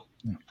miserable.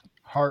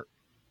 Hard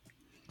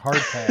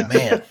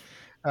pass,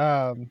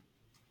 man.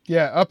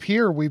 Yeah, up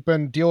here we've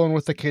been dealing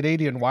with the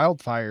Canadian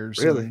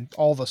wildfires and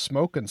all the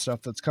smoke and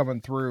stuff that's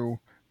coming through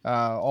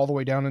all the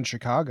way down in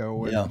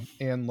Chicago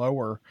and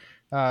lower.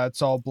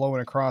 It's all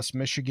blowing across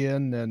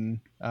Michigan and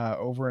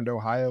over into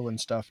Ohio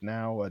and stuff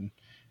now. And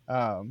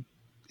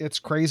it's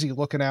crazy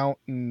looking out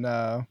and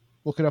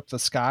looking up the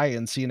sky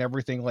and seeing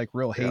everything like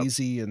real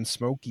hazy and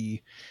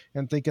smoky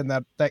and thinking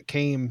that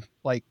came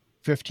like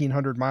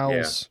 1,500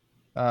 miles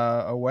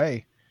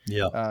away.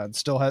 Yeah.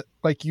 Still had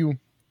like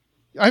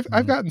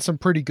I've gotten some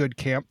pretty good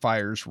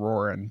campfires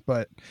roaring,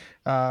 but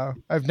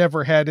I've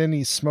never had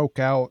any smoke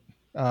out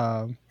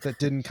that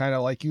didn't kind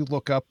of like you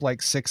look up like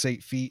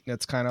 6-8 feet and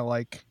it's kind of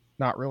like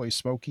not really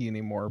smoky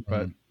anymore.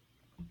 But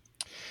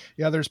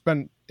yeah, there's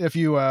been if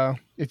you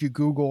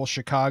Google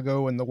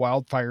Chicago and the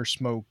wildfire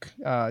smoke,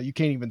 you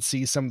can't even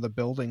see some of the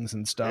buildings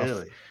and stuff.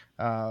 Really?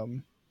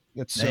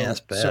 It's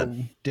so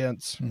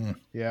dense.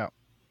 Yeah.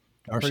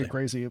 Pretty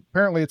crazy.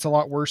 Apparently it's a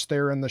lot worse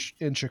there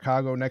in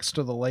Chicago next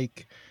to the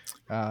lake,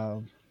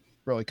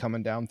 really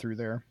coming down through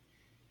there.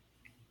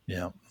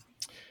 Yeah.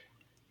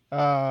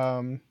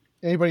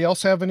 Anybody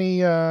else have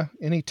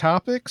any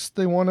topics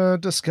they want to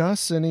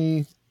discuss?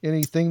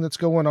 Anything that's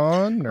going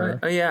on? Or?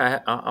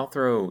 I'll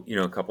throw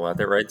a couple out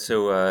there, right?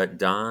 So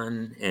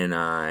Don and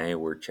I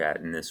were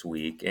chatting this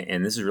week,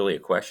 and this is really a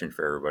question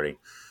for everybody.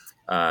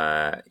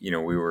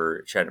 We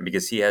were chatting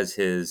because he has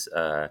his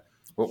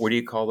what do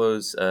you call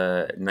those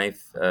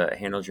knife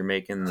handles you're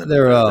making?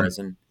 They're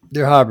resin?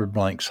 They're hybrid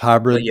blanks.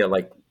 Hybrid.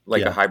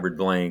 Like a hybrid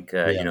blank,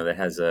 that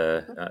has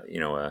a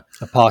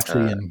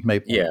epoxy and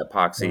maple. Yeah,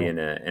 epoxy and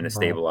a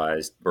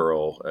stabilized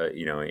burl,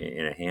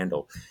 in a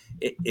handle.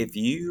 If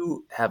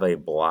you have a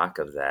block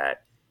of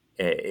that,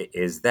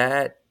 Is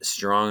that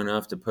strong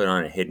enough to put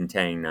on a hidden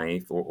tang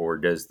knife, or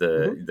does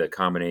the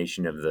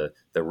combination of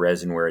the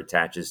resin where it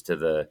attaches to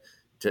the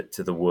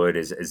wood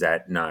is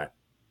that not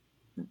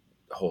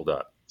hold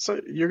up? So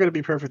you're going to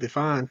be perfectly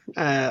fine.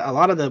 A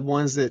lot of the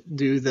ones that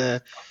do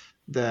the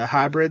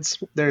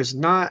hybrids, there's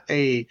not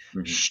a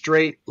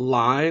straight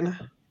line.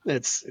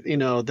 It's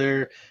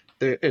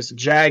it's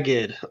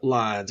jagged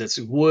lines. It's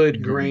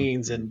wood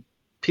grains and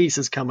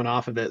pieces coming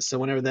off of it. So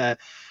whenever that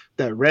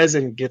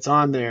resin gets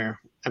on there,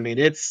 I mean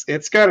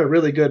it's got a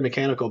really good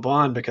mechanical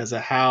bond because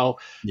of how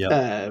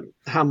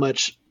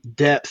much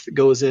depth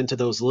goes into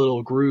those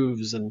little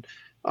grooves and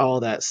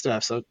all that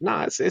stuff. So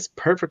no, it's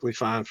perfectly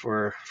fine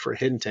for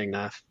hidden tang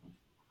knife.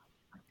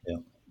 Yeah.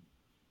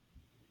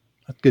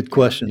 That's a good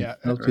question. Yeah.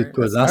 That was a good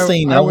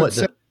question. I would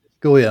say,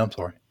 go ahead. I'm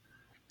sorry.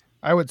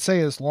 I would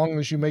say as long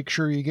as you make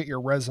sure you get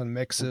your resin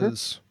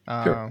mixes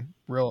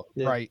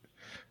right.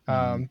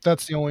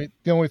 That's the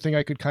only thing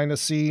I could kind of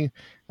see.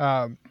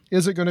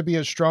 Is it going to be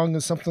as strong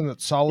as something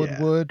that's solid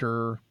wood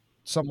or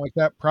something like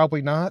that?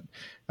 Probably not.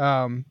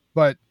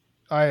 But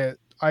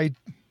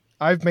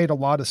I've made a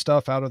lot of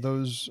stuff out of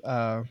those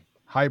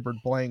hybrid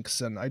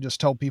blanks, and I just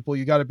tell people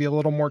you got to be a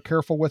little more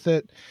careful with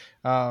it.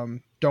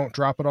 Don't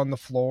drop it on the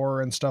floor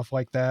and stuff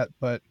like that,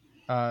 but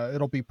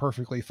it'll be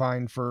perfectly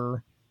fine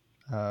for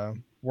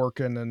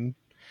working, and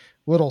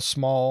little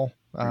small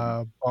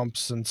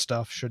bumps and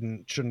stuff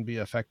shouldn't be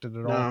affected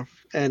at all. No,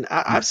 and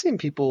I've seen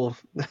people,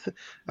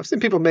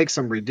 make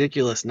some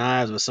ridiculous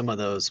knives with some of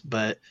those,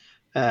 but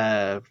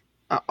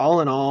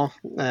all in all,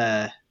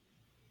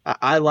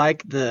 I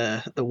like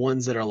the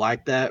ones that are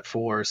like that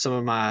for some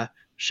of my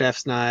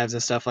chef's knives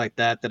and stuff like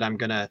that I'm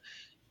gonna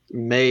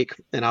make,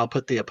 and I'll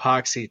put the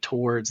epoxy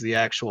towards the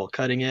actual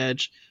cutting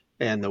edge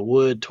and the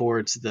wood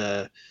towards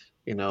the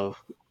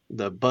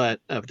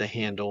butt of the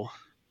handle,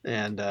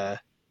 and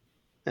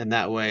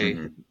that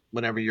way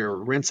whenever you're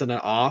rinsing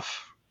it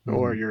off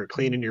or you're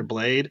cleaning your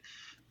blade,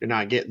 you're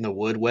not getting the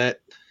wood wet.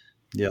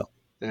 Yeah.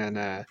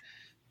 And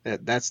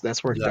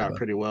that's worked out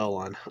pretty well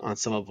on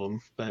some of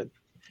them, but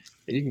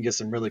you can get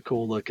some really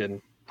cool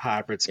looking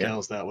hybrid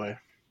scales that way.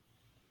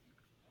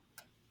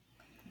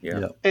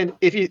 Yeah. And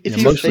if you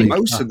go ahead.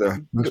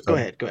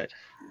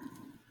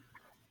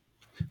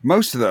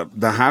 Most of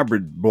the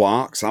hybrid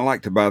blocks, I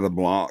like to buy the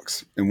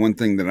blocks. And one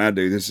thing that I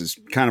do, this is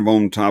kind of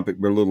on topic,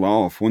 but a little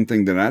off. One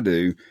thing that I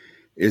do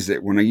is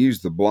that when I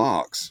use the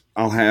blocks,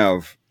 I'll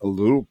have a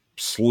little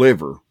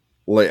sliver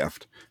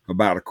left,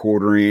 about a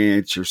 1/4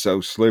 inch or so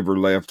sliver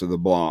left of the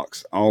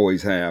blocks. I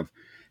always have.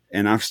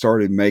 And I've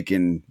started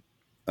making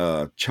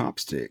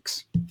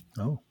chopsticks,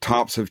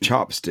 tops of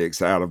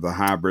chopsticks out of the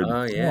hybrid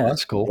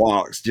that's cool.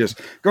 blocks. Just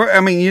go. I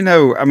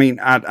know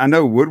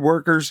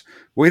woodworkers,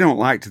 we don't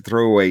like to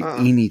throw away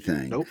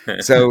anything. Nope.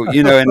 So,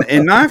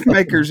 and knife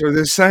makers are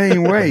the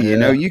same way.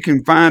 You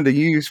can find a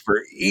use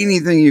for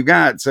anything you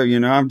got. So,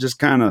 I'm just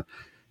kind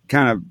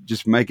of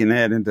just making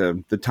that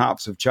into the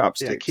tops of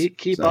chopsticks. Yeah,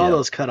 keep all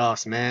those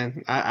cutoffs,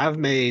 man. I've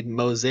made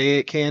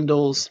mosaic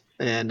handles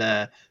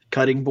and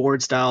cutting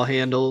board style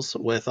handles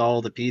with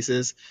all the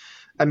pieces.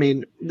 I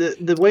mean,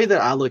 the way that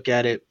I look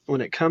at it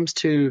when it comes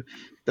to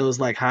those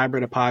like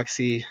hybrid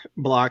epoxy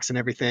blocks and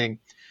everything,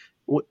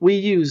 we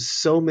use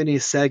so many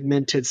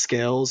segmented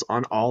scales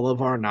on all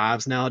of our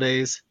knives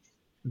nowadays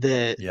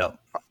that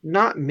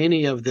not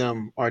many of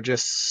them are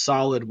just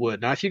solid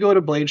wood. Now, if you go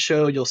to Blade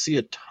Show, you'll see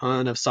a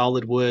ton of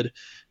solid wood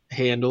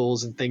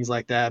handles and things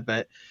like that.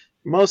 But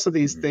most of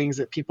these things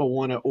that people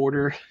want to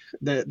order,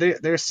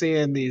 they're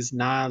seeing these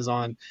knives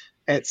on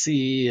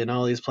Etsy and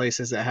all these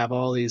places that have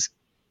all these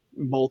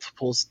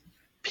multiple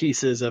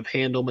pieces of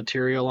handle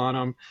material on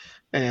them,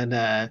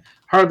 and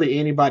hardly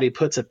anybody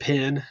puts a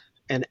pin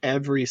in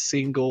every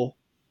single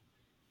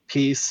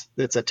piece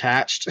that's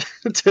attached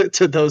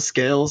to those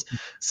scales.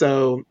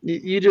 So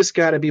you just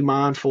got to be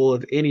mindful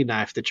of any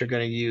knife that you're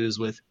going to use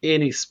with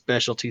any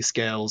specialty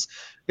scales.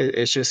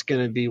 It's just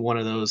going to be one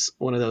of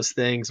those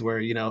things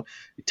where you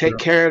take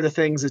care of the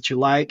things that you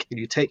like and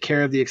you take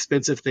care of the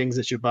expensive things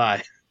that you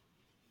buy.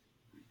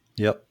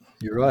 Yep,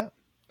 you're right.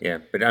 Yeah,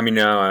 but I mean,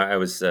 no, I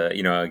was,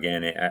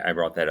 again, I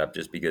brought that up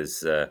just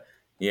because,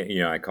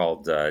 I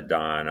called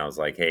Don. I was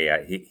like,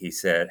 hey, he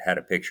had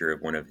a picture of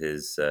one of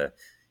his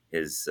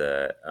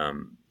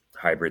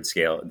hybrid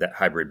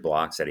hybrid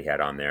blocks that he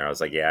had on there. I was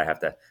like, yeah,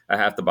 I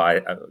have to buy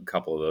a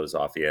couple of those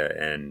off you.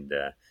 And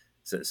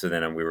so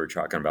then we were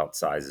talking about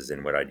sizes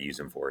and what I'd use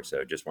them for.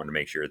 So just wanted to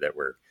make sure that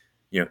we're,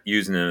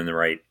 using them in the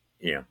right,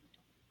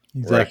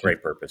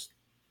 right purpose.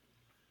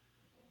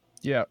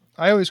 Yeah,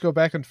 I always go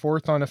back and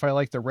forth on if I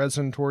like the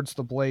resin towards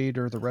the blade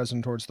or the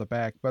resin towards the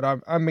back, but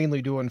I'm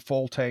mainly doing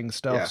full tang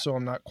stuff, so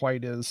I'm not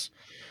quite as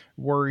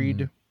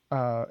worried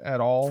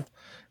at all.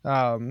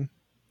 The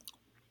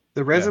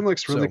resin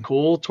looks really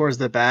cool towards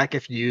the back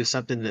if you use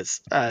something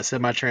that's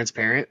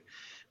semi-transparent,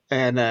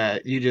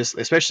 and you just,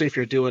 especially if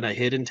you're doing a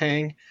hidden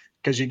tang,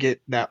 because you get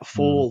that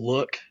full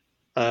look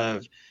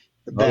of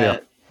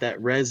that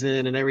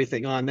resin and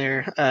everything on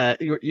there.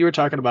 You were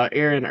talking about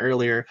Aaron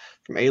earlier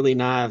from Alien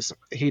Knives.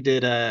 He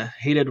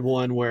did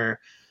one where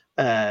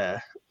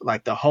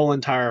like the whole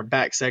entire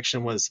back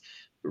section was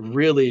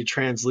really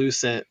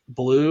translucent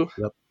blue,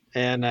 Yep.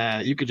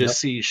 and you could just Yep.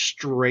 see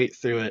straight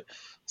through it.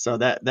 So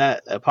that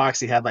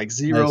epoxy had like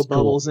zero That's cool.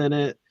 bubbles in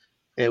it.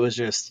 It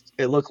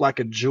looked like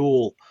a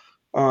jewel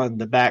on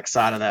the back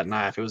side of that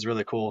knife. It was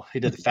really cool. He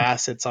did the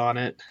facets on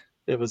it.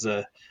 It was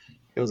a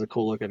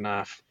cool looking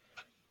knife.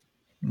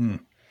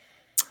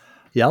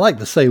 Yeah, I like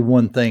to say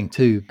one thing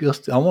too.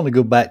 Just I want to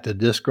go back to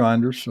disc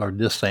grinders or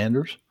disc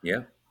sanders.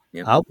 Yeah.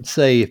 I would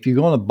say if you're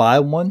going to buy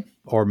one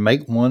or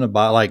make one,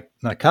 like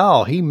now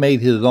Kyle, he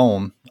made his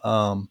own,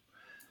 and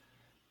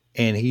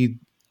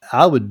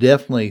I would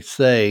definitely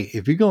say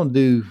if you're going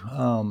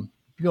to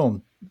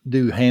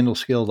do handle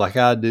skills like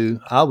I do,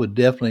 I would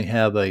definitely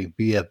have a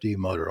BFD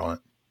motor on it.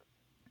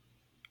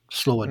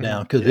 Slow it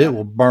down because it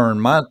will burn.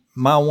 My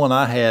one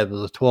I had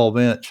was a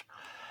 12-inch,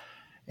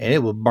 and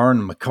it would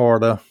burn the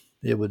micarta.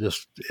 It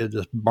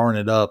just burn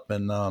it up,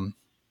 and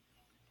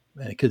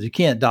because you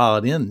can't dial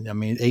it in. I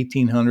mean,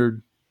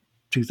 1,800,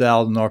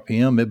 2,000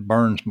 RPM, it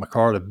burns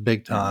micarta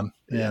big time.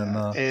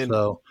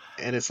 And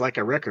it's like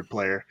a record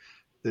player.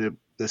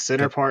 The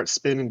center part's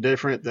spinning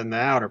different than the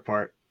outer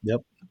part.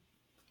 Yep,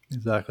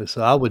 exactly.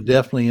 So I would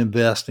definitely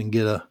invest and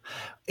get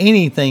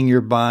anything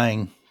you're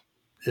buying.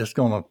 It's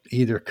going to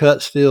either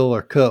cut steel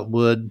or cut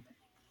wood.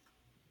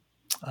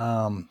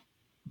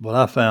 What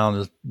I found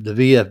is the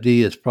VFD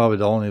is probably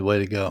the only way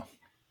to go.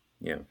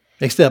 Yeah.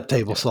 Except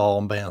table saw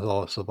and bands,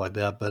 all that stuff like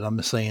that. But I'm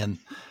just saying,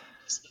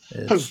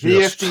 it's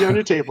VFD on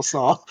your table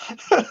saw.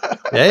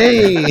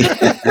 Hey,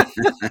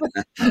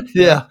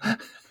 yeah.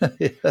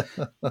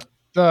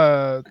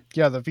 The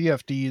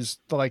VFDs,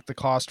 like the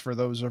cost for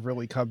those have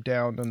really come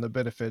down, and the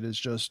benefit is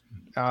just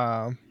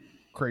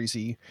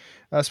crazy,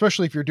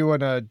 especially if you're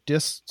doing a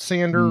disc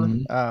sander.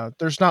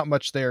 There's not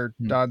much there.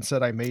 Don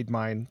said I made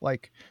mine.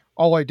 Like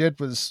all I did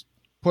was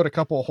put a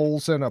couple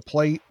holes in a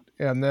plate,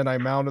 and then I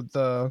mounted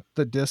the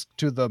disc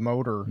to the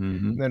motor,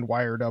 and then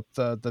wired up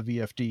the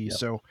VFD. Yep.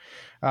 So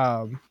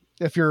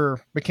if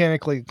you're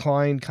mechanically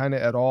inclined kind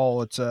of at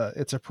all, it's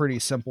a pretty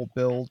simple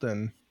build,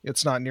 and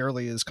it's not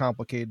nearly as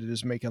complicated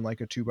as making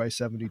like a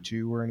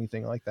 2x72 or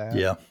anything like that.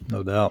 Yeah,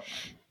 no doubt.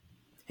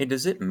 Hey,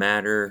 does it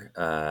matter?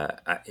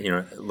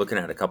 Looking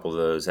at a couple of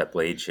those at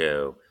Blade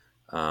Show,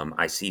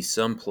 I see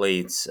some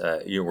plates,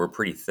 were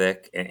pretty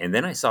thick, and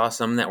then I saw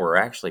some that were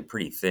actually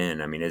pretty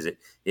thin. I mean, is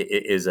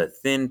a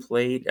thin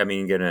plate? I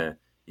mean, gonna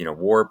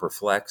warp or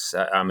flex?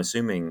 I'm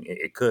assuming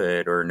it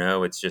could, or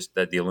no? It's just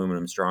that the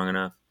aluminum's strong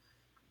enough.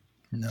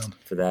 No,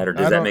 for that, or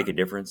does that make a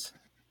difference?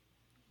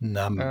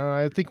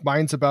 I think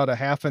mine's about a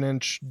half an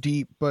inch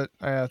deep, but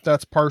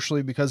that's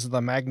partially because of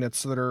the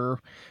magnets that are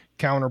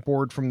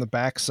counterbored from the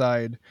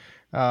backside.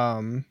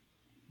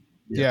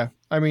 Yeah,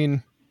 I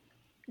mean,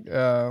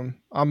 I'm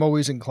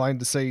always inclined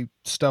to say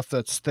stuff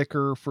that's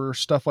thicker for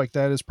stuff like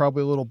that is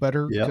probably a little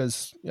better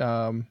because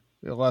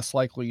less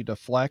likely to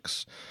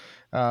flex.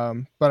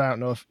 But I don't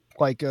know if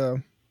I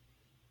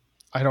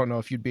don't know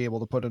if you'd be able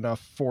to put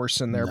enough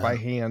force in there by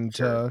hand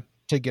to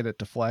get it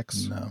to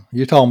flex. No,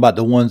 you're talking about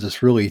the ones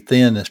that's really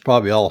thin. That's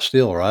probably all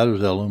steel, right? Or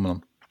is it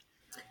aluminum?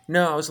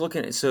 No, I was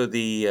looking at, so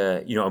the,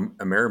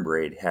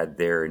 Ameribraid had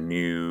their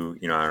new,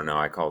 I don't know,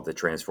 I call it the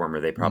transformer.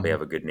 They probably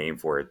have a good name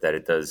for it, that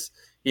it does,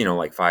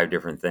 like 5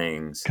 different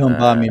things. Come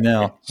by me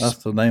now. That's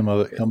the name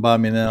of it. Come by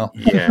me now.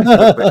 Yeah.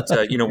 But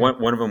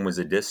one of them was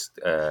a disc,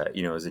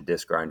 was a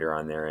disc grinder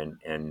on there,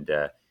 and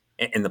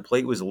the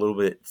plate was a little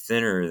bit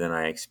thinner than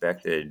I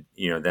expected,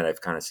 that I've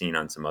kind of seen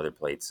on some other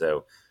plates.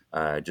 So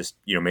just,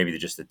 maybe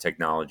just the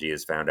technology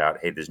has found out,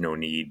 hey, there's no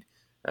need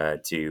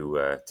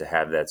to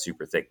have that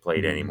super thick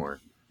plate anymore.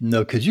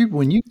 No, because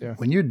when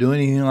you're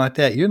doing anything like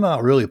that, you're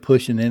not really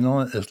pushing in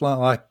on it. It's not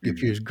like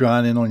if you're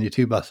grinding on your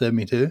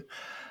 2x72.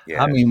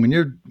 Yeah. I mean,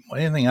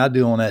 anything I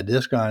do on that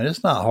disc grinder,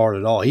 it's not hard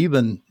at all.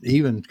 Even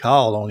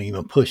Kyle don't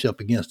even push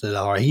up against it,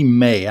 or he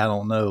may, I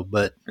don't know.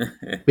 But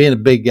being a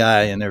big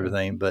guy and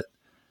everything, but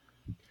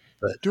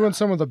doing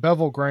some of the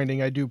bevel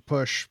grinding, I do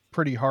push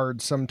pretty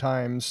hard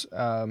sometimes.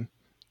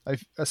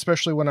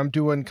 Especially when I'm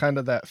doing kind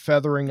of that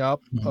feathering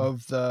up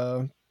of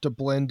to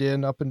blend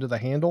in up into the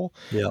handle.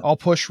 Yeah. I'll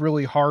push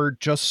really hard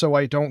just so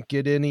I don't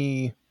get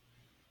any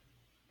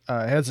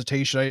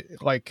hesitation.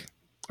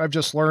 I've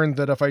just learned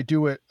that if I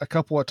do it a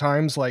couple of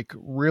times, like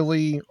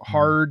really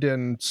hard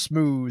and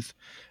smooth,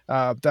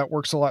 that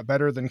works a lot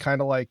better than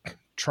kind of like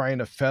trying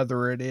to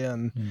feather it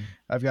in.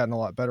 I've gotten a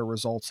lot better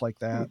results like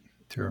that.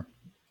 Sure.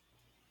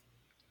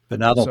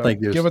 But I don't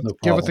think there's no problem.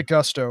 Give it the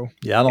gusto.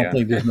 Yeah, I don't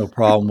think there's no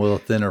problem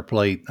with a thinner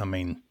plate. I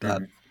mean,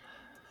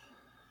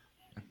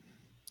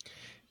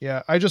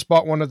 yeah, I just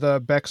bought one of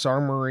the Beck's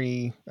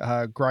Armory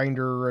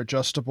grinder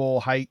adjustable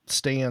height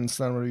stands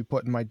that I'm going to be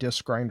putting my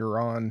disc grinder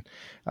on.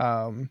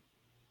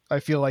 I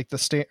feel like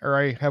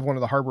I have one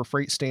of the Harbor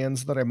Freight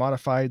stands that I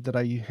modified that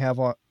I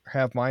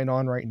have mine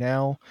on right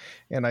now,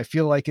 and I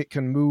feel like it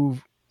can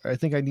move. I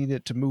think I need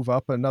it to move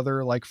up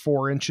another like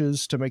 4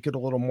 inches to make it a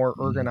little more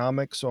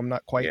ergonomic, so I'm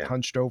not quite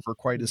hunched over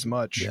quite as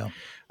much. Yeah.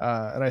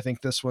 And I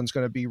think this one's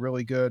going to be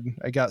really good.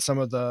 I got some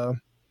of the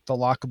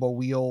lockable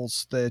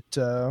wheels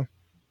that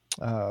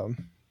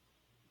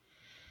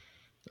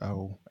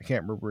I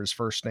can't remember his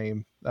first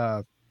name,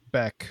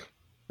 Beck's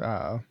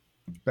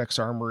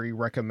Armory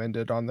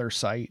recommended on their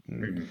site.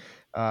 And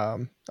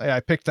I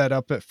picked that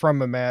up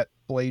from him at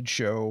Blade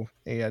Show,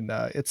 and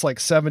it's like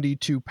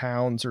 72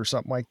 pounds or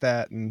something like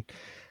that. And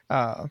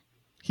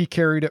he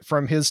carried it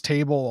from his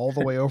table all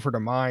the way over to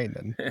mine.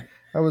 And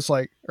I was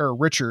like, or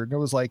Richard, I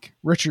was like,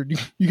 Richard,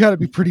 you got to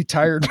be pretty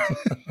tired by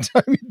the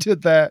time you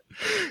did that.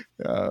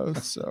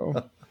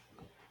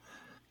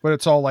 But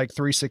it's all like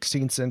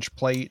 3/16 inch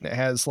plate, and it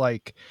has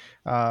like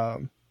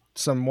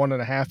some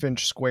 1.5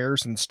 inch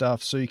squares and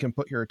stuff, so you can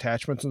put your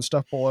attachments and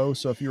stuff below.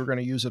 So if you were going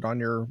to use it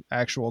on your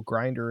actual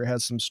grinder, it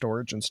has some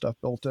storage and stuff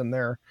built in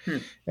there.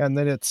 And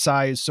then it's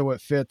sized so it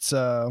fits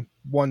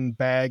one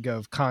bag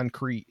of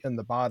concrete in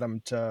the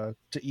bottom to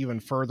even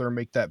further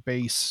make that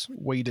base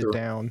weighted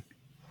down.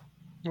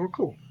 Oh,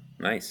 cool.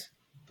 Nice.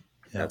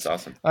 That's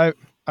awesome.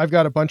 I've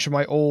got a bunch of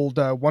my old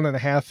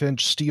 1.5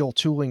 inch steel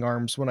tooling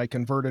arms when I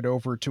converted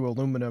over to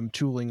aluminum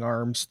tooling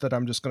arms that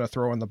I'm just going to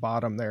throw in the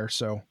bottom there.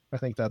 So I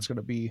think that's going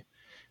to be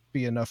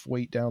enough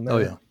weight down there. Oh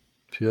yeah,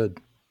 should.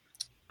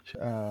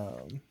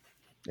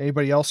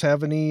 Anybody else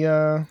have any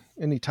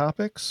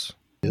topics?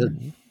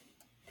 Good.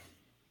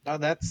 Oh,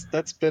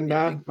 that's been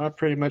my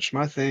pretty much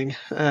my thing.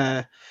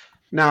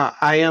 Now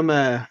I am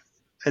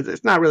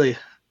it's not really a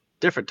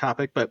different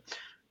topic, but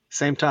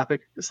same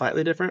topic,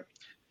 slightly different.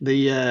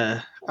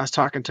 I was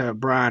talking to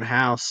Brian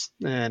House,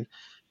 and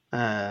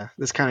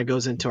this kind of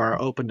goes into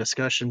our open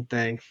discussion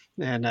thing.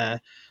 And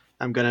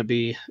I'm going to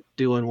be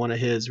doing one of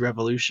his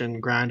Revolution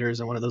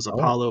grinders and one of those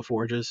Apollo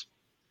forges.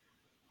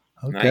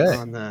 Okay.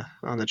 On the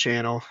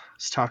channel. I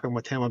was talking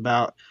with him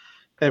about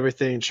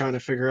everything, trying to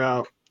figure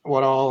out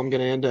what all I'm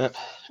going to end up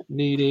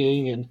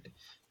needing and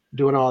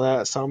doing all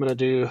that. So I'm going to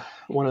do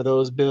one of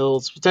those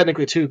builds,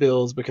 technically 2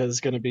 builds, because it's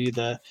going to be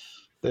the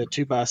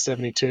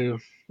 2x72,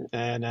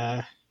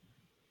 and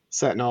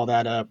setting all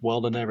that up,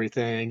 welding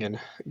everything, and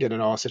getting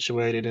it all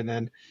situated, and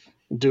then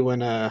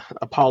doing a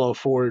Apollo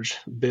Forge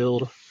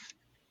build.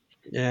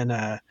 And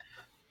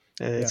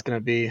it's gonna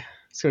be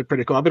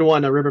pretty cool. I've been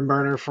wanting a ribbon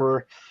burner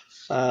for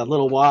a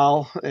little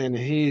while, and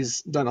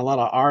he's done a lot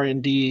of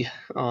R&D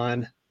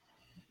on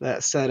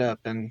that setup,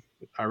 and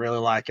I really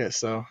like it.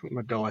 So I'm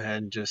gonna go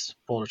ahead and just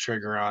pull the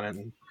trigger on it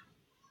and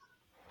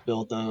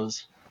build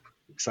those.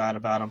 Excited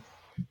about them.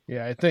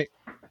 Yeah, I think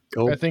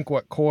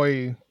what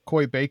Coy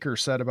Baker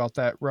said about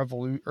that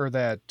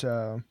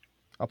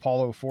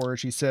Apollo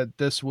Forge, he said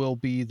this will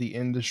be the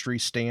industry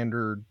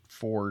standard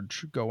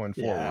forge going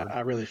forward. Yeah, I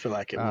really feel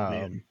like it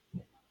will be.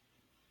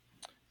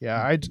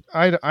 Yeah,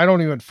 I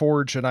don't even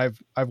forge, and I've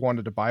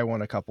wanted to buy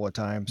one a couple of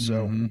times.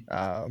 So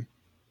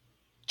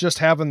just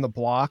having the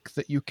block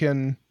that you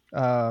can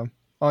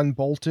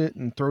unbolt it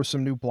and throw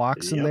some new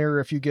blocks in there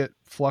if you get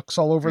flux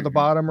all over the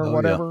bottom or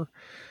whatever.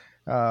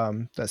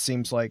 That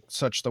seems like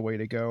such the way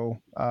to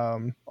go.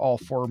 All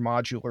for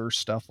modular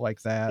stuff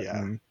like that.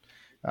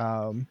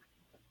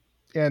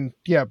 And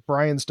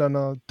Brian's done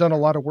a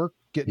lot of work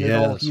getting it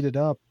all heated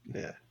up.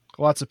 Yeah.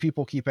 Lots of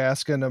people keep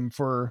asking him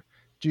for,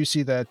 do you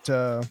see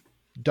that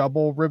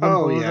double ribbon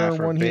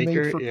burner one Baker. he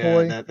made for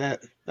Coy?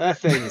 That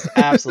thing is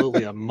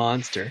absolutely a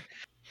monster.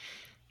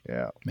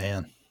 Yeah,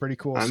 man, pretty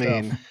cool stuff.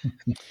 I mean,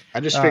 I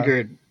just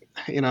figured,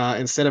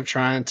 instead of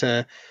trying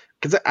to,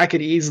 because I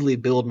could easily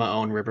build my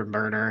own ribbon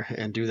burner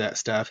and do that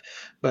stuff.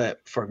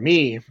 But for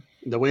me,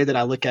 the way that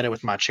I look at it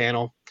with my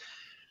channel,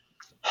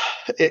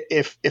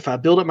 if I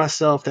build it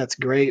myself, that's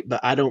great,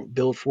 but I don't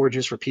build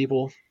forges for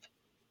people.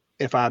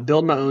 If I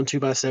build my own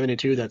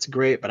 2x72, that's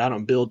great, but I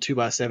don't build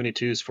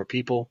 2x72s for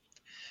people.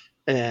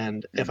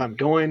 And if I'm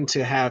going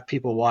to have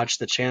people watch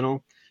the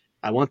channel,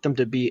 I want them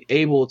to be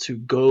able to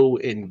go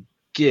and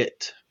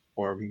get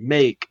or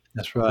make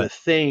the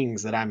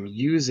things that I'm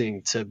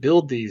using to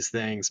build these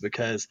things,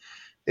 because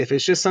if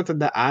it's just something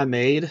that I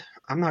made,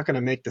 I'm not going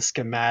to make the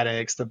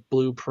schematics, the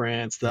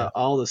blueprints,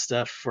 all the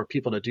stuff for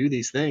people to do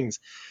these things.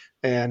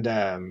 And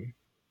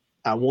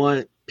I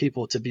want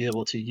people to be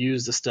able to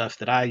use the stuff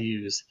that I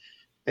use.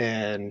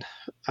 And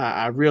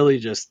I really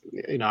just,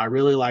 I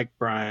really like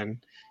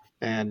Brian.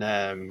 And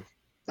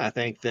I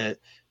think that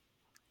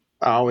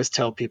I always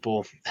tell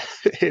people,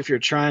 if you're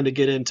trying to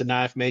get into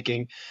knife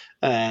making,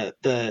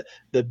 the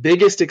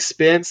biggest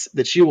expense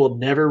that you will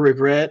never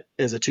regret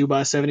is a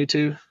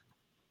 2x72.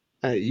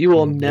 You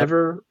will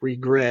never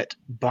regret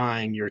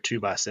buying your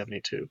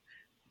 2x72.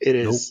 It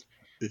is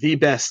the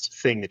best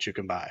thing that you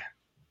can buy.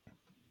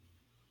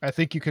 I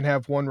think you can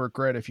have one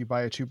regret if you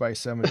buy a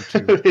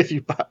 2x72. If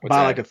you buy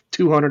like a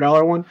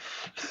 $200 one.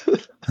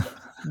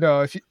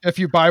 No, if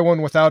you buy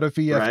one without a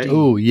VFD. Right.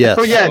 Oh yes.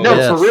 Oh yeah,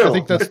 no, for real. I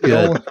think that's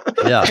good.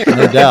 Yeah,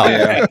 no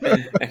doubt.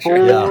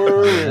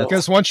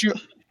 Because once you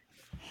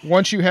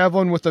have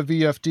one with a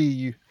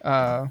VFD,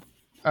 I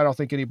don't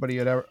think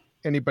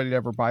anybody'd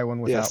ever buy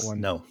one without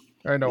one. No.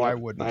 I know I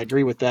wouldn't. I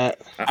agree with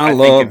that. I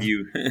love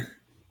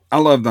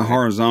the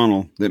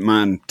horizontal that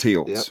mine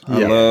tilts. Yep.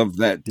 I love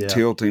that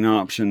tilting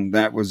option.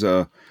 That was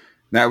a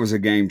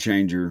game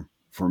changer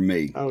for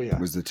me. Oh yeah.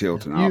 Was the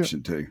tilting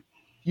option too.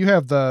 You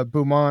have the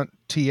Beaumont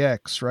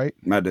TX, right?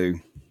 I do.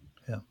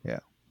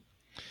 Yeah.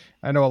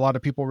 I know a lot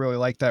of people really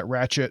like that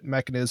ratchet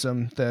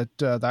mechanism that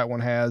that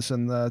one has,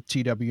 and the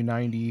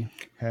TW90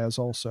 has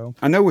also.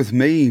 I know with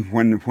me,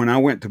 when I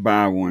went to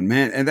buy one,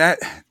 man, and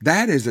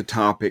that is a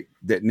topic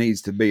that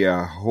needs to be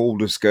a whole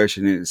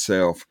discussion in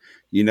itself.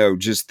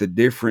 Just the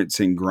difference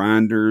in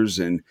grinders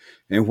and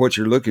what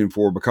you're looking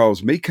for.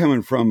 Because me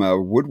coming from a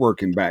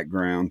woodworking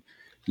background,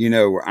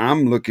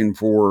 I'm looking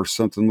for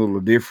something a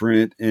little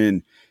different,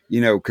 and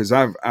because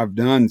I've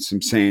done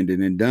some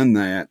sanding and done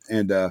that,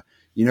 and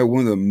one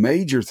of the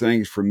major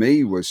things for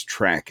me was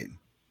tracking,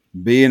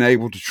 being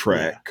able to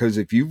track. Because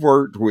if you've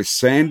worked with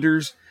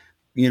sanders,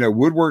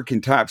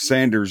 woodworking type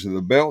sanders or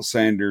the belt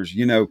sanders,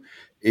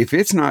 if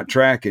it's not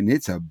tracking,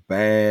 it's a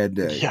bad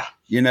day.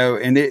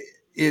 And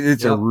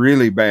it's a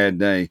really bad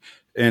day.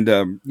 And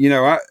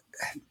I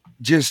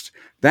just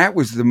that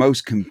was the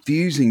most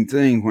confusing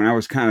thing when I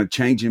was kind of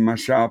changing my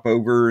shop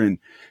over and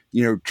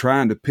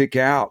trying to pick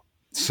out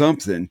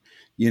something,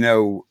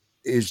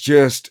 is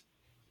just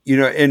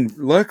and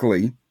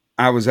luckily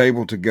I was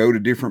able to go to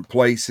different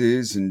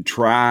places and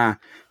try,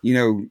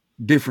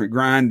 different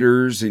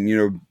grinders,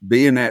 and,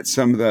 being at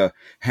some of the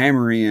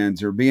hammer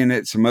ends or being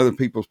at some other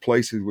people's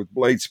places with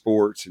blade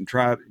sports and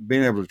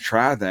being able to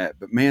try that.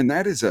 But man,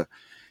 that's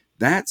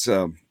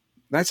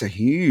a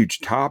huge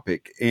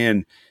topic.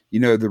 And,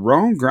 the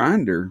wrong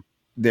grinder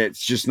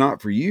that's just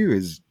not for you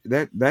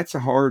that's a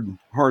hard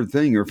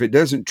thing. Or if it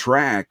doesn't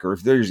track, or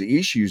if there's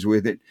issues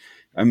with it,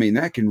 I mean,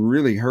 that can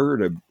really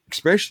hurt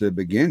especially a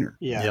beginner.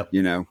 Yeah.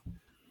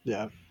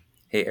 Yeah.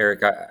 Hey,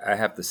 Eric, I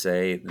have to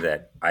say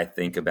that I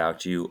think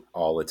about you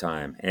all the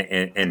time,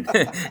 and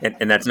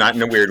that's not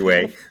in a weird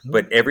way.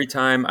 But every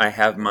time I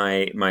have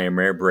my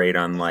AmeriBraid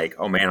on, like,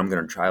 oh man, I'm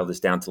going to trial this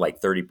down to like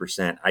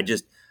 30%.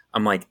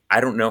 I'm like,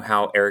 I don't know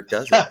how Eric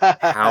does it.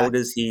 How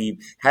does he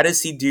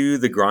do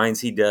the grinds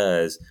he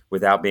does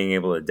without being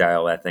able to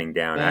dial that thing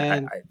down? I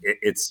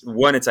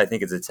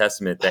think it's a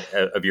testament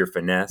of your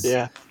finesse.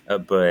 Yeah.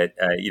 But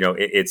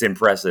it's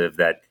impressive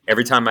that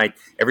every time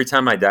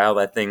I dial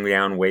that thing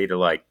down way to,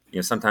 like,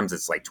 sometimes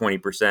it's like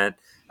 20%.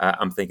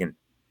 I'm thinking,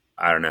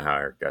 I don't know how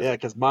Eric does it. Yeah,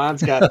 because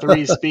mine's got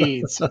 3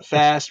 speeds: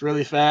 fast,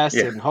 really fast,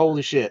 and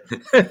holy shit. So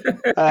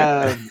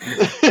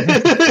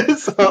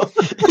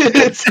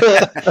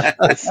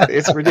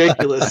it's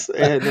ridiculous,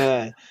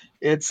 and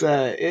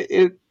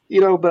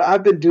but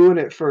I've been doing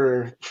it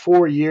for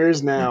 4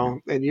 years now,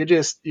 and you're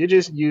just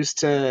used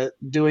to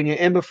doing it.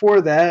 And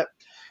before that,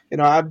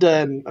 I've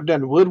done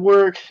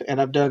woodwork and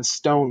I've done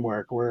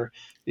stonework, where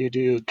you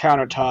do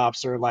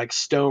countertops or like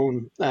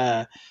stone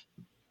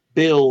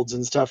builds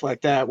and stuff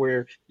like that,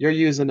 where you're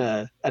using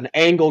an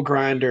angle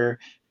grinder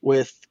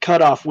with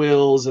cutoff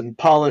wheels and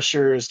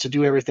polishers to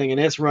do everything, and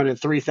it's running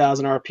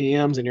 3,000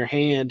 RPMs in your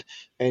hand,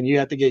 and you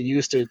have to get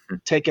used to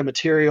taking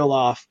material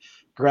off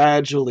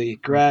gradually,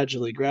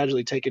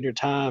 taking your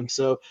time.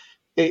 So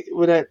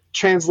when that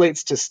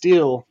translates to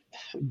steel,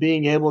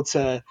 being able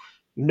to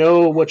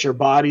know what your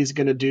body's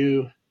going to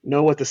do,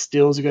 know what the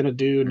steels are going to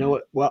do,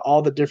 know what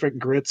all the different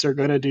grits are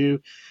going to do,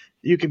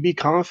 you can be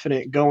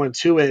confident going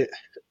to it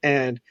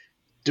and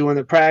doing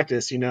the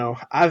practice.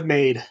 I've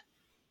made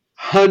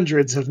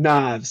hundreds of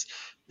knives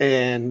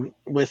and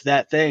with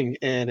that thing,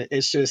 and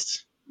it's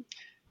just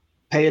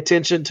pay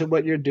attention to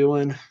what you're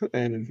doing.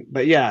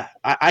 But yeah,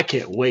 I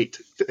can't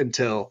wait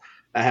until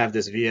I have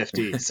this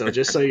VFD. So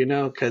just so you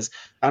know, because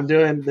I'm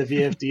doing the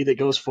VFD that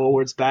goes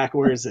forwards,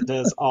 backwards, it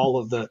does all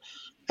of the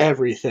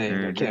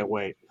everything. I can't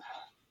wait.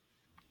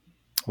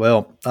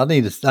 Well, I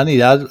need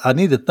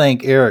to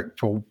thank Eric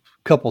for a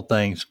couple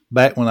things.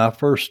 Back when I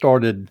first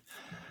started,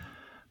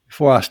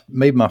 before I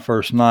made my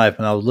first knife,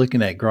 and I was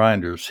looking at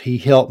grinders, he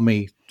helped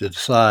me to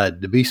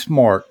decide to be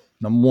smart.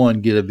 Number one,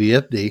 get a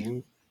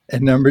VFD,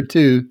 and number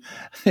two,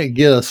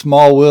 get a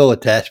small wheel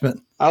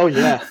attachment. Oh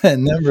yeah.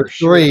 And number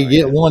three,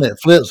 get one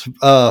that flips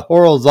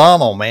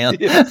horizontal, man.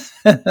 Yes.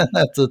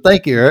 So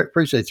thank you, Eric.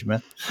 Appreciate you,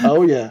 man.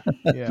 Oh yeah.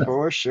 Yeah.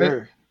 For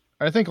sure.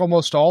 I think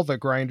almost all the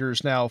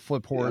grinders now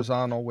flip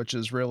horizontal, which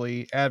is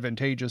really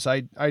advantageous.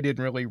 I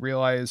didn't really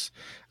realize.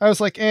 I was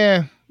like,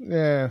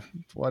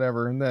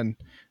 whatever. And then,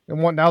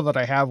 now that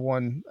I have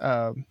one,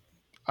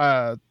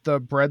 the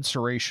bread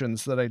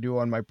serrations that I do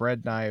on my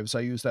bread knives,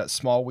 I use that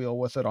small wheel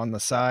with it on the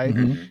side,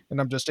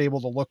 and I'm just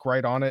able to look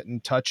right on it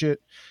and touch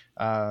it.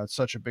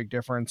 Such a big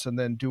difference. And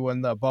then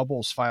doing the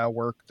bubbles file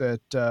work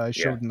that I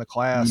showed in the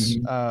class,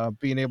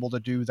 being able to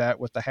do that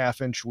with the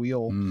 1/2-inch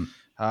wheel,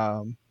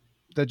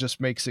 that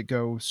just makes it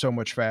go so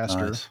much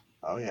faster. Nice.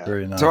 Oh yeah.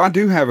 Very nice. So I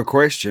do have a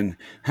question.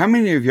 How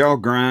many of y'all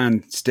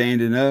grind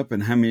standing up,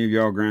 and how many of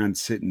y'all grind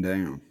sitting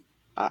down?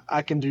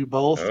 I can do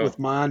both with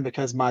mine,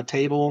 because my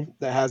table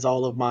that has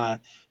all of my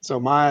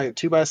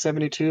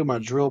 2x72, my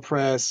drill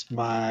press,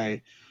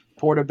 my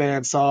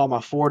portaband saw,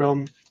 my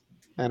Fordham,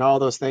 and all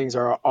those things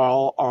are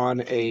all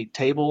on a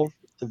table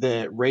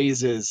that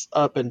raises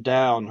up and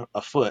down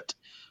a foot.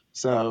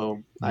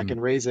 So I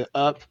can raise it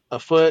up a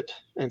foot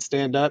and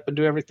stand up and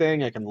do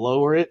everything. I can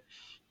lower it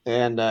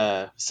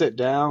and sit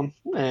down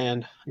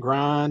and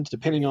grind,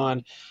 depending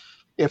on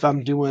if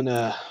I'm doing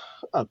a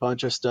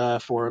bunch of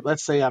stuff, or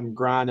let's say I'm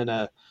grinding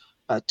a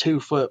a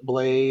 2-foot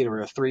blade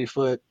or a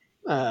 3-foot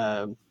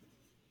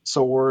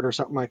sword or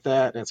something like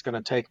that, and it's going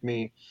to take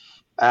me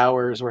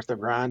hours worth of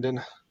grinding,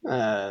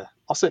 I'll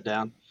sit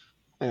down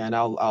and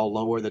I'll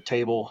lower the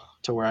table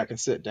to where I can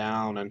sit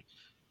down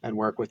and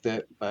work with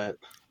it. But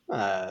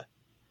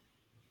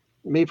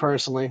me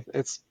personally,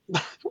 it's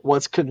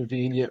what's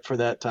convenient for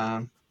that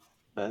time.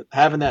 But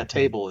having that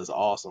table is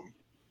awesome.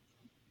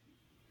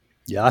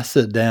 Yeah, I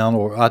sit down,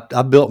 or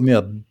I built me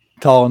a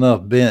tall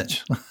enough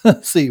bench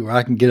seat where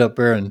I can get up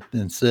there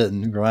and sit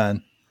and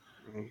grind.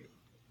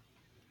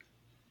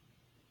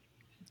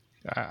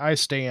 I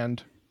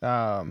stand.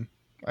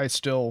 I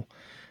still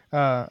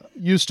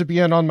used to be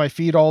in on my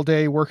feet all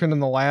day, working in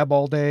the lab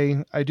all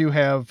day. I do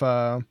have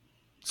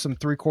some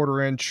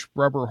 3/4 inch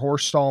rubber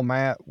horse stall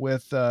mat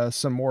with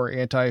some more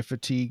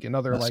anti-fatigue,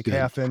 another That's like good.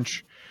 1/2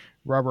 inch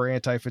rubber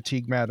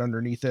anti-fatigue mat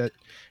underneath it.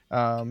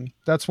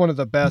 That's one of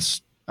the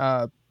best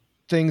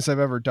things I've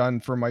ever done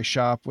for my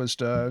shop, was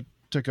to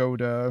go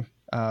to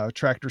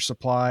Tractor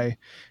Supply,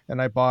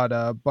 and I bought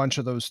a bunch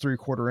of those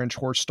 3/4 inch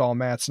horse stall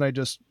mats, and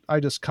I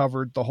just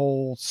covered the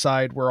whole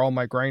side where all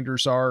my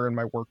grinders are and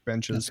my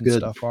workbenches That's and good.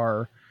 stuff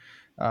are.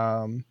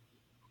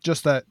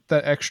 Just that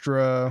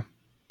extra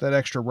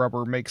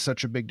rubber makes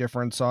such a big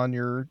difference on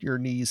your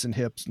knees and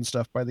hips and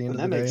stuff by the end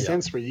And of that the day. makes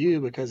sense for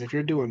you, because if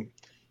you're doing,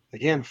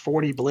 again,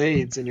 40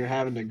 blades and you're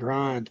having to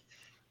grind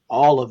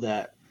all of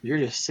that, you're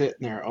just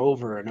sitting there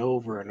over and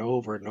over and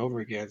over and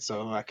over again.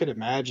 So I could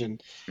imagine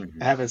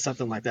having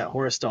something like that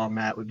horse stall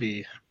mat would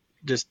be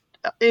just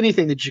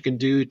anything that you can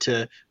do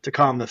to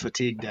calm the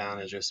fatigue down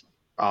is just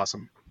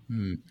awesome.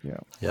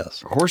 Yeah.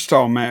 Yes. Horse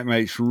stall mat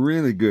makes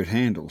really good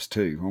handles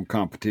too on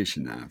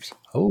competition knives.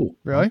 Oh,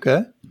 really?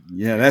 Okay.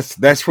 Yeah,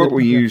 that's what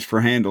we use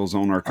for handles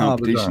on our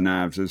competition bizarre.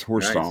 knives is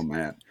horse Nice. stall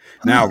mat.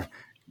 Now,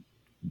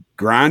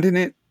 grinding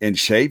it and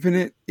shaping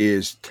it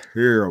is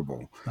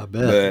terrible. I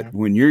bet. But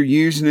when you're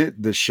using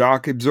it, the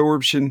shock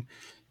absorption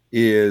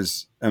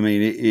is, I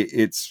mean,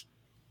 it's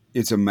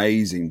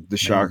amazing, the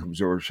shock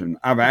absorption.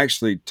 I've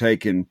actually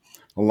taken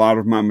a lot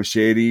of my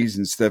machetes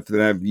and stuff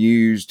that I've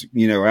used,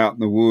 out in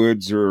the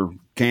woods or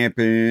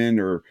camping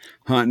or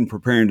hunting,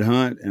 preparing to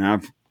hunt, and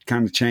I've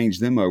kind of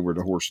changed them over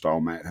to horse stall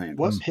mat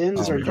handles. What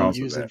pins are you because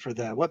of using that. for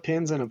that? What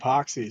pins and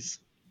epoxies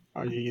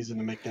are you using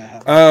to make that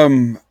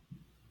happen?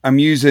 I'm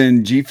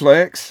using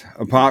G-Flex,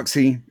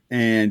 epoxy,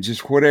 and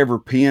just whatever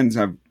pins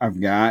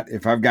I've got.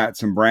 If I've got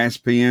some brass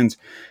pins,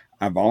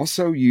 I've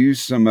also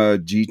used some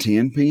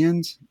G10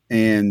 pins,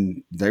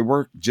 and they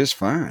work just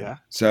fine. Yeah.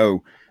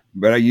 So,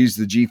 but I use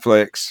the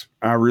G-Flex.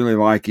 I really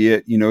like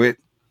it.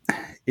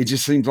 It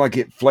just seems like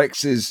it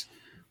flexes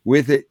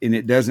with it, and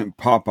it doesn't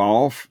pop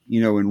off,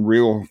 in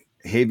real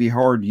heavy,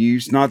 hard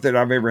use. Not that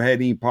I've ever had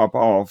any pop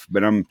off,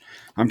 but I'm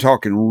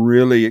talking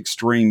really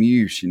extreme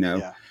use,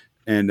 Yeah.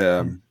 And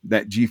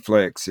that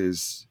G-Flex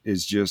is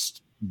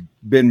just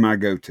been my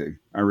go-to.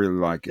 I really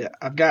like it. Yeah,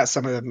 I've got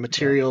some of the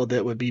material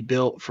that would be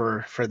built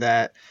for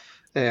that,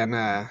 and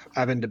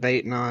I've been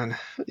debating on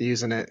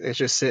using it. It's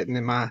just sitting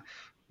in my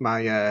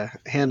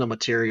handle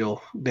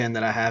material bin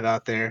that I have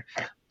out there.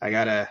 I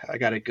got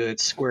a good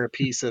square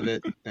piece of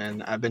it,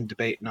 and I've been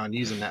debating on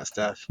using that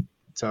stuff.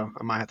 So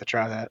I might have to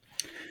try that.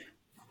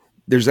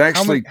 There's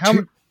actually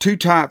two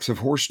types of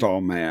horse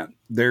stall mat.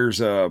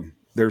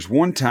 There's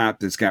one type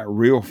that's got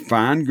real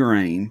fine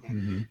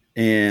grain,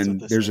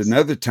 and there's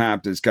another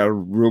type that's got a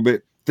real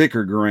bit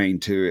thicker grain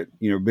to it,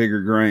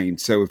 bigger grain.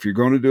 So if you're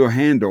going to do a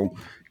handle,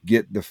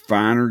 get the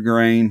finer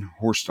grain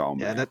horse stall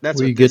mat. Yeah, that's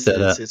Where what you get this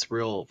that is. at? It's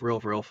real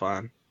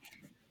fine.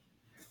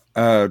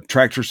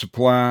 Tractor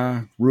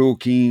Supply, Rural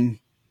King,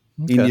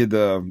 Okay. any of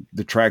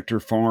the tractor,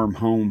 farm,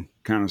 home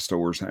kind of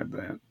stores have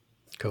that.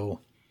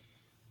 Cool.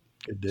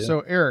 Good deal.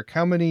 So Eric,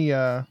 how many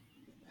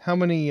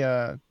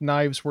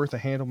knives worth of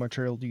handle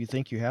material do you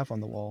think you have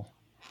on the wall?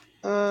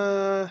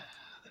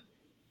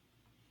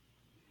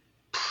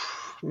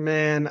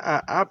 Man,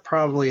 I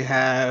probably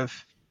have.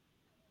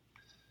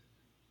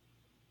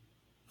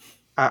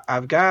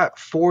 I've got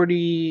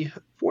 40,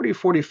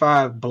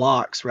 45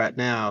 blocks right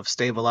now of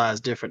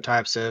stabilized different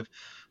types of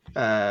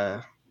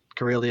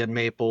Karelian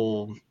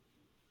maple,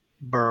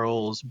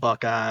 burls,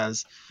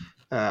 buckeyes,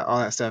 all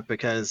that stuff,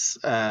 because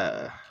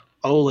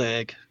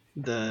Oleg,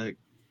 the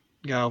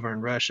guy over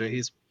in Russia,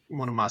 he's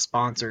one of my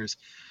sponsors,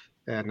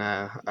 and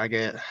I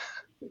get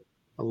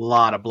a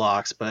lot of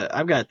blocks, but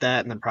I've got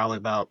that and then probably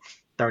about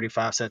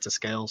 35 sets of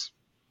scales.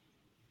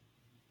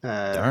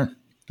 Darn.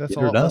 That's Get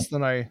a her lot done. less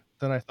than I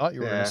thought you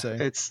were going to say.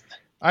 It's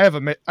I have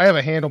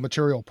a handle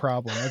material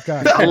problem. I've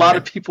got a lot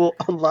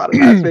of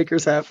knife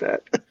makers have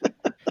that.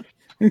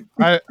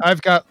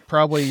 I've got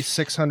probably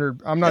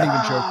 600. I'm not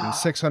even joking.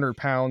 600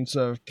 pounds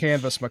of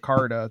canvas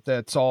micarta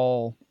that's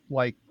all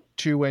like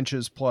 2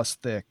 inches plus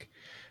thick.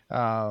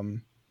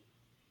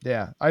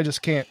 Yeah, I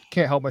just can't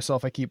help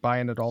myself. I keep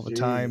buying it all the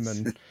time,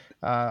 and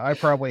I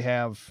probably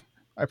have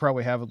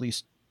at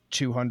least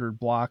 200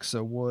 blocks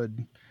of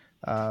wood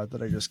that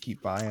I just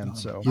keep buying.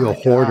 So You're a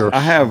hoarder.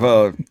 I have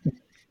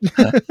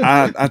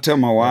I tell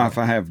my wife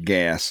I have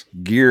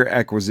gear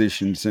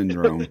acquisition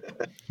syndrome.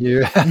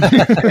 Yeah.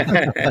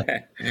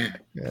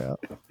 Yeah.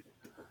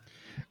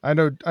 I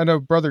know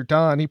brother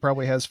Don, he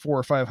probably has 400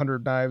 or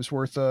 500 knives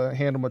worth of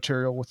handle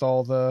material with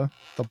all the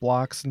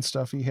blocks and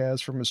stuff he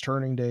has from his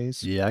turning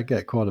days. Yeah, I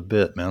got quite a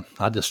bit, man.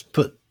 I just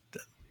put a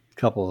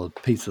couple of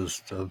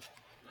pieces of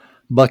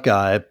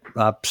Buckeye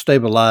I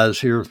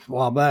stabilized here a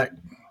while back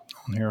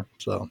on here.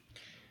 So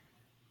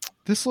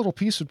this little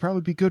piece would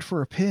probably be good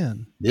for a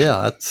pin.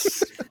 Yeah,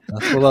 that's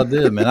what I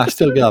did, man. I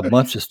still got a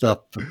bunch of stuff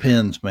for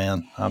pins,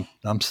 man.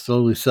 I'm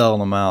slowly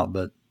selling them out,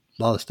 but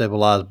a lot of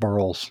stabilized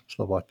burls,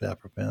 stuff like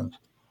that for pins.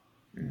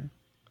 Yeah.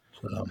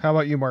 So. How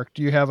about you, Mark?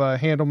 Do you have a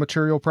handle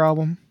material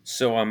problem?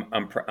 So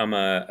I'm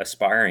a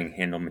aspiring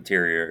handle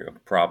material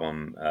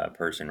problem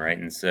person, right?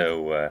 And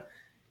so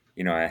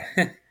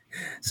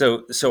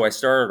so I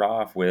started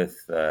off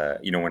with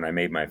when I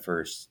made my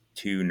first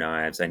two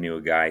knives, I knew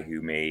a guy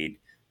who made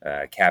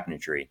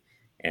cabinetry,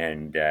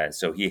 and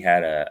so he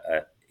had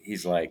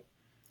he's like,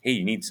 hey,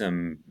 you need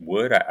some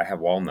wood? I have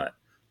walnut.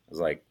 I was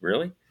like,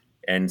 really?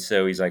 And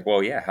so he's like,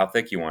 well, yeah, how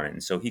thick you want it?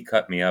 And so he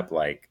cut me up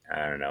like,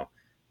 I don't know,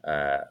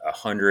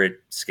 100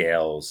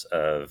 scales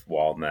of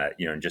walnut,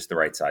 just the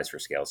right size for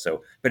scales.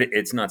 So, but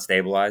it's not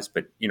stabilized,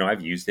 but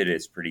I've used it.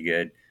 It's pretty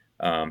good.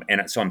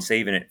 And so I'm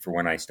saving it for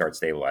when I start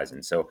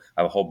stabilizing. So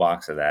I have a whole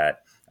box of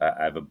that.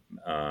 I have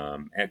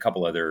and a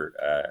couple other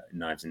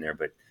knives in there,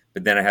 but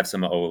then I have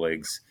some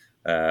Oleg's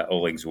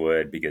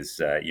wood because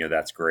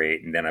that's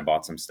great. And then I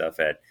bought some stuff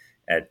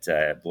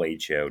at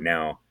Blade Show.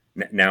 Now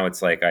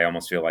it's like I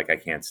almost feel like I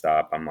can't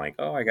stop. I'm like,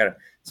 oh, I gotta.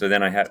 So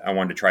then I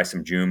wanted to try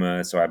some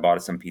Juma, so I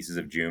bought some pieces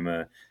of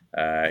Juma,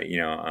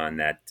 on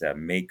that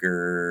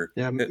Maker.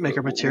 Yeah,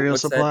 Maker Material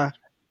Supply.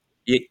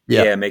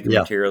 Yeah, Maker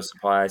Material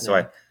Supply. So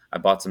I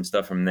bought some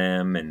stuff from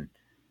them, and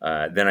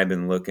then I've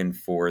been looking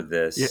for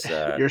this.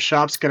 Your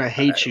shop's gonna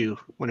hate you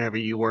whenever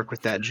you work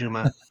with that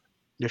Juma.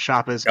 Your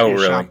shop is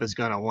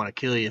gonna want to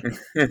kill you.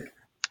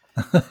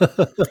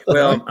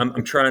 Well,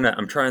 I'm trying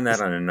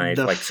that on a knife.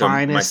 The like so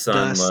my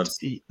son loves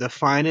the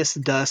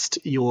finest dust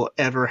you will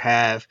ever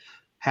have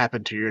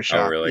happen to your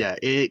shop. Oh, really?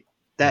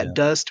 Yeah,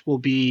 dust will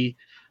be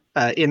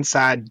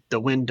inside the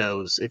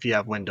windows if you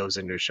have windows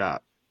in your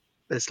shop.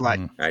 It's like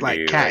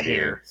cat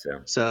hair.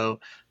 So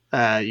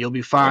you'll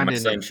be finding. My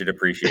son should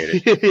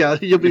appreciate it. Yeah,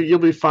 you'll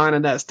be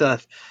finding that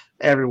stuff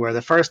everywhere.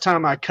 The first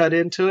time I cut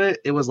into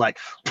it, it was like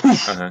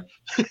poof.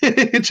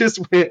 It just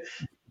went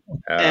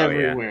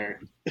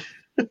everywhere. Yeah.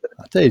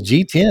 I tell you,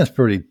 G10 is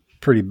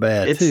pretty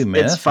bad too,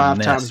 man. It's 5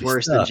 times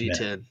worse than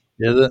G10.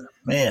 Is it,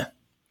 man?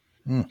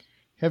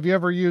 Have you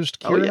ever used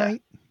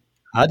Curanite?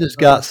 I just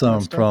got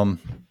some from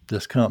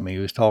this company he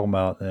was talking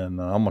about,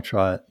 and I'm gonna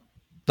try it.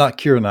 Not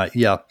Curanite,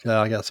 yeah,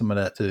 I got some of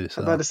that too.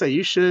 So. I'm about to say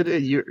you should.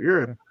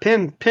 You're a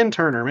pin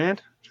turner, man.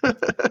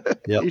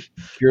 Yep,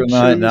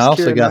 Curanite, and I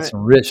also got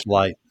some Rich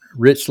Light.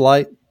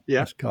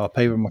 Yeah, it's called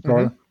Paper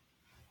Micarta.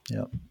 Mm-hmm.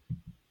 Yep.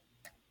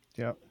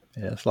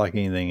 Yeah, it's like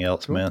anything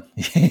else, man.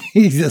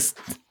 It's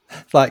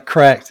like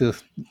cracked to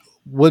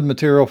wood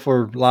material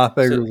for life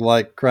beggars,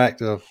 like cracked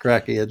to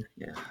crackhead.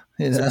 Yeah.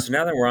 So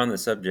now that we're on the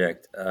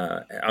subject,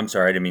 I'm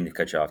sorry, I didn't mean to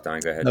cut you off, Don.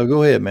 Go ahead. No,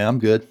 go ahead, man. I'm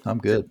good.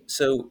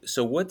 So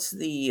what's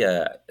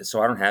the?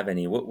 So I don't have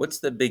any. What's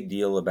the big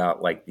deal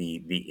about like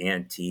the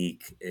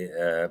antique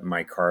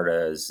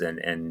micartas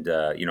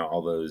and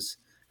all those?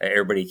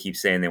 Everybody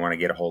keeps saying they want to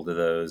get a hold of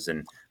those,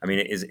 and I mean,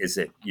 is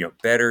it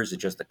better? Is it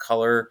just the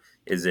color?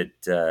 Is it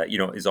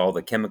is all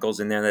the chemicals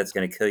in there that's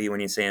going to kill you when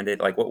you sand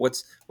it? Like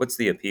what's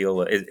the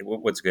appeal?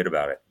 What's good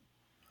about it?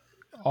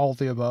 All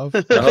the above.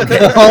 Okay.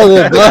 All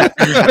the above.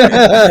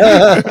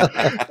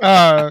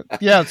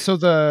 Yeah. So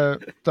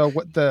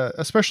the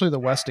especially the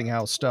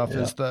Westinghouse stuff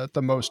is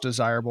the most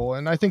desirable,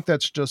 and I think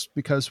that's just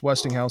because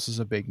Westinghouse is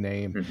a big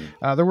name.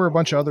 Mm-hmm. There were a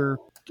bunch of other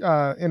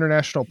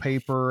International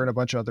Paper and a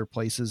bunch of other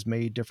places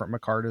made different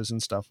micartas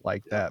and stuff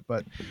like that,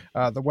 but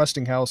the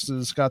Westinghouse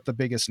has got the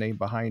biggest name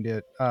behind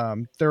it.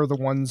 They're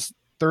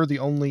the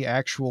only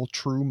actual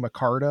true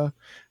micarta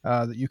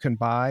that you can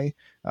buy.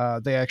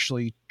 They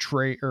actually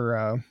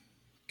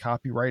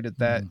copyrighted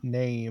that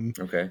name.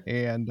 Okay.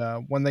 And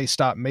when they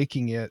stopped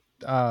making it,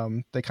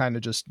 they kind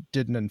of just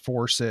didn't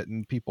enforce it,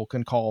 and people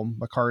can call them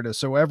micarta.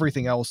 So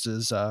everything else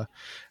is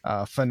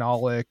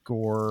phenolic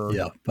or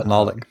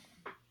phenolic.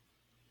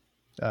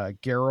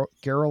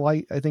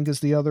 Garolite, I think, is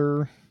the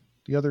other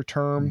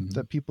term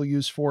that people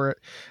use for it.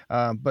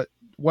 But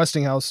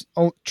Westinghouse,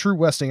 true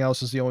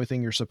Westinghouse, is the only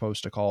thing you're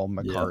supposed to call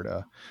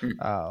micarta.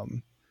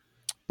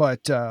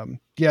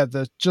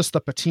 Just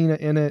the patina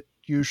in it,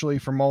 usually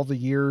from all the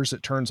years,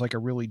 it turns like a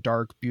really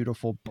dark,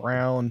 beautiful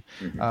brown.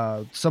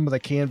 Some of the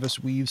canvas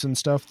weaves and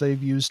stuff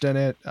they've used in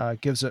it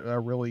gives it a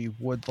really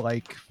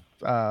wood-like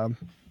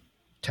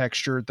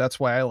texture. That's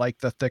why I like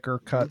the thicker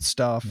cut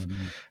stuff,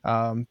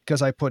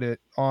 because I put it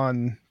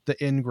on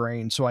the end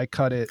grain, so I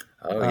cut it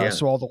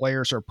so all the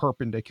layers are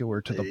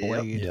perpendicular to the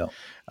blade.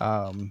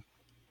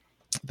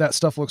 That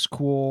stuff looks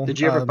cool. Did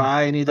you ever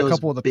buy any of those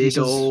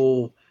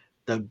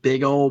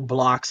big old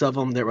blocks of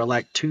them that were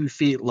like 2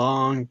 feet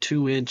long,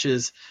 2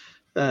 inches?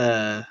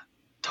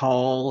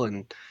 tall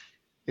and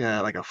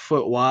like a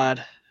foot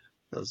wide.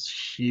 Those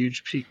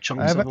huge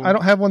chunks of them. I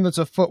don't have one that's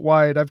a foot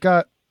wide. I've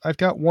got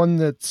one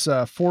that's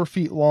 4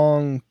 feet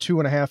long,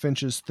 2.5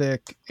 inches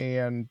thick,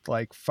 and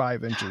like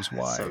 5 inches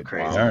wide. So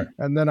crazy. Wow.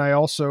 And then I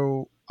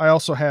also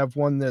have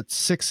one that's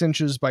 6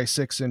 inches by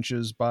 6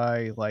 inches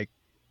by like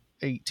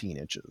 18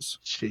 inches.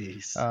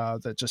 Jeez.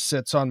 That just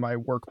sits on my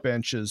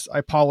workbench.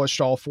 I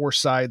polished all 4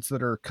 sides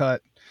that are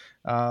cut.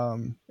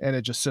 And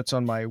it just sits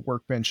on my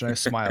workbench, and I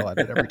smile at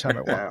it every time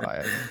I walk by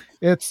it.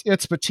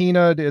 It's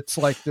patinaed. It's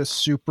like this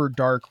super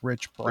dark,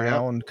 rich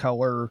brown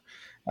color.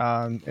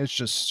 It's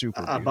just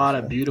super I bought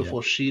a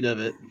beautiful sheet of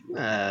it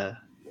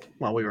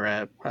while we were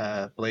at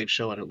Blade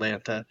Show in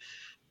Atlanta.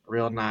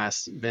 Real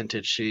nice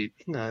vintage sheet.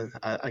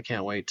 I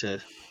can't wait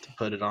to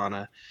put it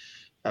on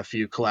a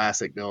few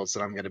classic builds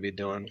that I'm going to be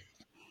doing.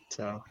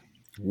 So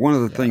one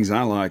of the things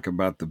I like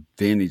about the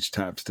vintage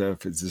type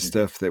stuff is the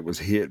stuff that was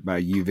hit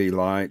by UV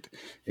light.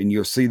 And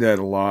you'll see that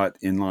a lot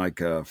in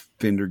like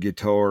Fender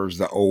guitars,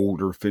 the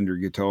older Fender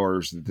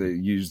guitars that they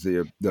use,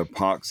 the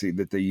epoxy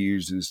that they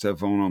used and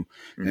stuff on them,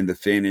 and the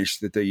finish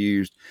that they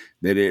used,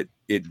 that it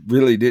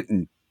really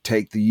didn't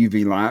take the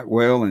UV light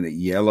well, and it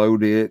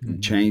yellowed it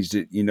and changed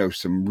it,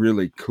 some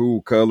really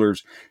cool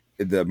colors.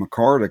 The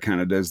micarta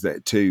kind of does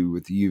that too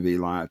with the UV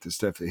light, the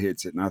stuff that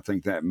hits it. And I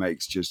think that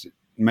makes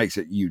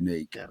it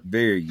unique,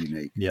 very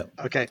unique. Yeah.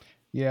 Okay.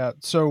 Yeah.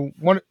 So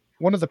one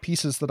of the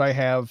pieces that I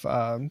have,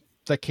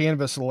 the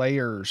canvas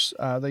layers,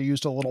 they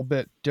used a little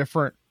bit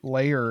different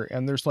layer,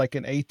 and there's like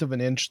 1/8 of an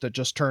inch that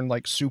just turned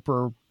like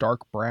super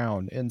dark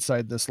brown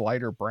inside this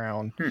lighter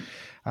brown.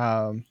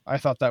 I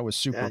thought that was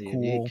super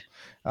cool.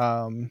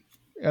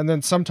 And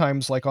then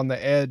sometimes like on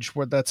the edge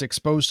where that's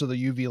exposed to the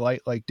UV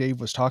light, like Dave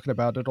was talking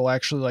about, it'll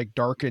actually like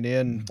darken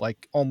in,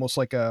 like almost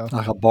like a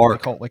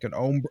bark. I call it like an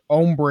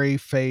ombre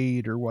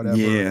fade or whatever.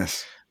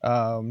 Yes.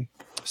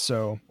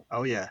 So.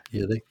 Oh yeah.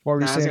 Yeah. What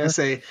were you saying? I was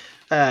going to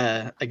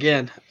say,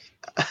 again,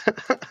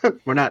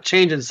 we're not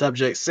changing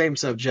subject, same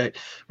subject,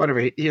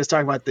 whatever. He was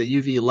talking about the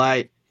UV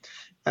light,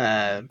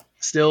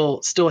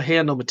 still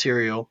handle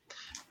material.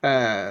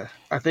 I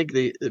think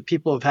the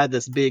people have had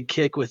this big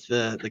kick with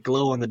the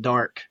glow in the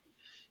dark.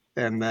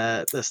 And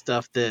the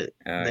stuff that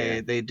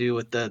they do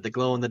with the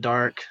glow in the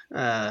dark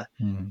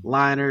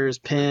liners,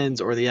 pins,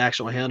 or the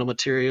actual handle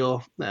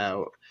material.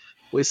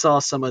 We saw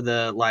some of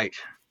the like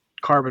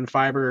carbon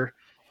fiber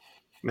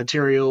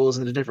materials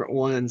and the different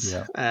ones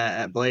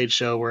at Blade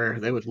Show where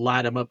they would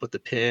light them up with the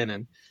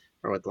pin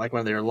or with like one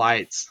of their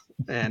lights,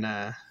 and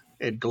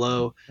it'd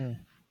glow.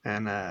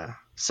 And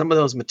some of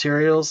those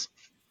materials,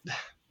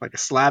 like a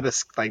slab of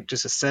like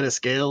just a set of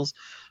scales,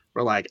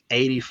 were like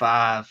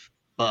 $85,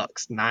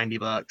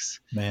 $90,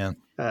 man,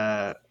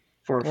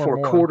 for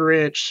quarter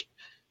inch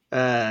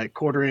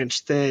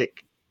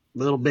thick,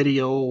 little bitty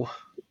old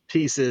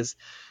pieces.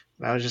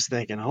 And I was just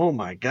thinking, oh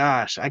my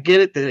gosh, I get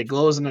it that it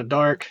glows in the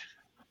dark,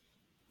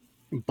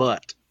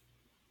 but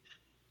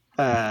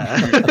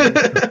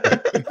it's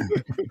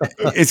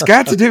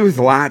got to do with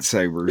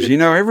lightsabers,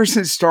 ever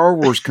since Star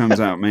Wars comes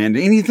out, man,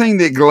 anything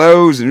that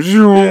glows and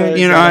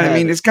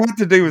it's got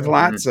to do with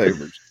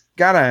lightsabers.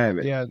 Gotta have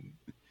it.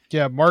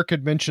 Yeah, Mark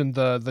had mentioned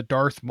the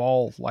Darth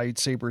Maul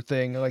lightsaber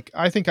thing. Like,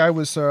 I think I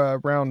was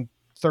around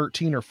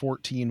 13 or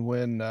 14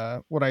 when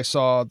I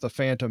saw the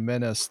Phantom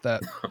Menace,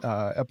 that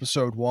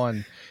episode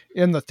 1,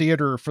 in the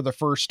theater for the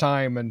first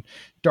time, and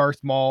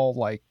Darth Maul,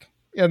 like,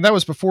 and that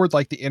was before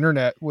like the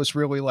internet was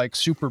really like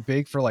super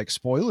big for like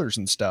spoilers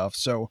and stuff.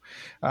 So,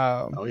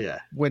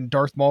 when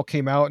Darth Maul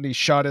came out and he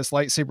shot his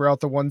lightsaber out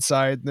the one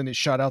side, and then he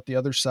shot out the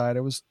other side,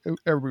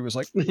 everybody was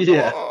like,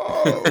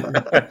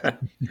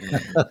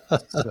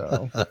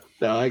 So.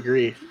 No, I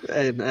agree,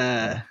 and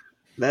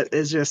that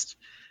is just,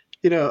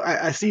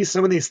 I see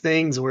some of these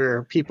things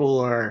where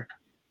people are,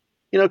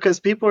 because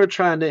people are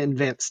trying to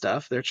invent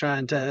stuff. They're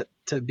trying to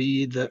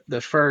be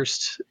the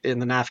first in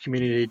the knife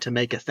community to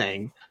make a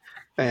thing.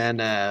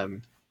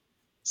 And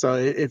so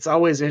it's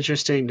always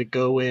interesting to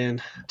go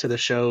in to the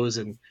shows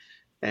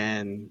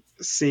and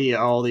see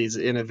all these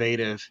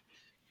innovative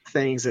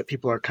things that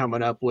people are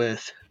coming up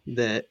with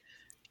that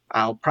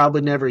I'll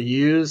probably never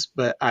use,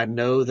 but I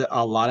know that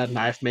a lot of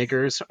knife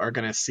makers are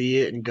going to see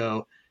it and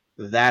go,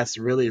 that's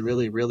really,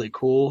 really, really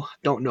cool.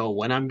 Don't know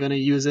when I'm going to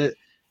use it,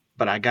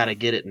 but I got to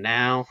get it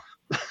now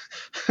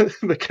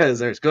because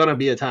there's going to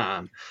be a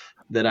time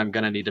that I'm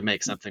going to need to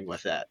make something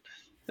with that.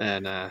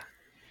 And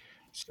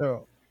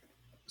So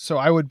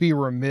I would be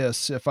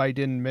remiss if I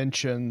didn't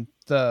mention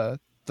the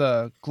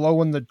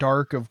glow in the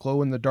dark of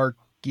glow in the dark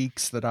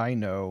geeks that I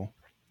know,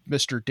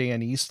 Mr.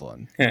 Dan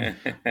Eastland.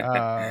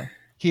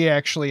 He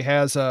actually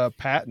has a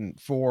patent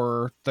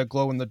for the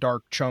glow in the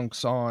dark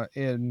chunks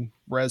in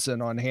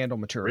resin on handle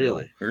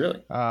material.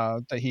 Really?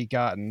 That he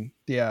gotten.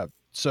 Yeah.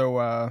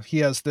 So he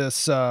has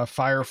this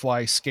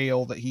firefly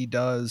scale that he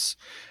does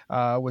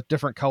with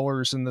different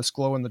colors and this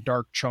glow in the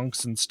dark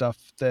chunks and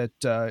stuff that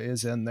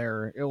is in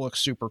there. It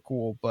looks super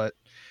cool, but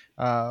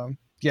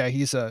yeah,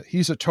 he's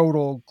a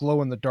total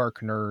glow in the dark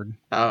nerd.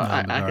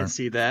 I can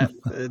see that.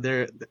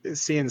 They're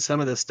seeing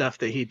some of the stuff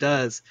that he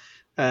does.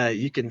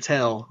 you can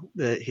tell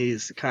that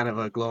he's kind of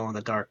a glow in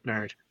the dark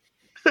nerd.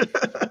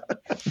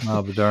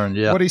 Oh, but darn,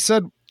 yeah. What he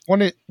said,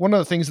 one of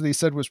the things that he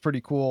said was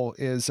pretty cool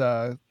is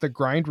the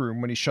grind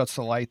room when he shuts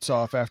the lights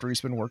off after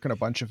he's been working a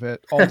bunch of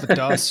it. All the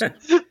dust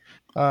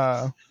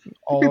all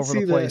over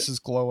the place is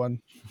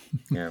glowing.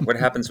 Yeah. What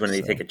happens when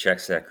they take a check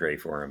secretary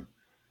for him?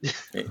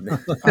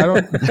 I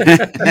don't.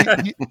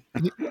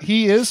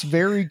 He is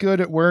very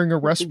good at wearing a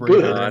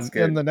respirator. Oh, that's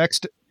in good.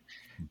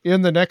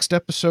 the next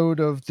episode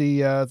of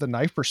the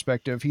Knife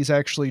Perspective, he's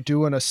actually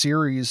doing a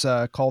series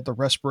called the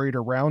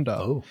Respirator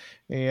Roundup,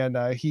 and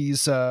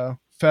he's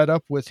fed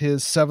up with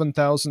his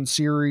 7000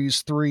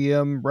 series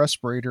 3M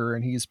respirator,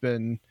 and he's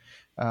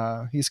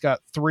got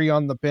 3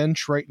 on the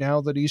bench right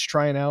now that he's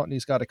trying out, and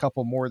he's got a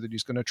couple more that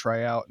he's going to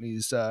try out, and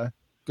he's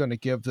going to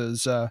give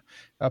his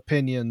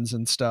opinions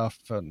and stuff.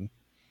 And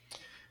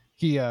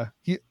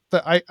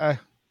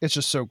it's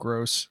just so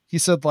gross. He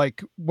said,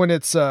 like, when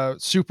it's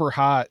super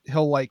hot,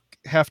 he'll like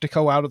have to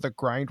go out of the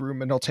grind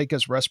room and he'll take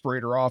his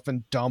respirator off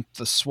and dump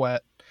the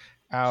sweat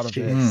out of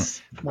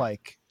it.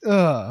 Like,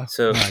 ugh.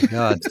 So, my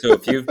God. So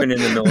if you've been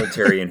in the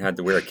military and had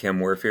to wear chem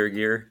warfare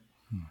gear,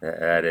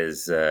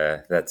 that's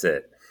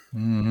it.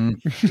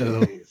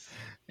 Mm-hmm.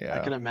 I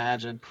can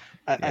imagine.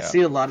 I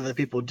see a lot of the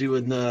people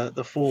doing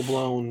the full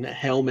blown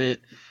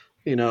helmet,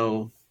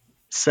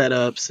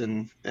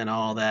 setups and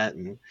all that,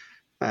 and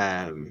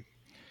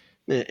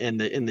in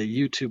the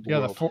YouTube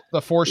world.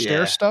 the forced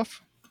air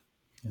stuff.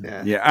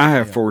 Yeah, I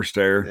have forced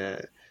air.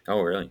 Yeah.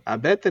 Oh, really? I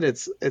bet that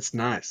it's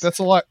nice. That's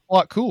a lot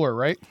cooler,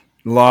 right?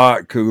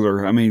 Lot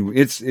cooler. I mean,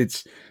 it's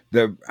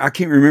I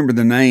can't remember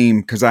the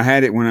name because I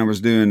had it when I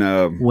was doing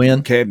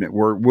cabinet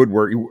work,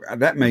 woodwork.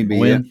 That may be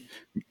it.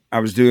 I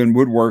was doing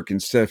woodwork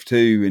and stuff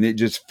too, and it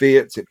just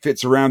fits. It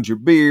fits around your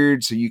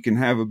beard, so you can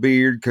have a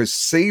beard because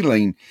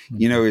sealing,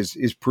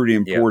 is pretty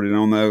important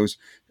on those.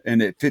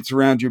 And it fits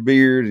around your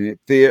beard, and it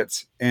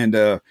fits. And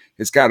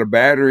it's got a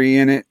battery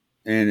in it,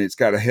 and it's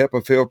got a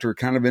HEPA filter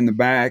kind of in the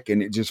back,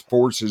 and it just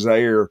forces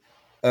air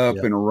up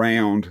and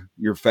around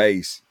your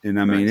face. And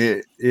I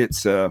mean,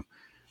 it's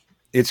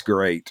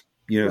great,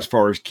 as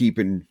far as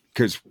keeping,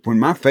 because when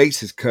my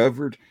face is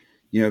covered,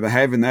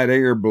 having that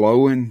air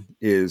blowing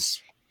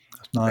is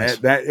nice.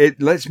 That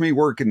it lets me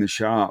work in the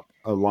shop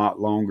a lot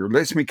longer. It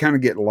lets me kind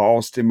of get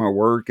lost in my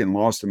work and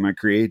lost in my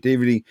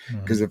creativity.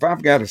 Because if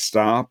I've got to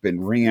stop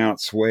and wring out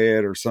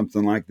sweat or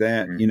something like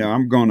that,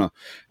 I'm gonna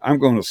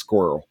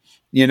squirrel.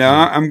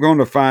 I'm going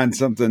to find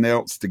something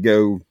else to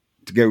go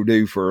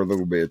do for a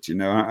little bit.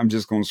 I'm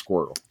just going to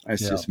squirrel.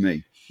 That's just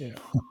me. Yeah.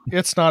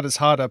 It's not as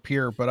hot up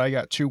here, but I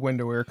got 2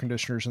 window air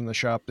conditioners in the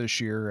shop this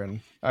year,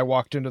 and I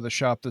walked into the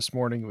shop this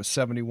morning. It was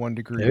 71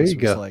 degrees. There you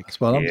go. Like, that's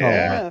what I'm talking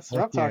about. That's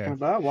what I'm talking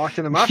about. I walked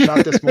into my shop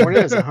this morning.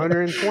 It was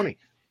 120.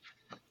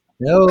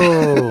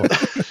 No.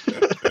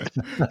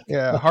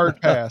 Yeah, hard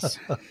pass.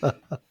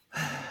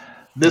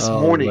 This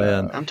morning,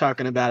 man. I'm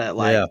talking about at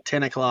like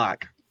 10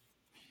 o'clock.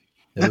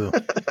 Yeah.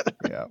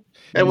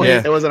 It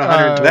wasn't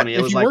 120.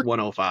 It was like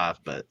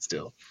 105, but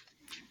still.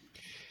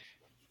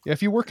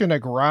 If you work in a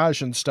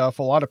garage and stuff,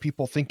 a lot of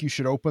people think you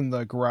should open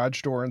the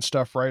garage door and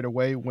stuff right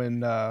away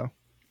when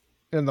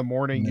in the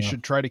morning. You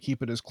should try to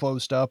keep it as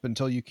closed up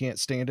until you can't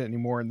stand it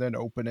anymore and then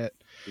open it.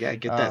 Yeah,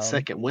 get that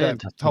second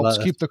wind. That helps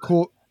keep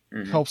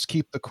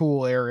the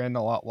cool air in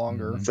a lot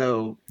longer.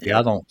 So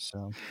I don't.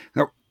 So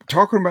now,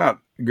 talking about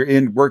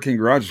in working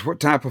garages, what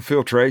type of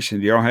filtration?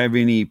 Do y'all have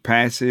any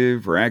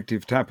passive or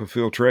active type of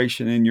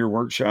filtration in your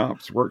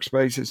workshops,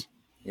 workspaces?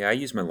 Yeah, I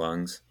use my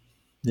lungs.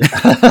 Yeah.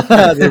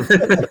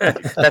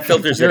 That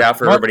filters it out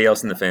for everybody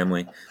else in the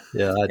family.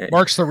 Yeah,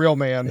 Mark's the real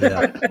man.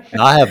 Yeah,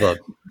 I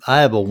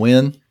have a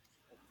win,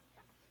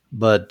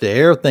 but the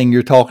air thing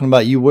you're talking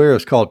about you wear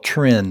is called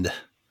trend.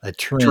 A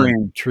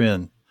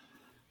trend.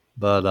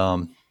 But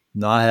no,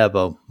 I have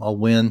a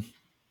win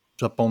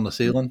up on the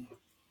ceiling.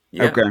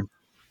 Yeah. Okay.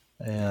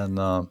 And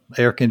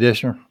air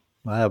conditioner.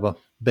 I have a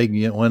big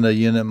window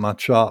unit in my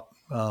shop.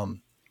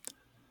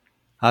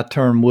 I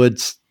turned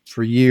woods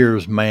for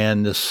years,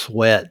 man, to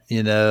sweat,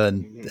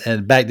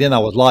 and back then I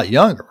was a lot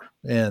younger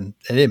and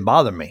it didn't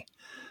bother me.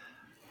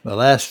 The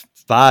last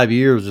 5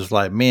 years is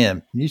like,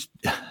 man,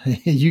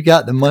 you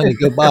got the money,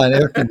 go buy an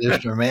air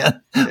conditioner,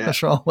 man. Yeah.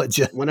 What's wrong with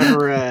you?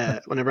 Whenever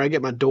I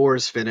get my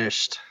doors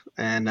finished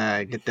and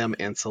get them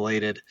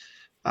insulated,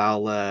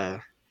 I've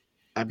got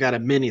a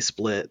mini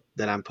split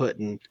that I'm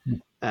putting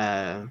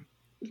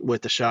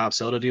with the shop.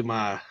 So it'll do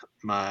my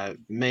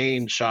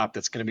main shop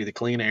that's going to be the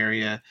clean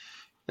area.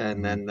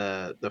 And then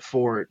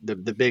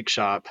the big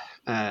shop,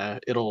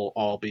 it'll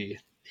all be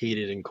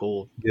heated and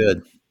cooled.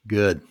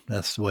 Good.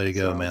 That's the way to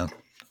go, man.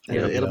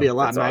 It'll be a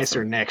lot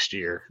nicer next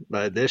year,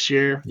 but this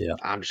year,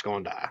 I'm just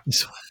going to die.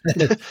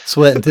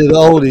 Sweating to the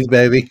oldies,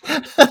 baby.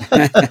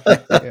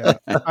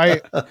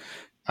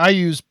 I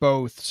use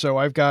both. So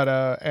I've got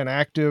an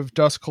active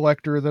dust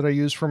collector that I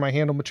use for my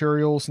handle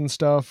materials and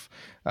stuff.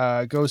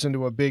 Goes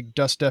into a big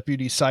Dust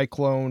Deputy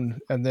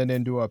Cyclone and then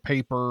into a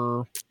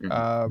paper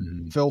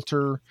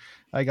filter.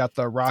 I got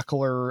the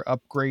Rockler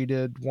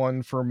upgraded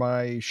one for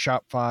my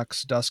Shop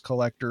Fox dust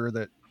collector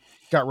that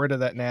got rid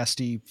of that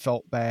nasty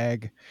felt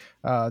bag.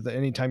 That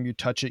anytime you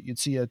touch it, you'd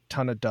see a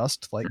ton of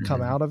dust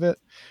come out of it.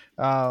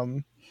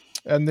 And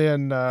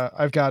then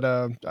I've got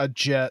a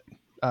jet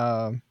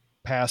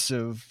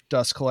passive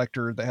dust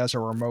collector that has a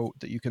remote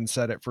that you can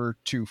set it for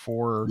 2,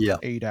 4,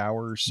 8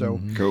 hours. So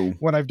Cool.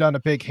 when I've done a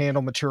big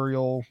handle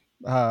material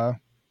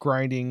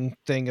grinding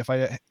thing, if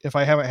I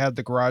haven't had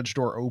the garage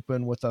door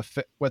open with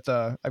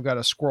I've got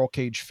a squirrel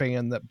cage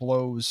fan that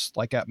blows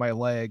at my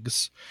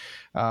legs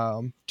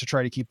to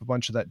try to keep a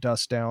bunch of that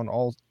dust down,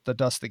 all the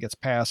dust that gets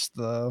past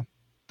the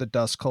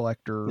dust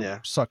collector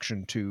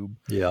suction tube.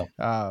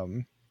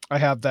 I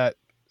have that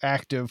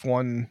active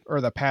one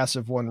or the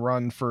passive one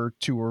run for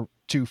 2,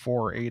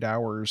 4, 8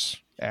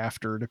 hours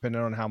after,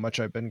 depending on how much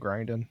I've been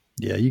grinding.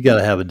 Yeah, you got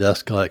to have a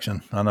dust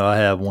collection. I know I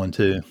have one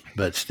too,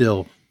 but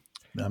still,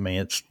 I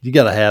mean, you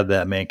got to have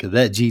that, man, because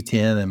that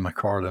G10 in my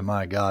car,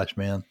 my gosh,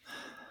 man.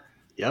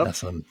 Yep.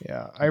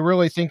 I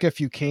really think if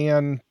you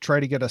can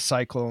try to get a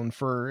Cyclone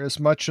for as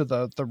much of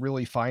the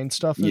really fine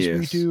stuff as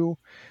we do.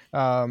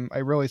 I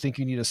really think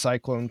you need a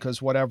Cyclone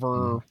because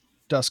whatever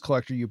dust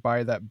collector you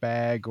buy, that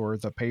bag or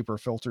the paper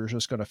filter is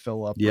just going to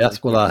fill up. Yeah,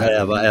 that's what I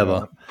have.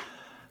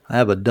 I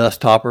have a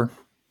dust topper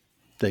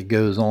that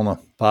goes on a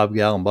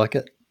 5-gallon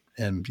bucket,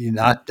 and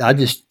I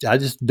just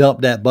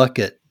dumped that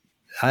bucket.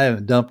 I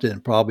haven't dumped it in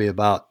probably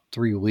about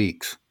 3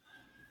 weeks,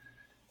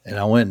 and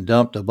I went and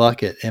dumped a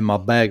bucket, and my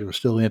bag was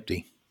still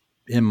empty.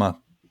 I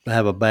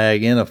have a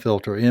bag and a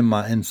filter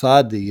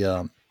inside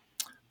the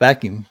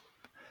vacuum,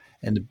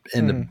 and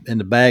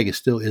the bag is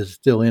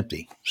still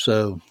empty.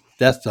 So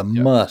that's a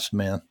must,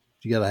 man.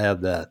 You got to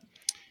have that.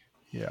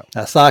 Yeah,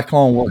 that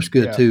Cyclone works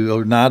good too.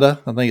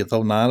 Oneida, I think it's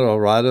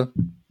Oneida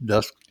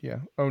dust. Yeah,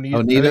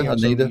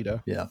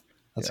 Oneida. Yeah,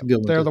 that's a good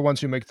one. They're the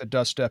ones who make the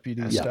dust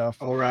deputy stuff.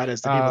 Oneida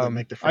is the people that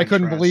make the French I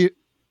couldn't fries. believe.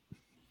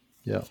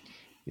 Yeah.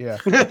 Yeah.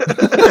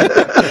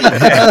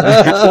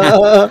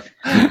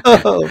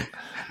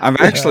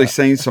 I've actually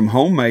seen some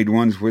homemade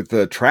ones with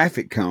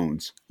traffic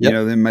cones. You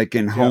know, them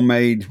making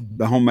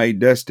the homemade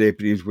dust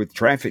deputies with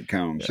traffic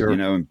cones. Sure. You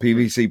know, and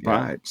PVC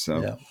pipes.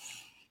 So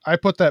I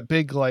put that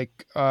big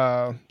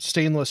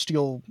stainless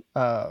steel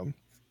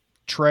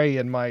tray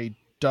in my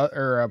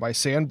my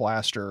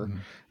sandblaster,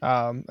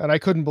 and I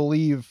couldn't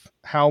believe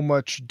how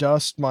much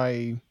dust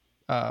my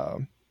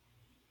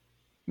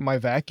my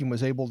vacuum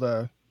was able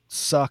to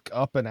suck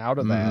up and out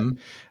of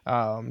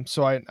that.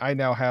 So I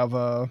now have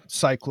a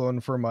Cyclone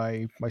for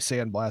my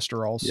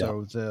sandblaster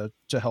also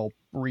to help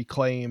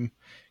reclaim,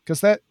 because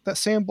that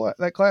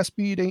glass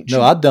bead ain't cheap.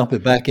 No, I dump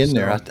it back in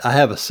there. I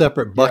have a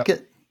separate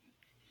bucket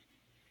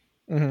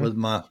with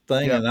my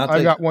thing, and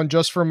I got one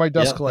just for my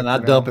dust collector.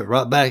 And I dump it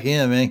right back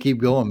in, man. Keep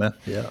going, man.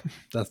 Yeah,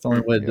 that's the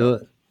only way to do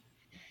it.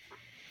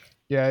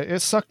 Yeah, it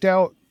sucked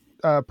out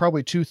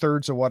probably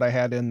 2/3 of what I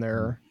had in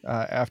there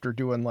after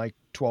doing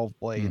 12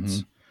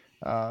 blades.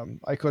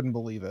 I couldn't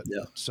believe it.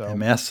 Yeah. So I mean,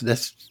 that's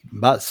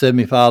about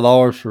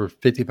 $75 for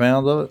 50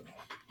 pounds of it.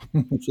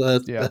 So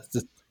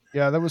that's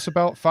that was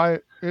about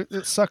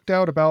it sucked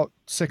out about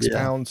 6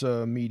 pounds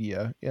of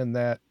media in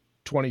that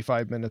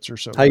 25 minutes or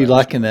so. How you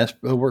liking that?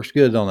 It works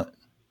good on it.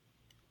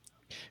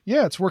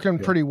 Yeah, it's working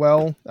pretty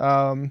well.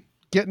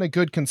 Getting a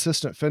good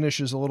consistent finish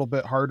is a little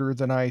bit harder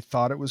than I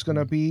thought it was going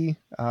to be.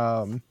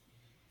 So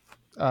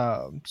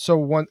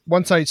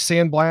once I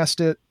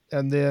sandblast it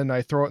and then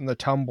I throw it in the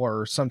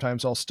tumbler,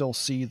 sometimes I'll still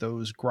see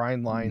those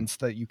grind lines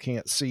that you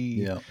can't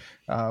see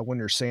when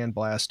you're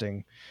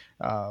sandblasting.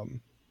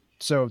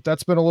 So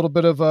that's been a little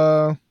bit of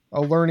a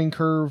learning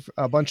curve.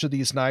 A bunch of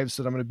these knives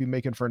that I'm going to be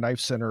making for Knife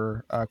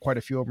Center, quite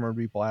a few of them are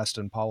going to be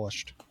blasted and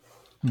polished.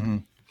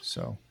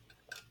 So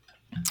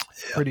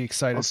pretty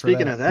excited. Well,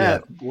 speaking of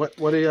that, what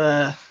do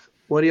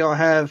y'all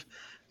have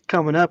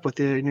coming up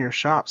in your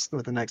shops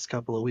with the next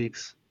couple of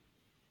weeks?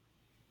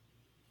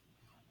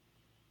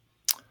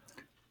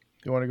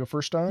 You want to go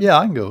first, Don? Yeah,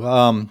 I can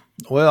go.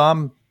 Well,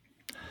 I'm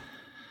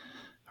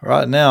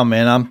right now,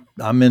 man.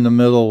 I'm in the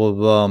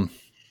middle of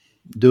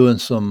doing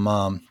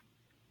some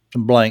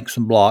blanks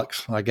and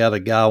blocks. I got a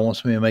guy who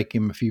wants me to make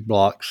him a few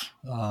blocks,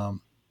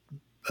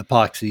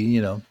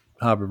 epoxy,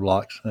 hybrid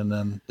blocks,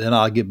 and then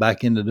I'll get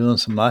back into doing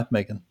some knife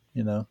making,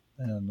 and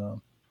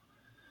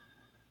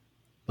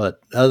but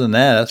other than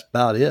that, that's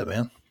about it,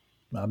 man.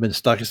 I've been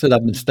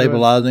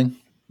stabilizing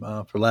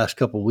for the last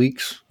couple of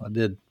weeks. I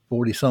did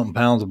 40-something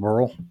pounds of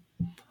burl.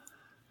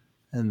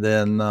 And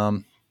then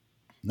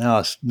now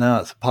it's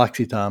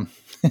epoxy time.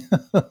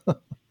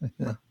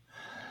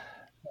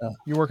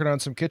 You working on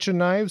some kitchen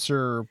knives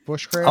or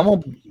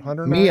bushcraft?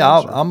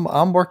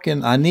 I'm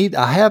working.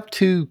 I have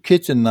 2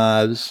 kitchen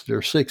knives.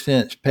 They're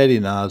 6-inch petty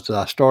knives that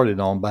I started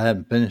on, but I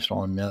haven't finished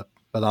on them yet.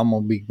 But I'm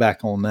gonna be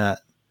back on that,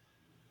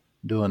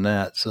 doing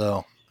that.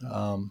 So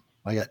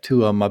I got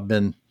 2 of them. I've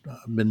been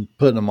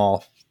putting them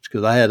off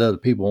because I had other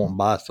people want to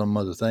buy some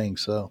other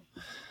things. So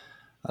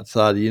I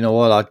decided, you know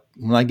what,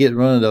 when I get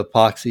running the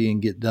epoxy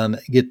and get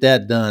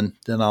that done,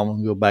 then I'm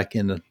gonna go back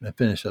in and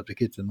finish up the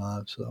kitchen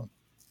knives. So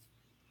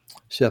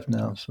chef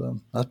now. So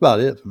that's about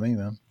it for me,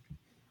 man.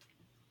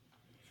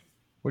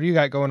 What do you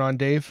got going on,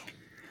 Dave?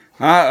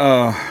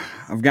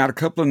 I I've got a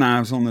couple of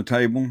knives on the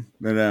table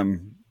that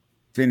I'm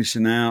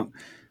finishing out.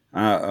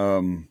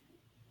 I'm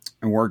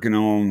working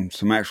on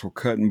some actual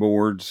cutting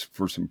boards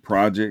for some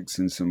projects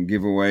and some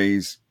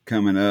giveaways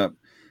coming up.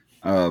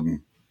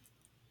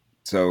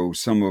 So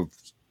some of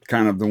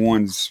kind of the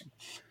ones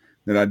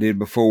that I did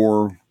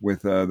before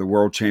with the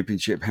World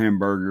Championship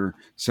hamburger,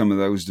 some of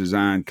those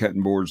design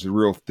cutting boards, the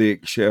real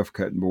thick chef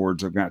cutting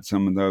boards, I've got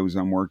some of those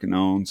I'm working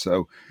on.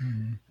 So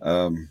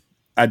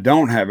I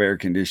don't have air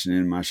conditioning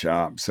in my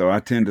shop, so I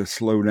tend to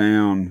slow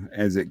down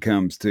as it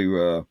comes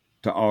to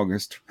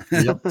August.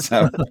 Yep.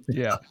 So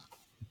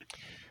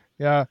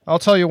yeah. I'll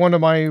tell you, one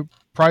of my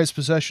prized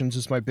possessions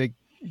is my big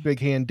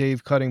hand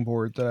Dave cutting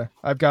board.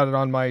 I've got it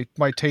on my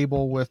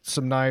table with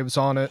some knives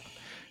on it,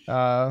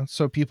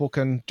 so people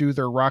can do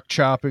their rock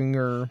chopping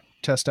or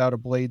test out a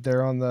blade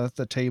there on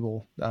the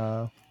table.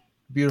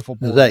 Beautiful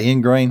board. Is that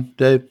ingrain,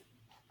 Dave?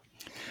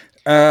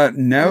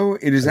 No,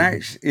 it is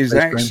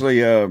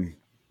actually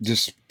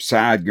just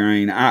side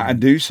grain. I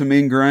do some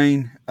in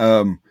grain.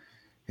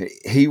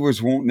 He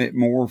was wanting it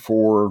more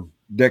for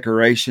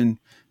decoration,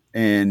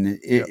 and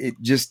it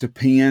just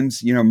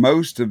depends. You know,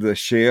 most of the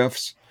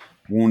chefs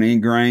want in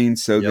grain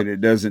so that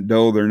it doesn't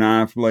dull their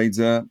knife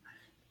blades up,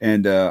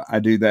 and I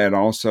do that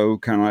also.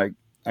 Kind of like,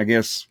 I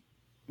guess,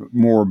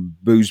 more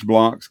booze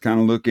blocks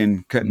kind of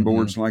looking cutting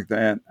boards like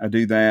that. I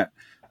do that.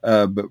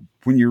 But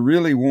when you're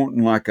really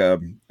wanting like a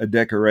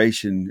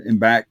decoration, and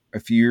back a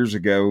few years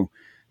ago,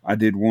 I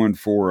did one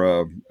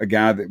for a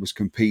guy that was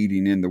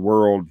competing in the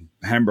World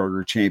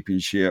Hamburger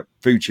Championship,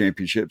 food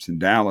championships in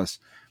Dallas,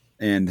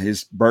 and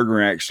his burger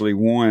actually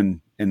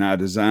won. And I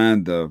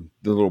designed the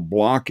little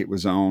block it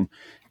was on,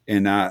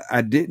 and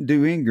I didn't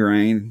do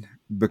ingrain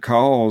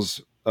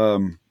because I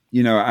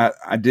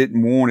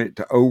didn't want it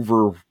to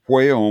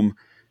overwhelm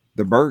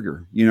the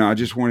burger. I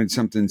just wanted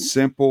something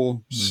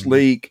simple,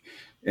 sleek,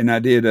 and I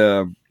did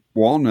a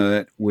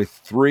walnut with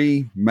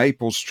 3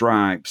 maple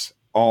stripes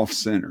off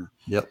center.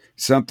 Yep.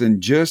 Something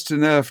just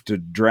enough to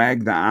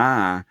drag the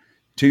eye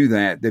to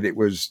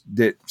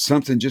that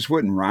something just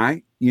wasn't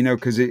right.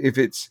 Because if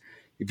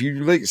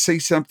you see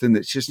something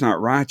that's just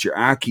not right, your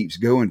eye keeps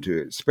going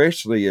to it,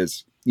 especially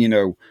as,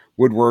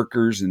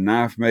 woodworkers and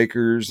knife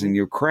makers and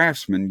your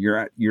craftsmen,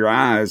 your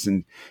eyes.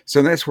 And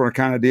so that's what I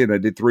kind of did. I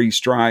did 3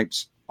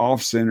 stripes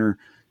off center,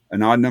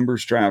 an odd number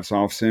of stripes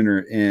off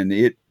center, and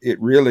it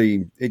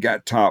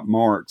got top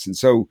marks. And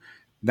so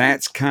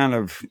that's kind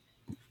of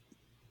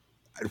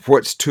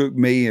what's took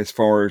me as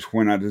far as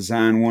when I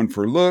design one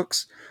for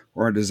looks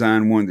or I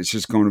design one that's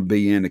just going to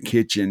be in a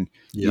kitchen.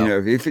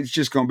 Yep. If it's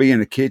just going to be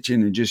in a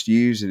kitchen and just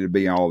use it, it'll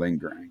be all in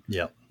grain.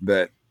 Yeah.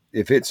 But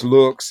if it's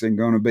looks and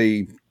going to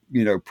be,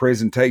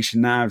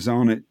 presentation knives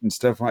on it and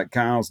stuff like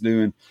Kyle's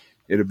doing,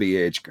 it'll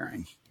be edge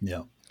grain.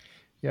 Yeah.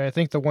 Yeah, I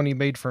think the one he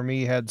made for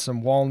me had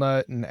some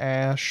walnut and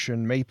ash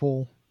and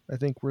maple. I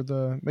think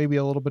were maybe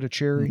a little bit of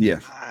cherry. Yeah,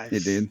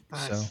 it did.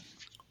 Nice. So,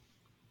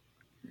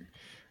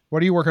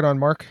 what are you working on,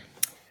 Mark?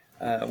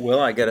 Well,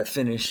 I got to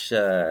finish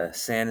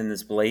sanding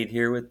this blade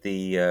here with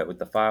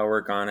the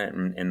firework on it,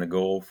 and the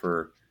goal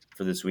for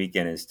this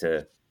weekend is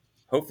to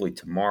hopefully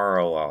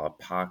tomorrow I'll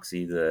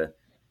epoxy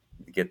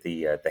get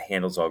the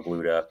handles all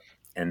glued up,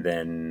 and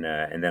then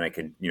I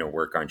can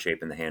work on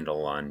shaping the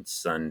handle on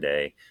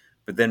Sunday.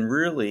 But then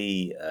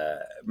really,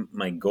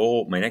 my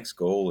next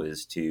goal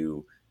is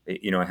to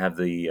I have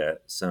the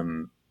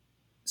some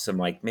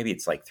like maybe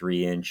it's like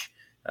 3-inch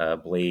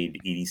blade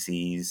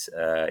EDCs.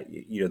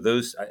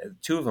 Those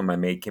 2 of them I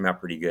made came out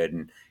pretty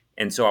good,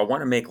 and so I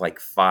want to make like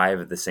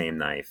 5 of the same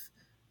knife.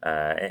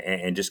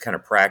 And just kind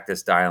of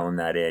practice dialing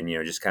that in,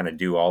 just kind of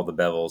do all the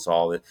bevels,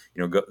 all the,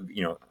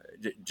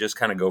 just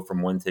kind of go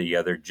from one to the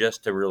other,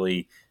 just to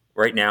really,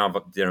 right now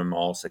I've done them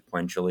all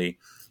sequentially.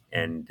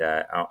 And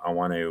I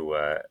want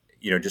to,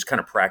 just kind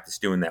of practice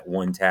doing that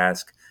one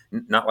task,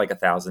 not like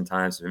 1,000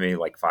 times, but maybe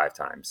like 5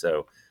 times.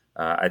 So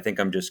I think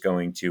I'm just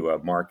going to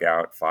mark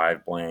out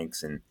 5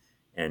 blanks and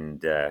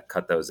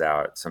cut those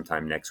out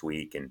sometime next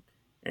week. And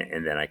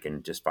then I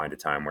can just find a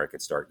time where I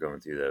could start going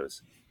through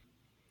those.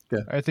 Yeah.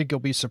 I think you'll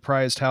be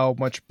surprised how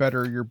much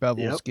better your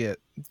bevels get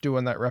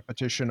doing that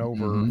repetition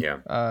over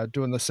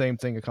doing the same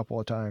thing a couple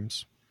of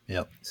times.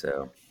 Yep.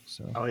 So.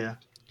 Oh yeah.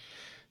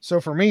 So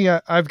for me,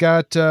 I've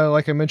got,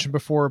 like I mentioned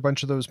before, a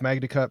bunch of those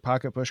MagnaCut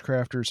pocket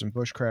bushcrafters and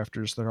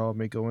bushcrafters that all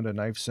may go into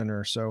Knife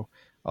Center. So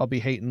I'll be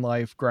hating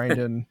life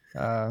grinding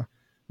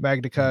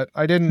MagnaCut.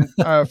 I didn't,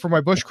 for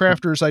my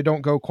bushcrafters, I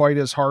don't go quite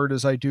as hard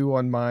as I do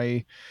on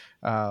my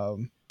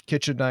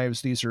kitchen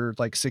knives. These are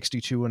like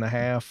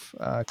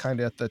 62.5, kind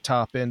of at the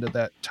top end of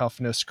that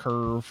toughness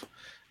curve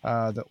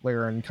that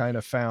Laren kind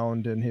of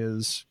found in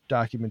his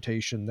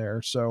documentation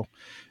there. So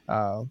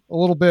a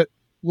little bit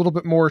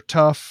more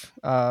tough,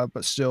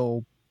 but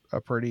still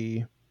a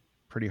pretty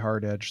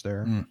hard edge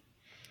there.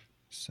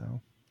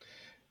 So,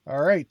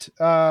 all right.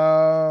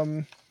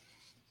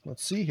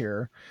 Let's see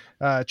here.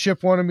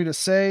 Chip wanted me to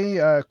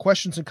say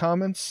questions and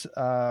comments,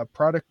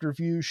 product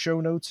reviews, show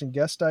notes, and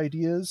guest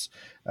ideas.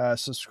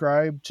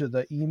 Subscribe to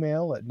the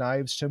email at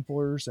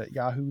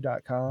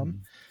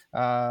knivestemplars@yahoo.com.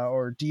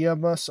 or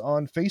DM us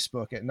on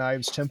Facebook at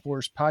Knives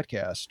Templars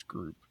Podcast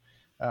Group.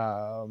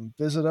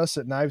 Visit us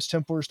at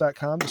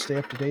knivestemplars.com to stay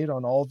up to date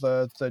on all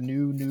the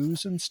new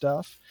news and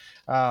stuff.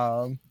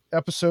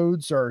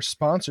 Episodes are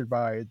sponsored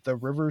by The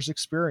Rivers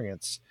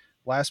Experience,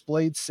 Last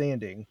Blade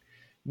Sanding,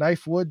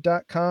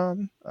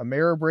 knifewood.com,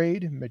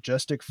 Ameribraid,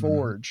 Majestic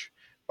Forge,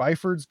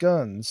 Byford's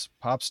Guns,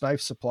 Pop's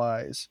Knife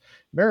Supplies,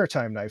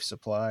 Maritime Knife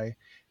Supply,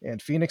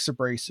 and Phoenix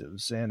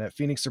Abrasives. And at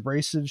Phoenix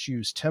Abrasives,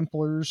 use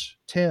Templars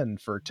 10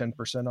 for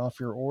 10% off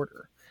your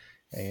order.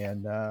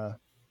 And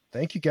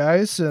thank you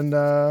guys, and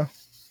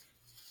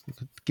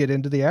get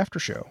into the after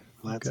show.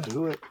 Let's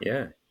do it.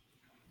 Yeah.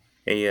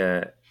 Hey,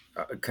 I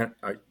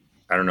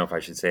don't know if I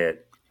should say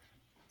it.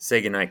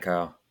 Say goodnight,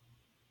 Kyle.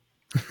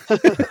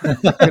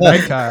 Good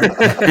night, Kyle.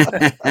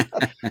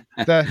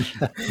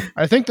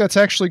 I think that's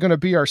actually going to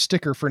be our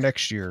sticker for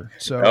next year.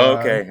 So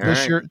okay,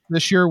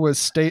 this year was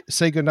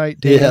say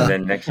goodnight, Dave. Yeah.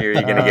 Then next year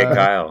you're going to get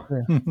Kyle.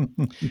 Yeah.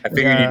 I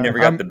figured you never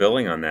got the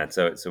billing on that,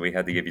 so we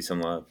had to give you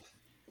some love.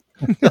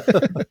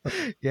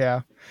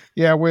 yeah.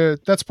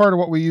 That's part of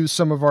what we use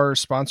some of our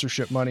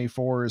sponsorship money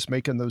for, is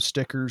making those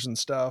stickers and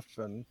stuff.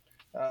 And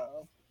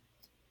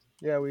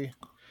we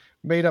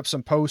made up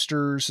some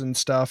posters and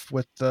stuff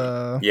with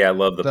the I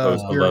love the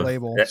post beer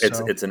label.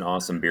 It's an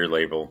awesome beer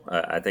label.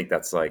 I think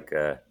that's like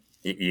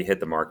you hit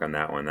the mark on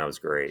that one. That was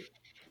great.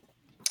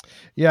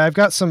 Yeah, I've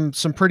got some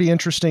pretty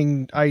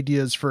interesting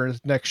ideas for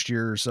next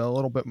year's. A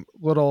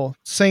little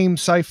same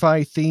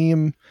sci-fi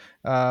theme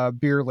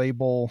beer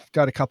label.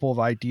 Got a couple of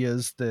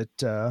ideas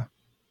that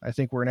I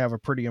think we're gonna have a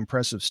pretty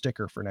impressive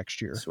sticker for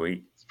next year.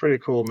 Sweet, it's pretty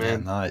cool, man.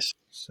 Yeah, nice.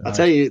 I'll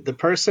tell you, the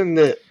person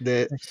that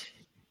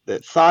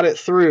thought it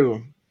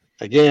through,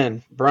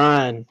 again,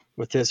 Brian,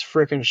 with his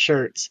freaking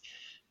shirts.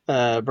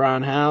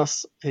 Brian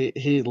House,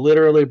 he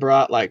literally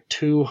brought like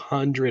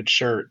 200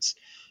 shirts.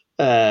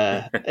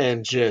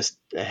 And just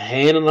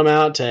handing them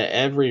out to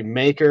every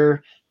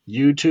maker,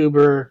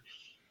 YouTuber,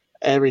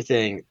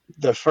 everything.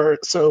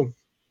 So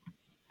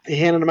he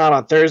handed them out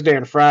on Thursday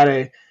and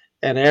Friday,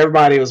 and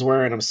everybody was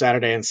wearing them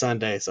Saturday and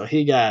Sunday. So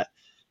he got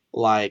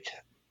like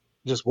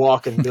just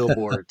walking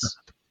billboards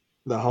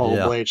the whole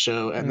Blade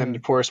show. And then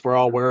of course we're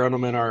all wearing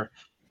them in our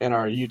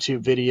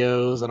YouTube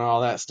videos and all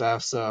that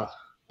stuff. So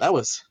that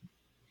was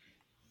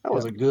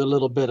a good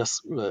little bit of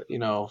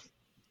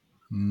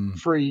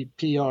free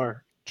PR.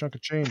 Chunk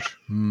of change.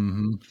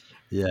 Mm-hmm.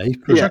 Yeah, he's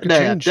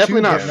definitely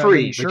not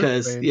free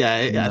because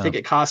I think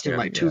it cost him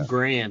like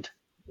 $2,000.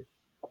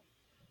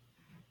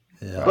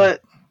 Yeah,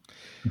 but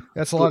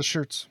that's a lot of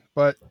shirts.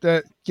 But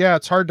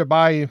it's hard to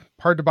buy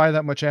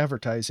that much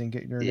advertising,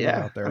 getting your name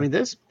out there. I mean,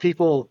 there's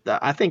people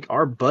that I think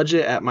our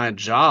budget at my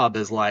job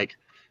is like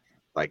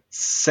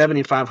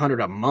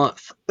 $7,500 a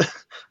month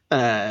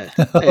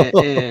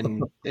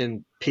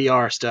in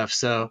PR stuff.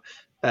 So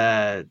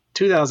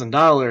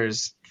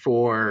 $2,000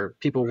 for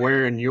people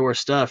wearing your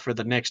stuff for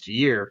the next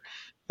year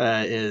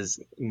is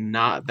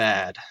not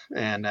bad.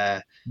 And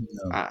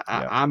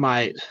I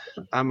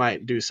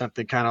might do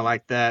something kind of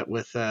like that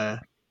with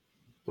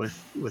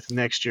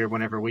next year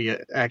whenever we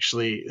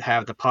actually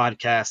have the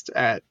podcast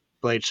at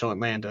Blade Show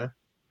Atlanta.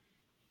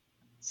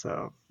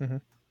 So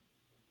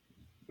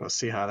we'll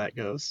see how that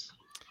goes.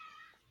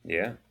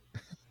 Yeah.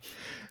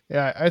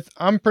 Yeah,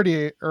 I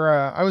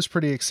was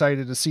pretty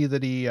excited to see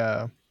that he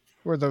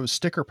were those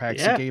sticker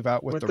packs he gave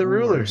out with the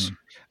rulers.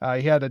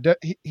 He had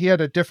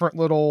a different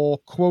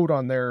little quote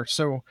on there.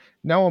 So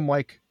now I'm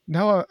like,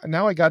 now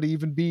I got to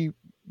even be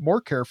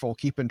more careful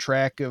keeping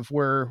track of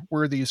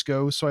where these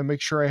go. So I make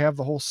sure I have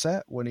the whole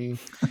set when he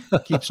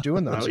keeps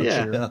doing those.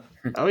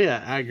 Oh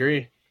yeah, I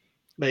agree.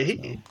 But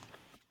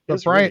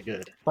Brian, really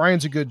good.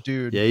 Brian's a good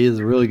dude. Yeah, he's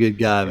a really good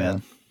guy,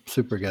 man.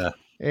 Super guy.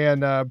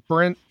 And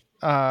Brent,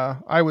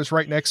 I was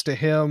right next to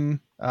him.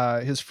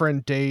 His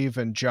friend Dave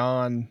and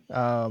John,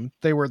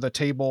 they were the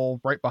table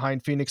right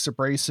behind Phoenix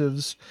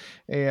Abrasives,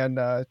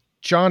 and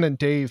John and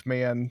Dave,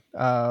 man,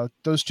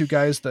 those two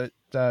guys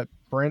that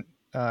Brent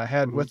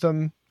had with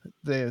them,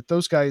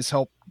 those guys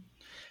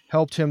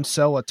helped him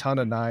sell a ton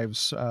of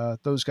knives.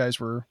 Those guys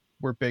were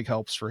big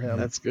helps for him.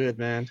 That's good,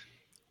 man.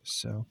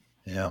 So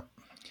yeah.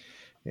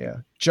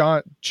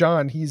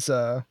 John, he's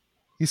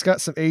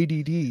got some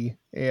ADD,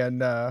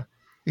 and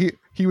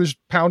he was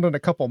pounding a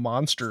couple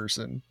monsters,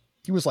 and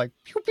he was like,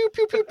 pew, pew,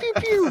 pew, pew, pew,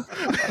 pew.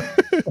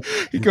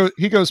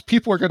 he goes,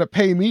 people are going to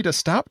pay me to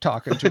stop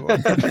talking to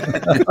him.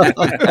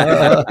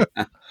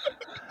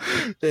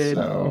 It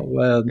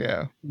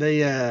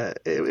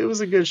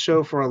was a good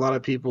show for a lot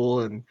of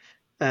people. And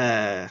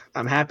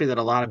I'm happy that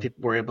a lot of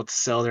people were able to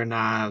sell their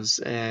knives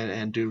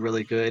and do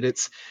really good.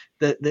 It's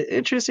the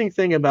interesting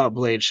thing about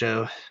Blade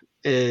Show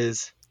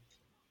is,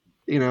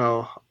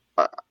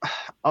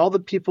 all the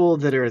people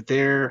that are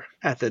there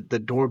at the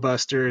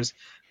doorbusters,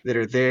 that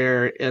are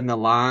there in the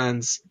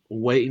lines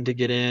waiting to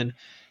get in,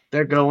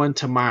 they're going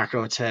to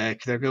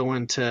Microtech. They're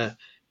going to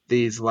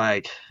these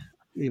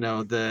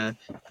the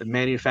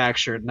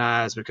manufactured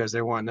knives because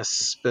they're wanting a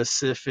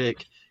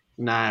specific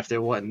knife.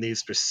 They're wanting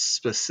these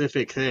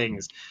specific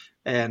things.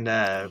 and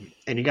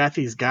you got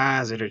these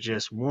guys that are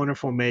just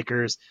wonderful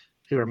makers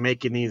who are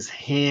making these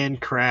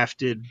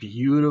handcrafted,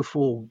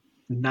 beautiful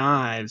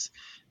knives,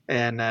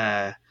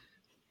 and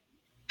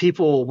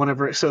people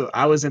whenever. So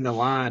I was in the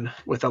line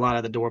with a lot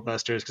of the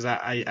doorbusters because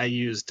I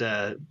used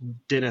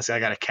Dennis. I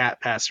got a cat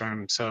pass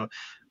from him, so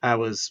I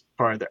was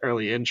part of the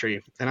early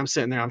entry, and I'm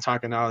sitting there, I'm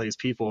talking to all these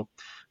people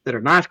that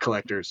are knife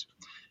collectors,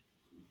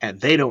 and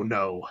they don't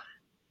know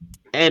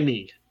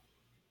any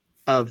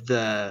of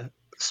the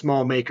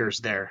small makers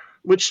there,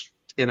 which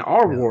in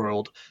our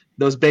world,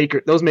 those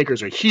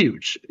makers are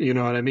huge. You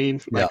know what I mean?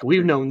 Yeah. Like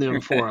we've known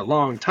them for a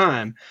long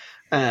time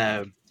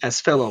as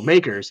fellow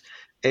makers,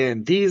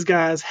 and these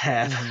guys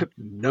have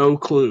no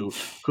clue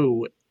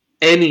who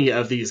any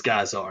of these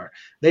guys are.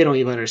 They don't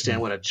even understand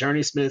what a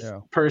journey smith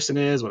person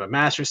is, what a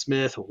master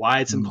smith,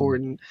 why it's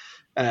important.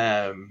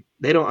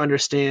 They don't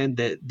understand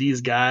that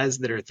these guys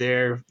that are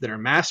there that are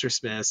master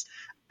smiths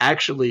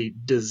actually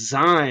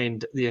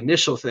designed the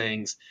initial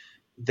things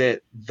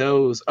that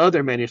those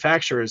other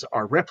manufacturers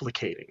are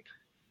replicating,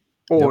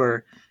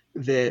 or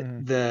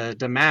that the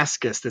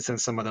Damascus that's in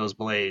some of those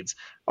blades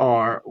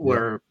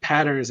were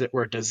patterns that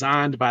were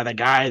designed by the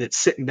guy that's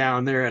sitting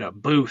down there at a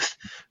booth,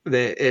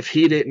 that if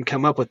he didn't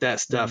come up with that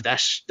stuff, that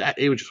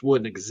it just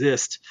wouldn't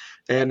exist.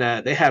 And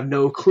they have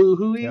no clue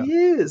who he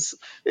is.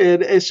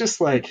 And it's just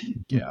like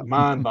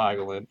mind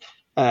boggling.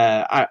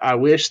 I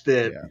wish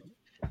that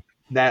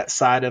that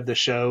side of the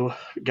show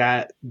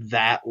got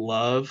that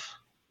love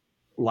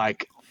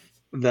like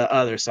the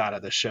other side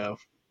of the show.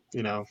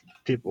 You know,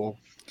 people.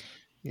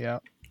 Yeah.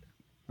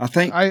 I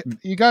think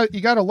you got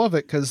to love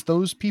it, because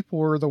those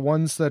people are the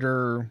ones that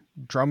are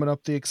drumming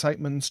up the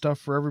excitement and stuff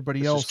for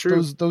everybody else.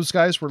 Those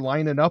guys were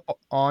lining up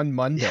on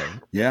Monday.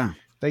 Yeah.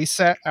 They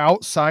sat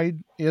outside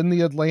in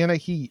the Atlanta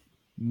heat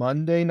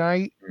Monday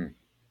night,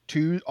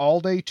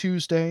 all day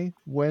Tuesday,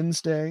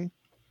 Wednesday,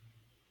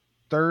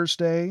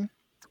 Thursday,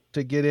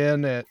 to get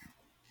in at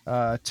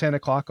 10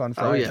 o'clock on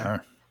Friday.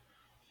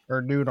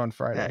 Or noon on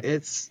Friday. Yeah,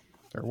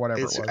 or whatever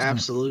it's it was.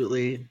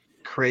 Absolutely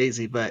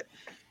crazy, but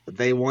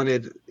they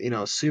wanted,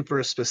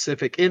 super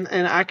specific. And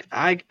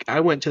I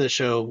went to the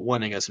show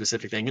wanting a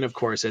specific thing, and of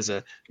course, as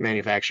a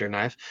manufacturer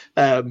knife,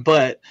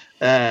 but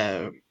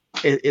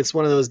it's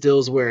one of those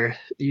deals where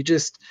you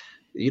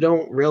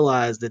don't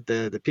realize that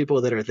the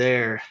people that are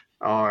there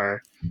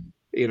are,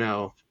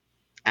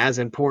 as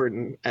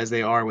important as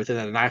they are within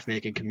the knife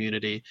making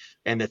community,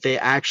 and that they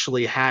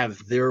actually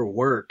have their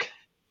work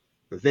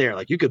there.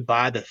 Like you could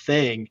buy the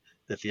thing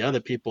that the other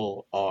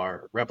people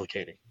are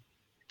replicating.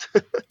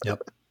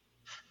 Yep.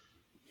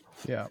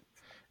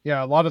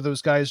 Yeah. A lot of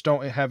those guys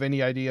don't have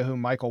any idea who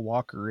Michael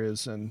Walker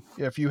is. And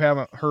if you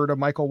haven't heard of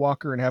Michael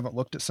Walker and haven't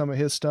looked at some of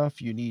his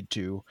stuff, you need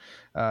to.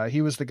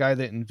 He was the guy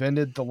that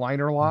invented the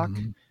liner lock.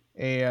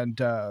 And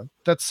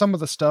that's some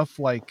of the stuff,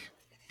 like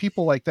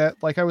people like that.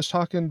 Like I was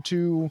talking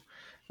to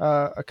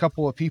a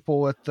couple of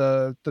people at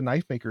the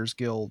Knife Makers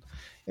Guild,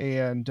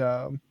 and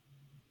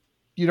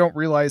you don't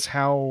realize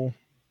how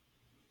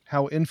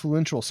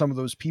influential some of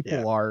those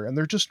people are, and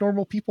they're just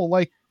normal people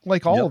like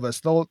all of us.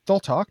 They'll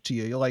talk to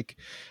you. Like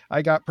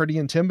I got pretty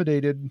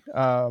intimidated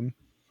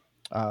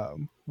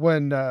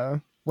when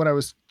I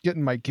was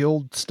getting my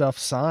guild stuff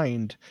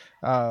signed.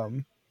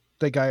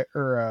 The guy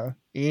or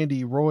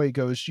Andy Roy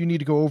goes, "You need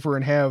to go over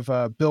and have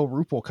Bill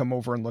Rupel come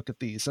over and look at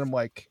these." And I'm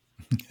like,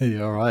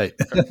 "Yeah, all right."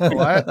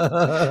 What?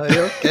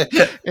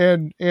 Okay.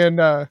 And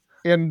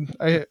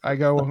I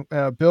go,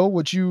 "Bill,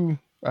 would you?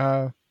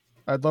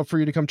 I'd love for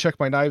you to come check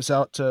my knives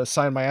out to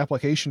sign my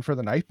application for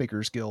the Knife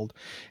Makers Guild."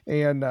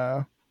 And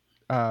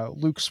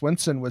Luke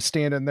Swenson was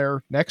standing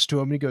there next to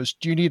him, and he goes,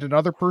 "Do you need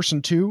another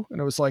person too?"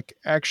 And I was like,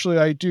 "Actually,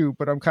 I do,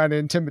 but I'm kind of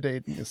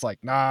intimidated." And it's like,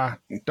 "Nah,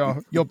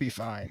 don't. You'll be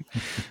fine."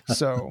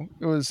 So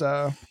it was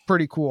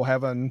pretty cool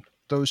having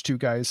those two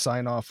guys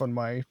sign off on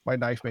my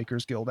Knife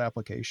Makers Guild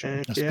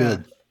application. That's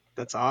good.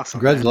 That's awesome.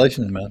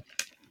 Congratulations, man.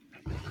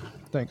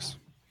 Thanks.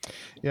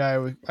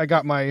 Yeah, I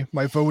got my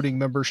voting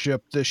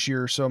membership this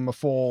year, so I'm a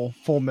full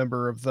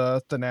member of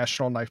the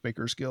National Knife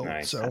Makers Guild.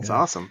 Nice. So That's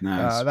awesome.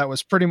 Nice. that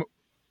was pretty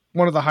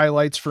one of the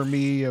highlights for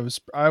me.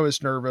 I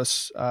was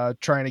nervous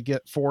trying to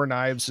get 4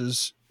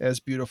 knives as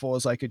beautiful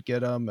as I could get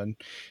them, and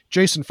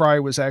Jason Fry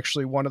was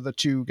actually one of the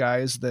 2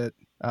 guys that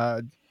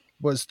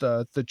was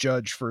the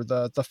judge for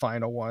the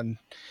final one.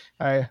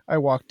 I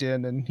walked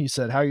in and he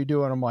said, "How you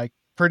doing?" I'm like,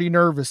 "Pretty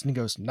nervous." And he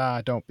goes,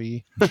 "Nah, don't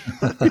be."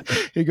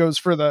 He goes,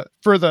 for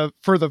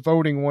the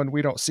voting one,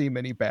 we don't see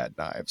many bad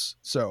knives.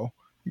 So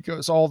he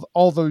goes,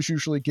 all those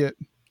usually get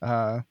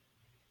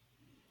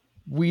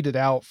weeded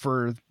out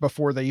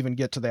before they even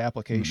get to the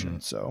application.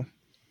 So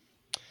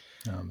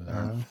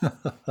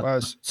I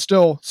was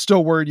still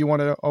worried. You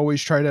want to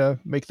always try to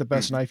make the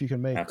best knife you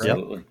can make.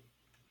 Absolutely. Right?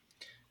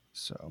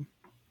 So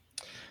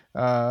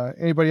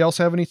anybody else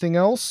have anything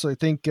else? I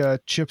think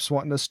Chip's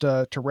wanting us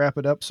to wrap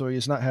it up so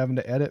he's not having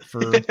to edit for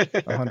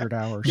 100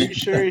 hours. You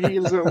sure he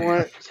doesn't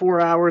want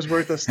 4 hours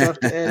worth of stuff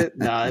to edit?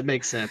 No, it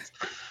makes sense.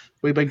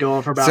 We've been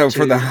going for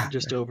about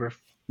just over.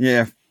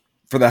 Yeah.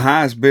 for the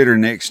highest bidder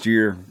next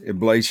year at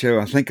Blade Show,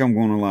 I think I'm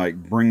going to like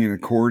bring an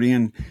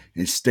accordion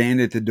and stand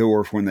at the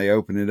door when they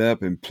open it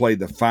up and play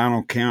the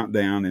final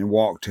countdown and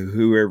walk to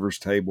whoever's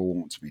table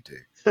wants me to.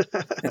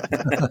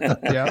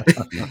 Yeah.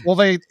 Well,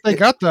 they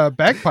got the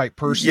bagpipe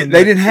person. Yeah,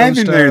 they didn't have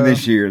him there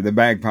this year, the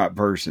bagpipe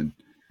person.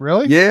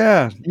 Really?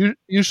 Yeah.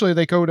 Usually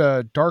they go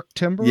to Dark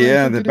Timber.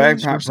 Yeah, the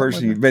bagpipe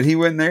person, but he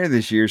wasn't there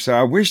this year. So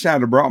I wished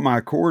I'd have brought my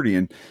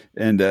accordion,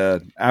 and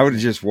I would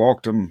have just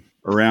walked them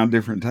around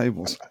different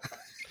tables.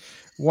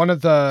 One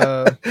of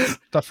the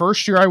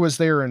first year I was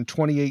there in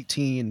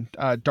 2018,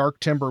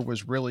 Dark Timber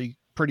was really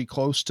pretty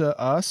close to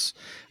us,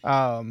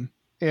 and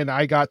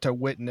I got to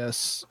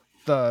witness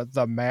the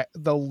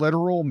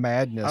literal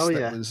madness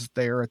that was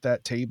there at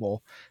that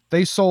table.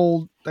 They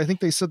sold, I think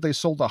they said they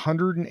sold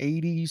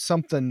 180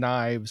 something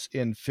knives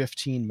in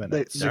 15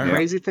 minutes. The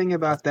crazy thing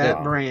about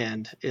that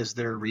brand is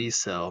their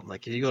resale.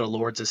 Like if you go to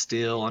Lords of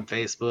Steel on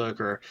Facebook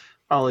or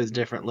all these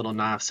different little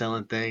knife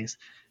selling things,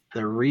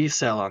 the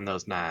resale on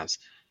those knives,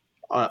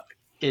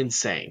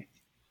 insane.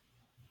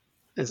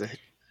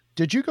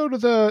 Did you go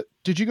to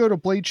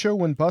Blade Show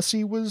when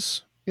Bussy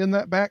was in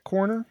that back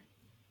corner?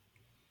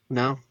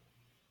 No.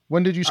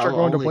 When did you start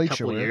going to Blade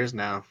Show? A couple years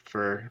now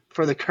for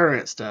the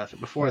current stuff.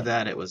 Before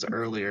that, it was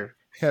earlier.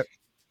 Did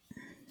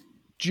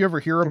you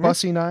ever hear of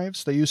Bussy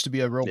knives? They used to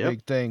be a real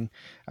big thing,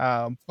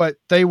 but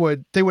they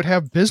would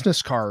have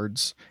business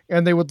cards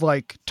and they would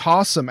like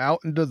toss them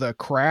out into the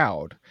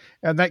crowd,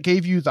 and that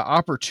gave you the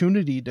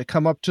opportunity to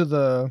come up to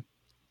the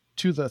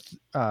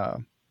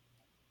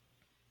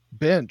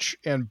bench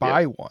and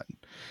buy one.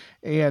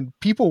 And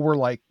people were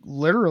like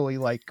literally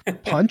like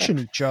punching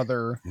each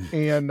other.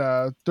 And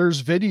there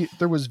was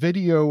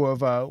video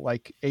of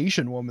like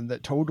Asian woman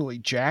that totally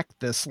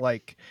jacked this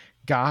like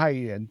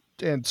guy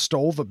and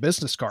stole the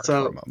business card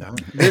from him.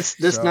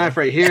 This knife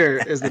right here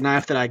is the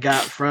knife that I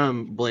got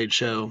from Blade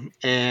Show,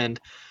 and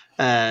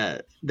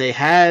they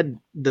had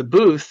the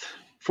booth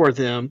for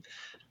them,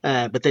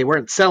 but they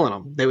weren't selling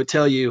them. They would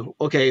tell you,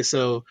 okay,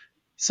 so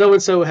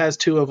and so has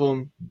 2 of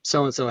them,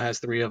 so and so has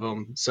 3 of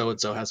them, so and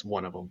so has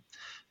 1 of them.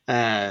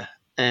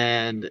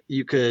 And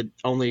you could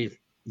only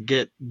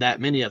get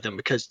that many of them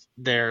because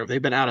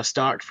they've been out of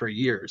stock for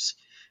years.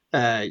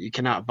 You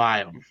cannot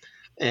buy them.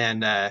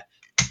 And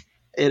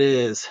it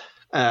is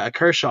a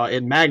Kershaw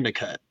in Magna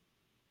Cut.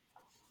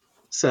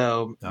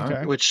 So,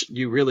 which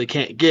you really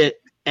can't get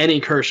any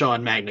Kershaw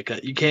in Magna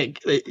Cut. You can't,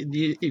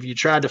 if you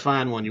tried to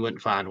find one, you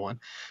wouldn't find one.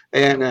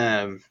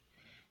 And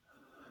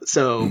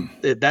so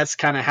that's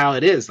kind of how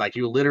it is. Like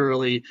you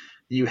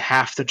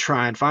have to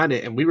try and find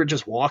it. And we were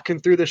just walking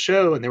through the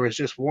show and there was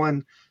just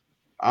one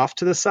off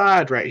to the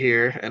side right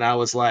here. And I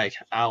was like,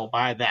 I'll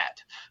buy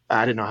that.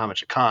 I didn't know how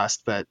much it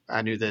cost, but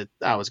I knew that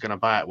I was going to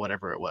buy it,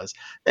 whatever it was.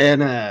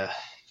 And I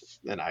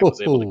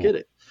was able to get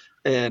it.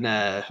 And,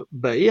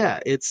 but yeah,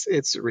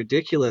 it's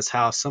ridiculous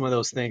how some of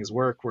those things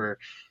work where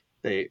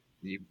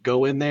you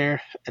go in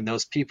there and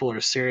those people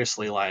are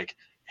seriously like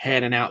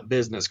handing out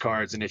business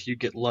cards. And if you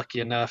get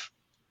lucky enough,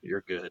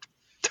 you're good.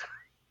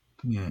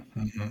 Yeah.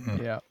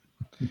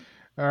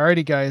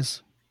 Alrighty,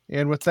 guys.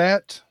 And with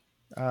that,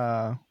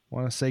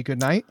 want to say good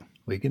night?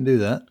 We can do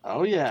that.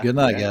 Oh, yeah. Good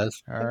night,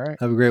 guys. All right.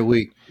 Have a great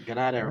week. Good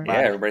night, everybody.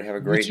 Yeah, everybody have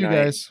a great night.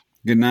 Guys.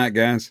 Good night,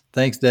 guys.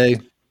 Thanks,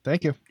 Dave.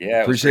 Thank you.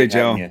 Yeah, appreciate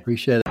y'all.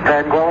 Appreciate it.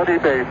 Tranquility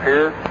Base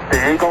here.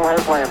 The Eagle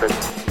has landed.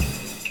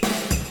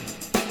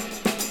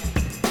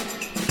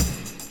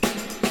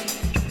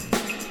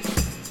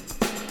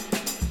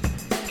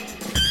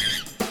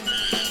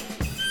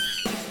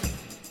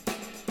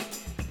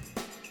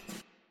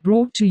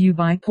 Brought to you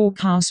by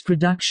Porkhouse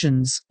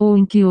Productions.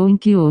 Oinky,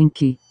 oinky,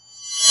 oinky.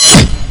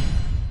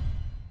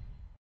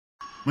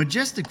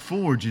 Majestic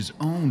Forge is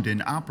owned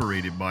and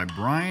operated by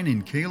Brian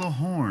and Kayla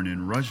Horn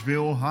in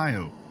Rushville,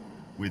 Ohio.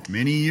 With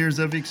many years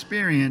of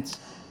experience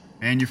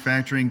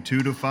manufacturing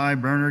 2 to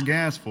 5 burner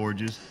gas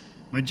forges,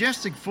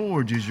 Majestic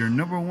Forge is your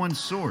 #1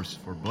 source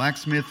for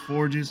blacksmith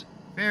forges,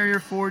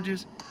 farrier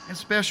forges, and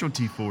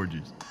specialty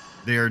forges.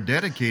 They are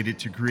dedicated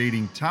to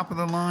creating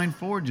top-of-the-line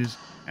forges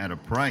at a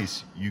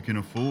price you can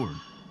afford.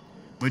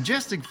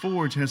 Majestic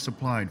Forge has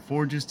supplied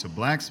forges to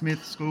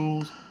blacksmith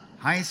schools,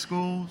 high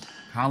schools,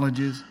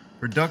 colleges,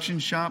 production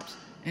shops,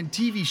 and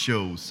TV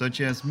shows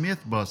such as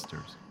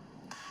Mythbusters.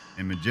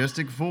 And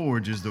Majestic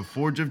Forge is the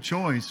forge of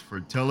choice for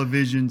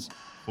televisions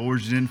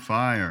forged in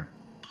fire.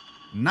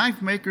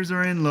 Knife makers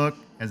are in luck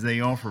as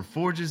they offer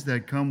forges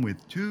that come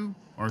with 2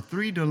 or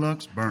 3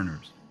 deluxe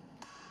burners.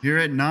 Here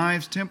at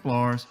Knives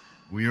Templars,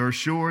 we are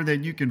sure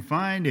that you can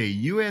find a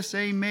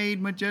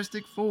USA-made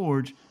Majestic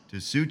Forge to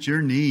suit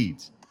your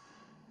needs.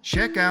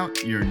 Check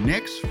out your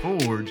next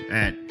forge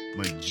at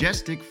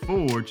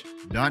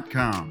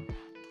majesticforge.com.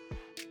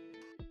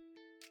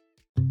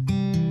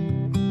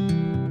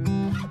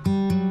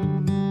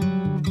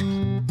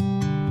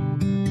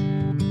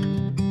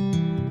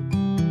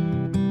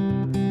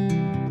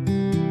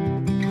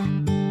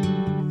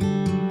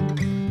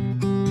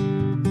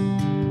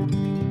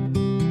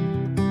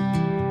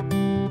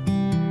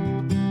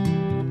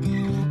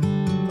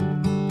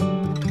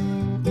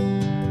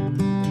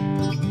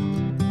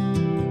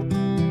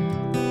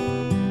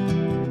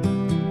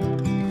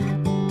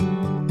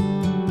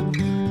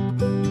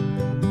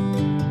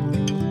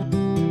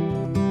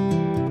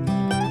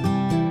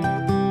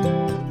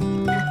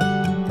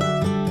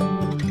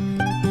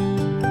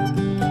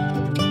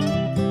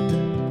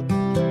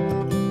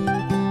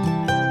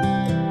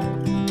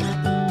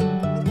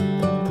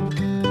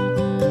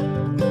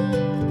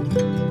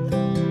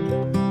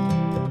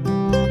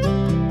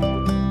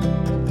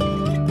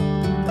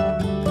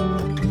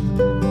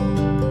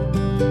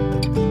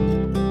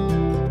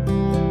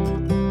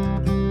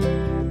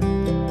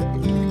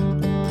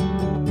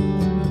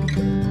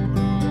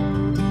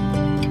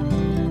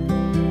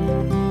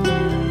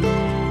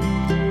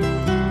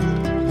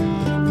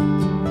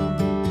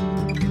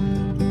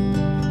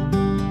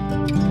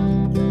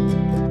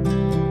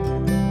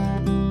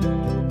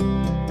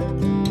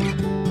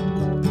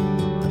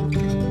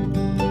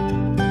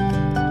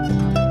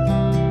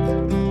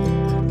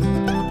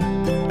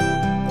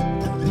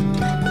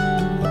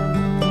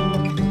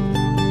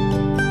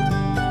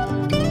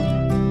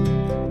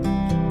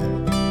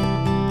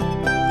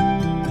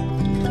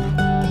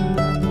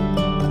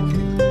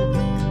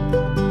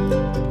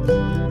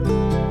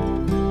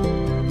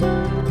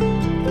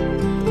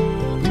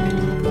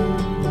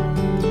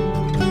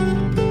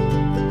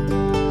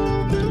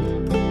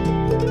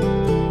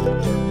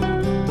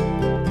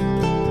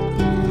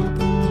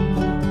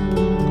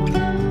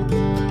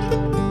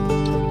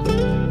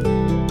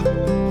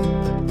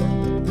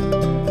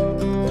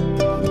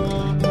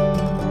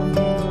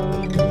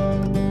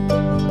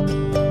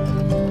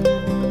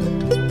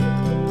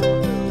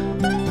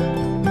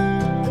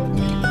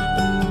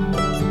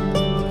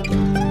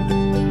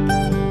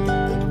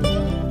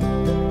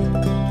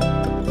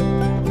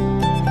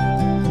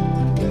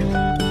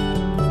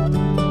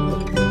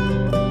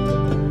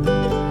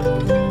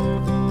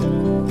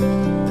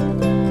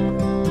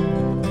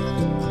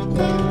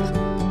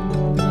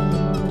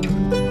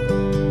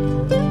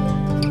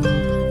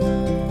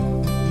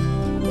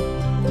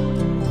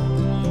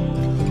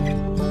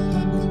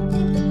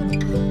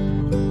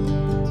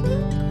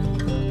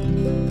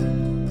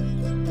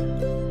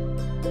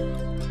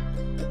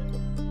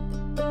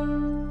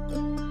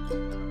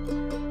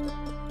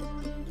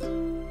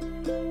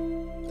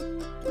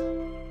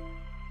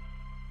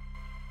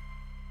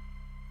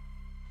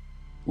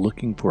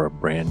 Looking for a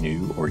brand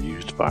new or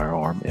used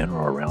firearm in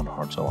or around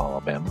Hartselle,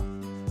 Alabama?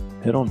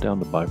 Head on down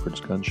to Byford's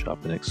Gun Shop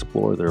and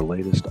explore their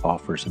latest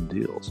offers and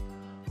deals.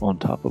 On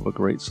top of a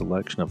great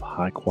selection of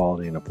high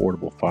quality and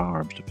affordable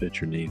firearms to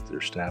fit your needs,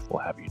 their staff will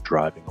have you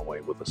driving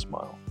away with a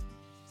smile.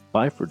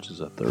 Byford's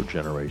is a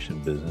third-generation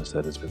business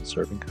that has been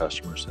serving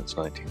customers since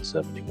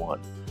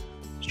 1971.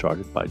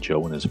 Started by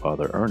Joe and his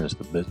father Ernest,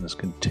 the business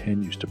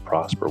continues to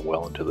prosper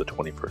well into the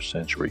 21st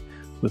century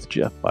with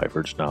Jeff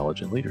Byford's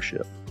knowledge and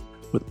leadership.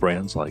 With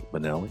brands like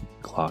Benelli,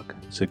 Glock,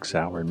 Sig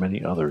Sauer, and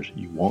many others,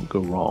 you won't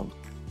go wrong.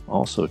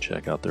 Also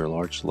check out their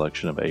large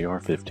selection of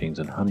AR-15s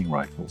and hunting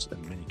rifles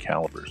in many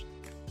calibers.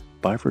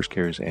 Byford's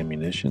carries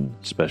ammunition,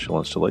 special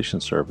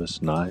installation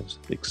service, knives,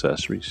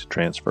 accessories,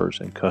 transfers,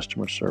 and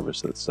customer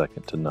service that's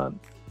second to none.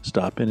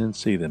 Stop in and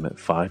see them at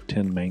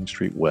 510 Main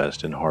Street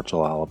West in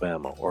Hartselle,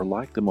 Alabama, or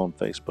like them on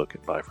Facebook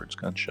at Byford's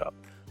Gun Shop.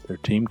 Their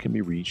team can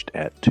be reached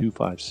at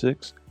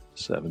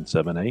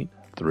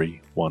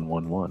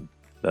 256-778-3111.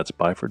 That's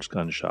Byford's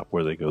Gun Shop,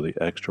 where they go the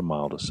extra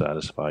mile to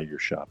satisfy your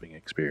shopping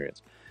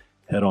experience.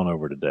 Head on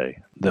over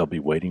today. They'll be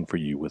waiting for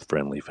you with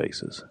friendly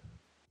faces.